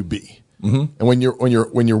have you be. Mm-hmm. And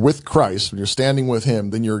when you're with Christ, when you're standing with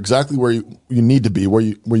him, then you're exactly where you need to be, where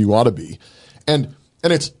you ought to be. And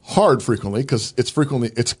it's hard frequently because it's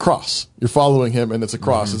a cross. You're following him and it's a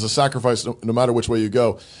cross. Mm-hmm. It's a sacrifice no matter which way you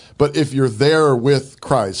go. But if you're there with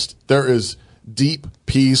Christ, there is deep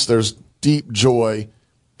peace, there's deep joy,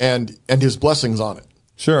 and his blessings on it.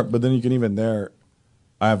 Sure, but then you can even there.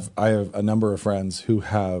 I have a number of friends who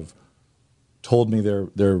have told me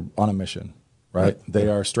they're on a mission, right? They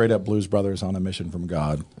are straight up Blues Brothers on a mission from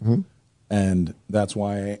God. And that's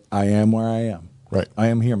why I am where I am. Right. I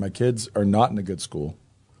am here. My kids are not in a good school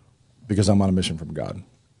because I'm on a mission from God.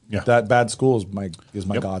 Yeah. That bad school is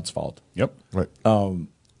my God's fault. Yep. Right. And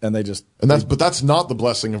but that's not the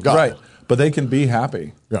blessing of God. Right. But they can be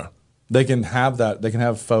happy. Yeah. They can have that. They can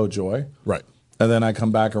have faux joy. Right. And then I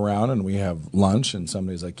come back around and we have lunch and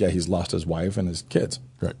somebody's like, yeah, he's lost his wife and his kids.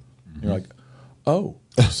 Right. You're like, oh,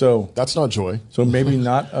 so that's not joy. So maybe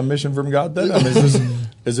not a mission from God then? I mean,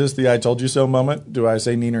 is this the I told you so moment? Do I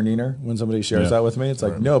say neener neener when somebody shares that with me? It's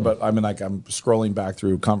like, no, but I mean, like I'm scrolling back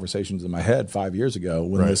through conversations in my head 5 years ago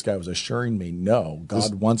when this guy was assuring me, no,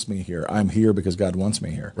 God wants me here. I'm here because God wants me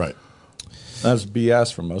here. Right. That's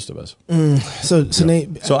BS for most of us. So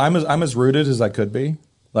Nate, so I'm as rooted as I could be.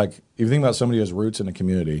 Like if you think about somebody who has roots in a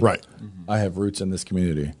community, right? I have roots in this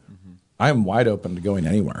community. I am wide open to going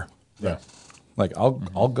anywhere. Yeah. Like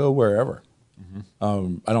I'll go wherever. I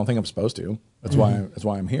don't think I'm supposed to. That's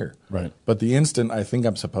why I'm here. Right. But the instant I think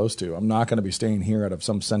I'm supposed to, I'm not going to be staying here out of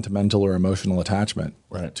some sentimental or emotional attachment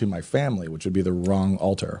to my family, which would be the wrong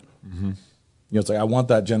altar. You know, it's like I want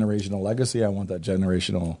that generational legacy. I want that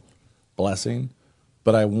generational blessing,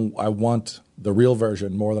 but I want the real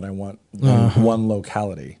version more than I want one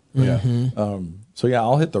locality. Yeah. So yeah,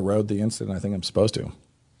 I'll hit the road the instant I think I'm supposed to.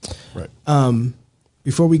 Right.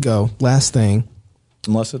 Before we go, last thing.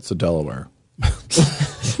 Unless it's a Delaware.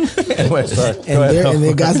 Anyway, sorry. And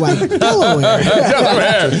the guy's like, Delaware.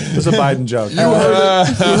 It's a Biden joke. You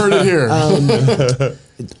heard it here.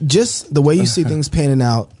 Just the way you see things panning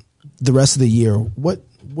out the rest of the year,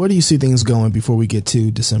 where do you see things going before we get to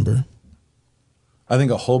December? I think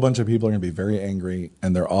a whole bunch of people are going to be very angry,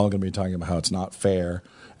 and they're all going to be talking about how it's not fair,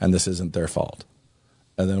 and this isn't their fault.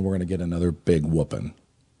 And then we're going to get another big whooping.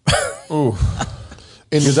 Ooh.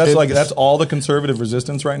 Because that's all the conservative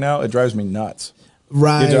resistance right now. It drives me nuts.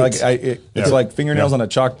 Right. It's like fingernails on a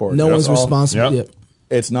chalkboard. No one's responsible. Yep.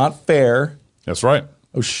 It's not fair. That's right.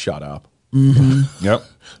 Oh, shut up. Yep.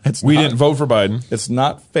 We didn't vote for Biden. It's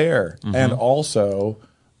not fair. And also,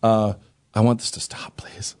 I want this to stop,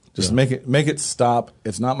 please. Just make it stop.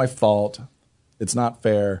 It's not my fault. It's not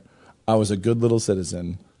fair. I was a good little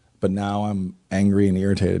citizen, but now I'm angry and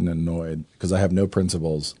irritated and annoyed because I have no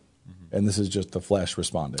principles. And this is just the flesh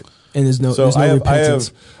responding. And there's no repentance. I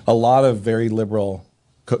have a lot of very liberal,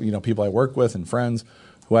 people I work with and friends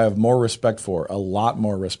who I have more respect for, a lot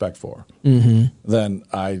more respect for, than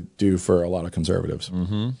I do for a lot of conservatives.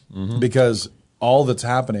 Because all that's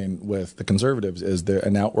happening with the conservatives is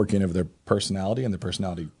an outworking of their personality and their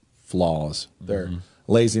personality flaws, their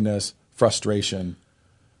laziness, frustration,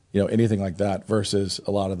 anything like that, versus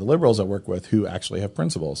a lot of the liberals I work with who actually have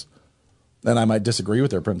principles. And I might disagree with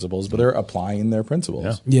their principles, but they're applying their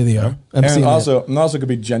principles. Yeah, they are. And also could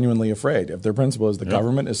be genuinely afraid. If their principle is the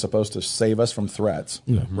government is supposed to save us from threats.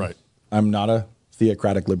 Right. I'm not a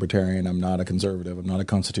theocratic libertarian. I'm not a conservative. I'm not a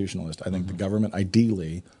constitutionalist. I think the government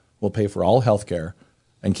ideally will pay for all health care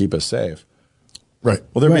and keep us safe. Right.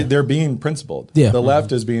 Well, they're being principled. Yeah. The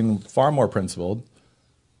left is being far more principled.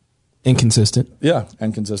 Inconsistent. Yeah,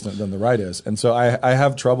 and consistent than the right is. And so I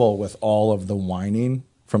have trouble with all of the whining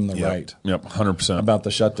from the right. Yep, 100%. About the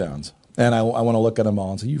shutdowns. And I want to look at them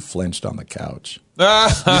all and say, you flinched on the couch.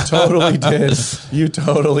 You totally did. You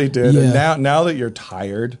totally did. Yeah. And now that you're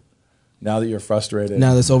tired, now that you're frustrated.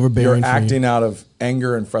 Now that's overbearing. You're acting out of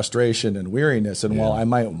anger and frustration and weariness. And while I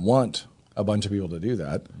might want a bunch of people to do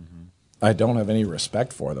that, I don't have any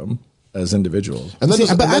respect for them as individuals. And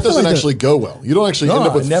that doesn't actually go well. You don't actually end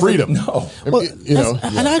up with freedom. No. Well,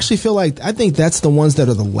 and I actually feel like, I think that's the ones that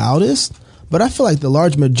are the loudest. But I feel like the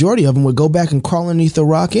large majority of them would go back and crawl underneath the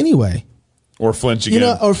rock anyway. Or flinch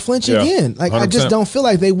again. Or flinch again. Like 100%. I just don't feel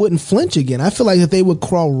like they wouldn't flinch again. I feel like that they would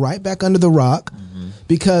crawl right back under the rock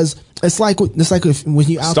because it's like when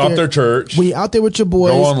you out Stop there, their church. When you're out there with your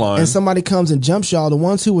boys Go online. and somebody comes and jumps y'all, the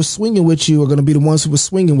ones who were swinging with you are going to be the ones who were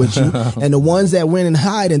swinging with you, and the ones that went and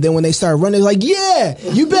hide, and then when they start running, they're like, yeah,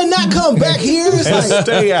 you better not come back here. It's and like,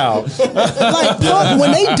 stay out. Like,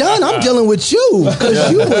 when they done, I'm dealing with you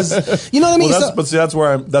because you was, you know what I mean?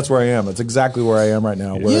 Well, that's where I am. That's exactly where I am right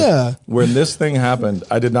now. When this thing happened,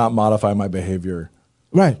 I did not modify my behavior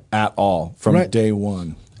at all from day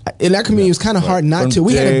one. In that community, it was kind of hard not to.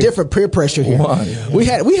 We had a different peer pressure here. We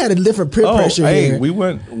had a different peer pressure here.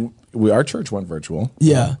 Our church went virtual.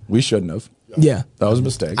 Yeah, we shouldn't have. Yeah, that was a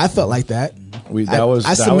mistake. I felt like that. That was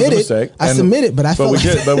a mistake. I submitted, but I felt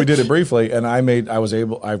like but we did it briefly, and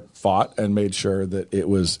I fought and made sure that it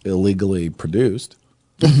was illegally produced.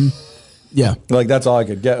 Yeah. Like, that's all I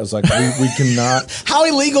could get. It was like, we cannot. How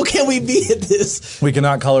illegal can we be at this? We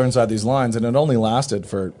cannot color inside these lines. And it only lasted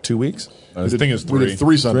for 2 weeks. I think it's 3. We did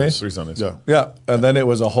 3 Sundays. 3 Sundays. Yeah. Yeah. And then it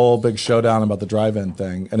was a whole big showdown about the drive-in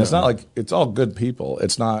thing. And it's not like, it's all good people.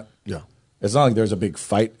 It's not. Yeah. It's not like there's a big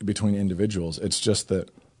fight between individuals. It's just that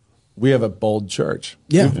we have a bold church.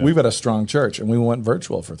 Yeah. We've had a strong church, and we went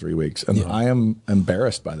virtual for 3 weeks. And I am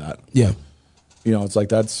embarrassed by that. Yeah. You know, it's like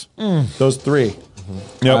those 3.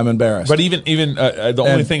 Yep. I'm embarrassed. But even the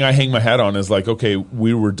only thing I hang my hat on is like, okay,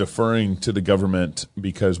 we were deferring to the government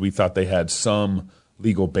because we thought they had some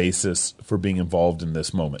legal basis for being involved in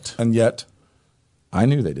this moment. And yet, I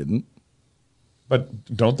knew they didn't. But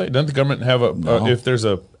don't they? Doesn't the government have if there's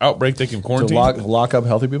a outbreak, they can quarantine? To lock up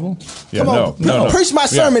healthy people? Yeah, Come on. Preach my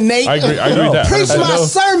sermon, Nate. I agree with that. Preach my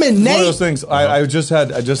sermon, Nate. One of those things. I just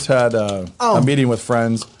had a meeting with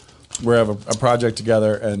friends. We have a project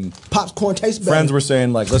together, and popcorn tastes better. Friends were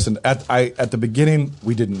saying, like, listen, at the beginning,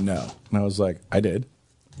 we didn't know. And I was like, I did.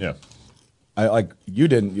 Yeah. You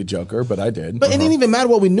didn't, you joker, but I did. But it didn't even matter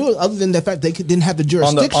what we knew, other than the fact they didn't have the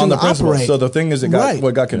jurisdiction on the to principle. operate. So the thing is,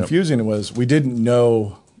 what got confusing was we didn't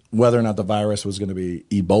know whether or not the virus was going to be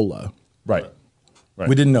Ebola. Right.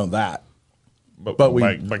 We didn't know that. But we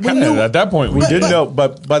knew, at that point, we didn't know.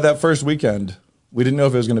 But by that first weekend, we didn't know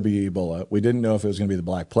if it was going to be Ebola. We didn't know if it was going to be the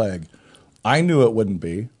Black Plague. I knew it wouldn't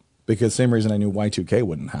be, because same reason I knew Y2K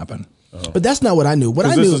wouldn't happen. But that's not what I knew.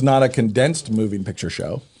 This is not a condensed moving picture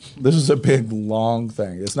show. This is a big, long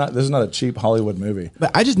thing. This is not a cheap Hollywood movie.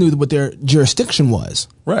 But I just knew what their jurisdiction was.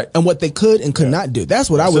 Right. And what they could and could not do. That's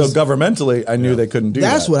what I was. So governmentally, I knew they couldn't do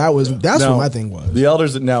that's that. What I was. That's what my thing was. The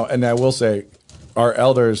elders now, and I will say, our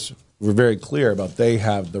elders were very clear about they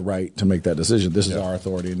have the right to make that decision. This is our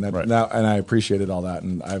authority. And now, and I appreciated all that,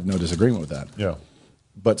 and I have no disagreement with that. Yeah.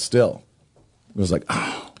 But still, it was like,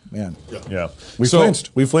 oh, man. Yeah. We flinched.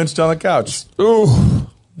 We flinched on the couch. Ooh.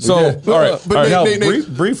 So, all right. But Nate,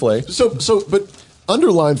 briefly. But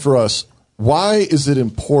underline for us, why is it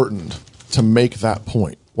important to make that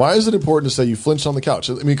point? Why is it important to say you flinched on the couch?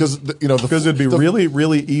 I mean, because it'd be really,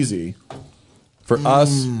 really easy for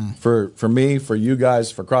us, for me, for you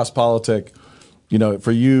guys, for Cross Politic,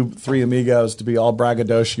 for you 3 amigos to be all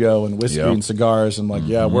braggadocio and whiskey and cigars and like,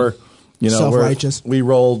 we're self-righteous. We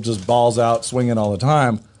roll just balls out swinging all the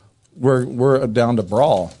time. We're down to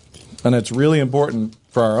brawl, and it's really important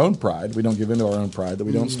for our own pride. We don't give into our own pride, that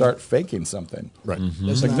we don't start faking something. Right.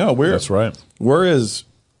 It's like, no, that's right. We're as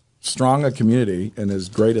strong a community and as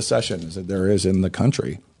great a session as there is in the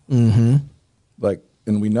country. Mm-hmm.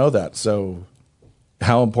 And we know that. So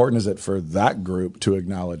how important is it for that group to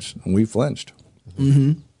acknowledge? And we flinched.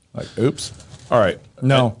 Mm-hmm. Oops. All right.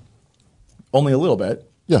 No, only a little bit.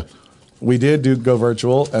 Yeah. We did go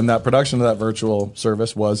virtual, and that production of that virtual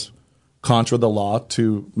service was contra the law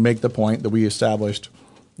to make the point that we established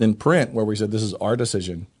in print, where we said this is our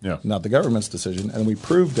decision, not the government's decision, and we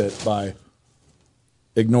proved it by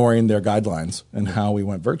ignoring their guidelines and how we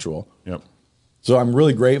went virtual. Yep. So I'm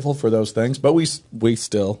really grateful for those things, but we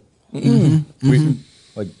still we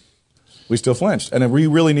still flinched, and we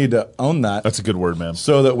really need to own that. That's a good word, man.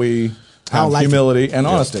 So that we have humility and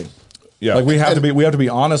honesty. Yeah. We have to be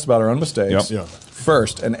honest about our own mistakes. Yep.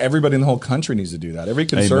 First, and everybody in the whole country needs to do that. Every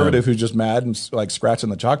conservative who's just mad and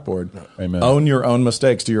scratching the chalkboard, own your own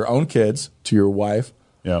mistakes to your own kids, to your wife.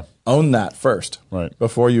 Yeah, own that first, right,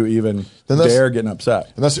 before you even dare getting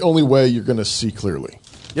upset. And that's the only way you're going to see clearly.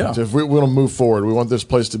 Yeah, so if we want to move forward, we want this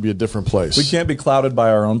place to be a different place. We can't be clouded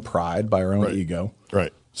by our own pride, by our own ego.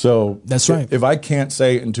 Right. So that's right. If I can't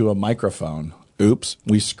say into a microphone, "Oops,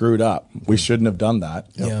 we screwed up. We shouldn't have done that."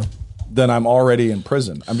 Yeah. Then I'm already in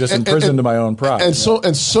prison. I'm just imprisoned to my own pride. And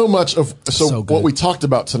so much of what we talked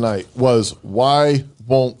about tonight was, why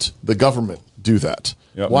won't the government do that?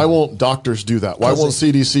 Yep. Why won't doctors do that? Why won't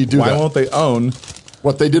CDC do that? Why won't they own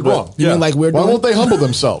what they did wrong? You mean like we're doing? Why won't they humble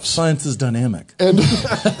themselves? Science is dynamic, and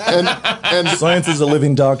science is a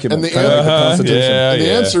living document. And the, the Constitution. And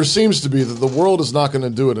the answer seems to be that the world is not going to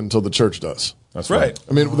do it until the church does. That's right.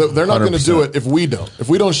 I mean, they're not going to do it if we don't. If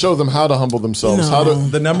we don't show them how to humble themselves,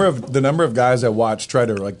 the number of guys I watch try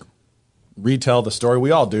to retell the story.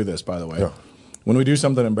 We all do this, by the way. Yeah. When we do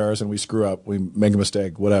something embarrassing, we screw up, we make a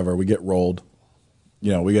mistake, whatever. We get rolled.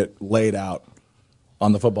 We get laid out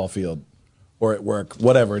on the football field or at work,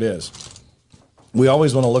 whatever it is. We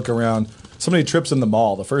always want to look around. Somebody trips in the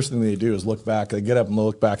mall. The first thing they do is look back. They get up and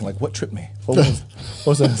look back and what tripped me? What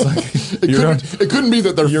was that? It's It couldn't be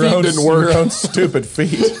that their feet didn't work. Your own stupid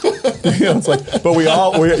feet. It's like, but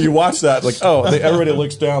you watch that like, everybody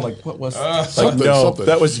looks down like, what was something.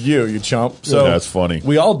 That was you chump. So that's funny.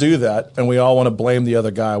 We all do that, and we all want to blame the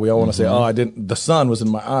other guy. We all want to say, I didn't. The sun was in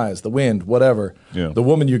my eyes, the wind, whatever. Yeah. The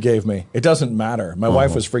woman you gave me, it doesn't matter. My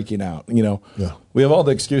wife was freaking out. Yeah. We have all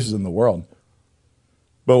the excuses in the world,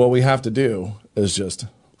 but what we have to do is just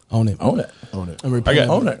own it. Own it.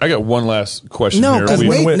 I got one last question No, here. 'cause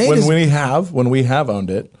When we have owned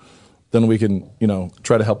it, then we can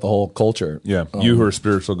try to help the whole culture. Yeah, you who are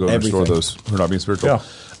spiritual, go and restore those who are not being spiritual.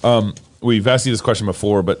 Yeah. We've asked you this question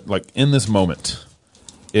before, but like in this moment,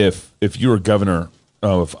 if you were governor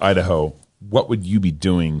of Idaho, what would you be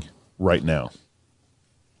doing right now?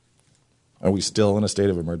 Are we still in a state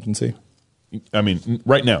of emergency? I mean,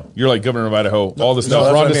 right now, you're like governor of Idaho. All this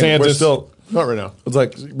stuff. Ron DeSantis. We're still not right now. It's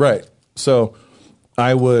like right. So,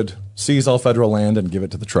 I would seize all federal land and give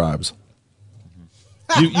it to the tribes.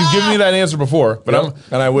 You've given me that answer before, but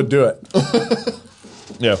and I would do it.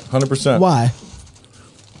 Yeah, 100%. Why?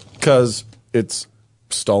 Because it's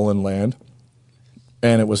stolen land,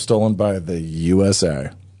 and it was stolen by the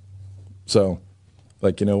USA. So,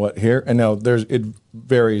 like, you know what? Here and now, it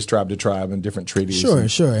varies tribe to tribe and different treaties.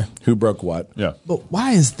 Sure. Who broke what? Yeah. But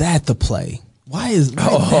why is that the play? Why is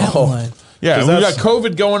that one? Yeah, we got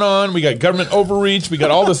COVID going on. We got government overreach. We got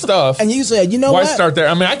all this stuff. And you said, why what? start there?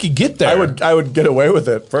 I mean, I could get there. I would get away with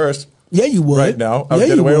it first. Yeah, you would. Right now, I would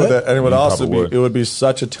get away with it, and it would also be. It would be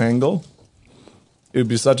such a tangle. It would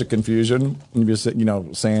be such a confusion. You'd be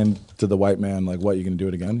saying to the white man, like, "What, you going to do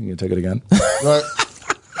it again? You going to take it again?" Right.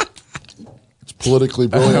 It's politically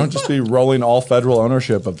brilliant. I don't just be rolling all federal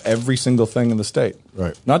ownership of every single thing in the state.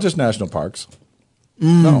 Right. Not just national parks.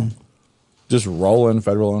 No. Just rolling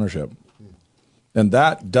federal ownership. And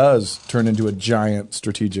that does turn into a giant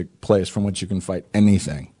strategic place from which you can fight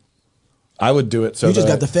anything. I would do it so you just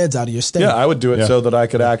got the feds out of your state. Yeah, I would do it so that I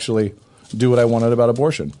could actually do what I wanted about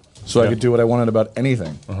abortion. So I could do what I wanted about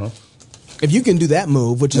anything. If you can do that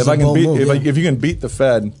move, which is if you can beat the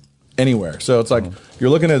Fed anywhere. So it's like you're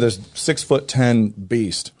looking at this 6'10"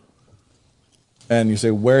 beast, and you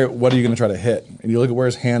say, what are you going to try to hit? And you look at where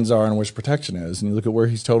his hands are and where his protection is, and you look at where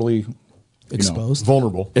he's totally exposed,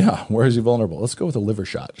 vulnerable. Yeah, where is he vulnerable? Let's go with a liver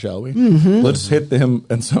shot, shall we? Let's hit him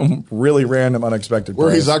in some really random, unexpected where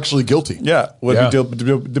place. He's actually guilty. Yeah, would be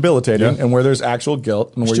debilitating, and where there's actual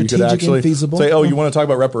guilt, and where you could actually say, "Oh, you want to talk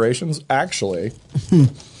about reparations? Actually,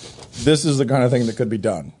 this is the kind of thing that could be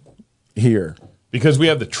done here." Because we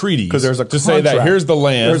have the treaties. Because there's a to say that here's the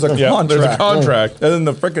land. There's a contract. There's a contract. And then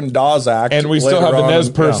the freaking Dawes Act. And we still have the Nez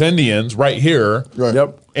Perce Indians right here. Right.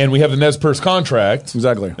 Yep. And we have the Nez Perce contract.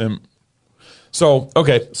 Exactly. So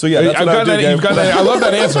okay. So yeah, that's what I would do, you've got that. I love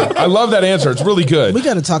that answer. I love that answer. It's really good. We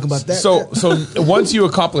got to talk about that. So once you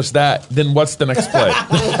accomplish that, then what's the next play?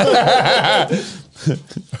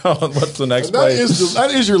 What's the next play?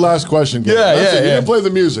 That is your last question, Gabe. You can play the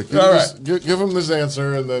music. All right. Give him this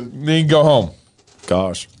answer, and then you can go home.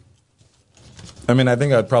 Gosh. I mean, I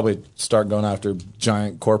think I'd probably start going after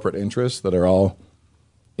giant corporate interests that are all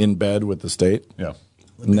in bed with the state. Yeah.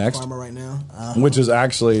 Next. Farmer right now. Which is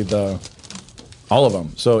actually all of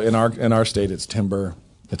them. So in our state, it's timber,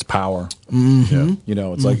 it's power. Mm-hmm.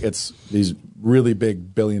 Yeah. It's like it's these really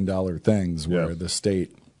big billion-dollar things where the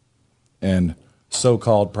state and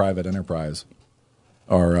so-called private enterprise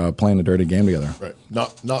are playing a dirty game together. Right.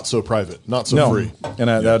 Not so private, not so free. And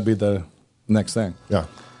that would be the next thing. Yeah.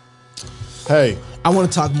 Hey, I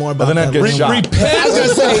want to talk more about then that. I'd get shot. Repent. I was going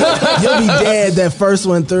to say, you'll be dead that first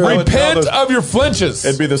one through. Repent of your flinches.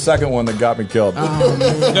 It'd be the second one that got me killed.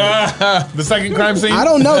 The second crime scene? I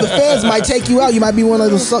don't know. The feds might take you out. You might be one of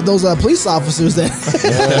those police officers that.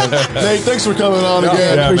 Nate, thanks for coming on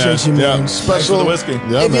again. I appreciate you, man. Special the whiskey.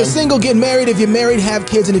 Yeah, if you're single, get married. If you're married, have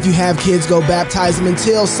kids. And if you have kids, go baptize them.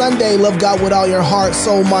 Until Sunday, love God with all your heart,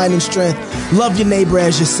 soul, mind, and strength. Love your neighbor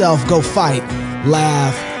as yourself. Go fight,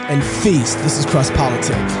 laugh, and feast. This is Cross Politics.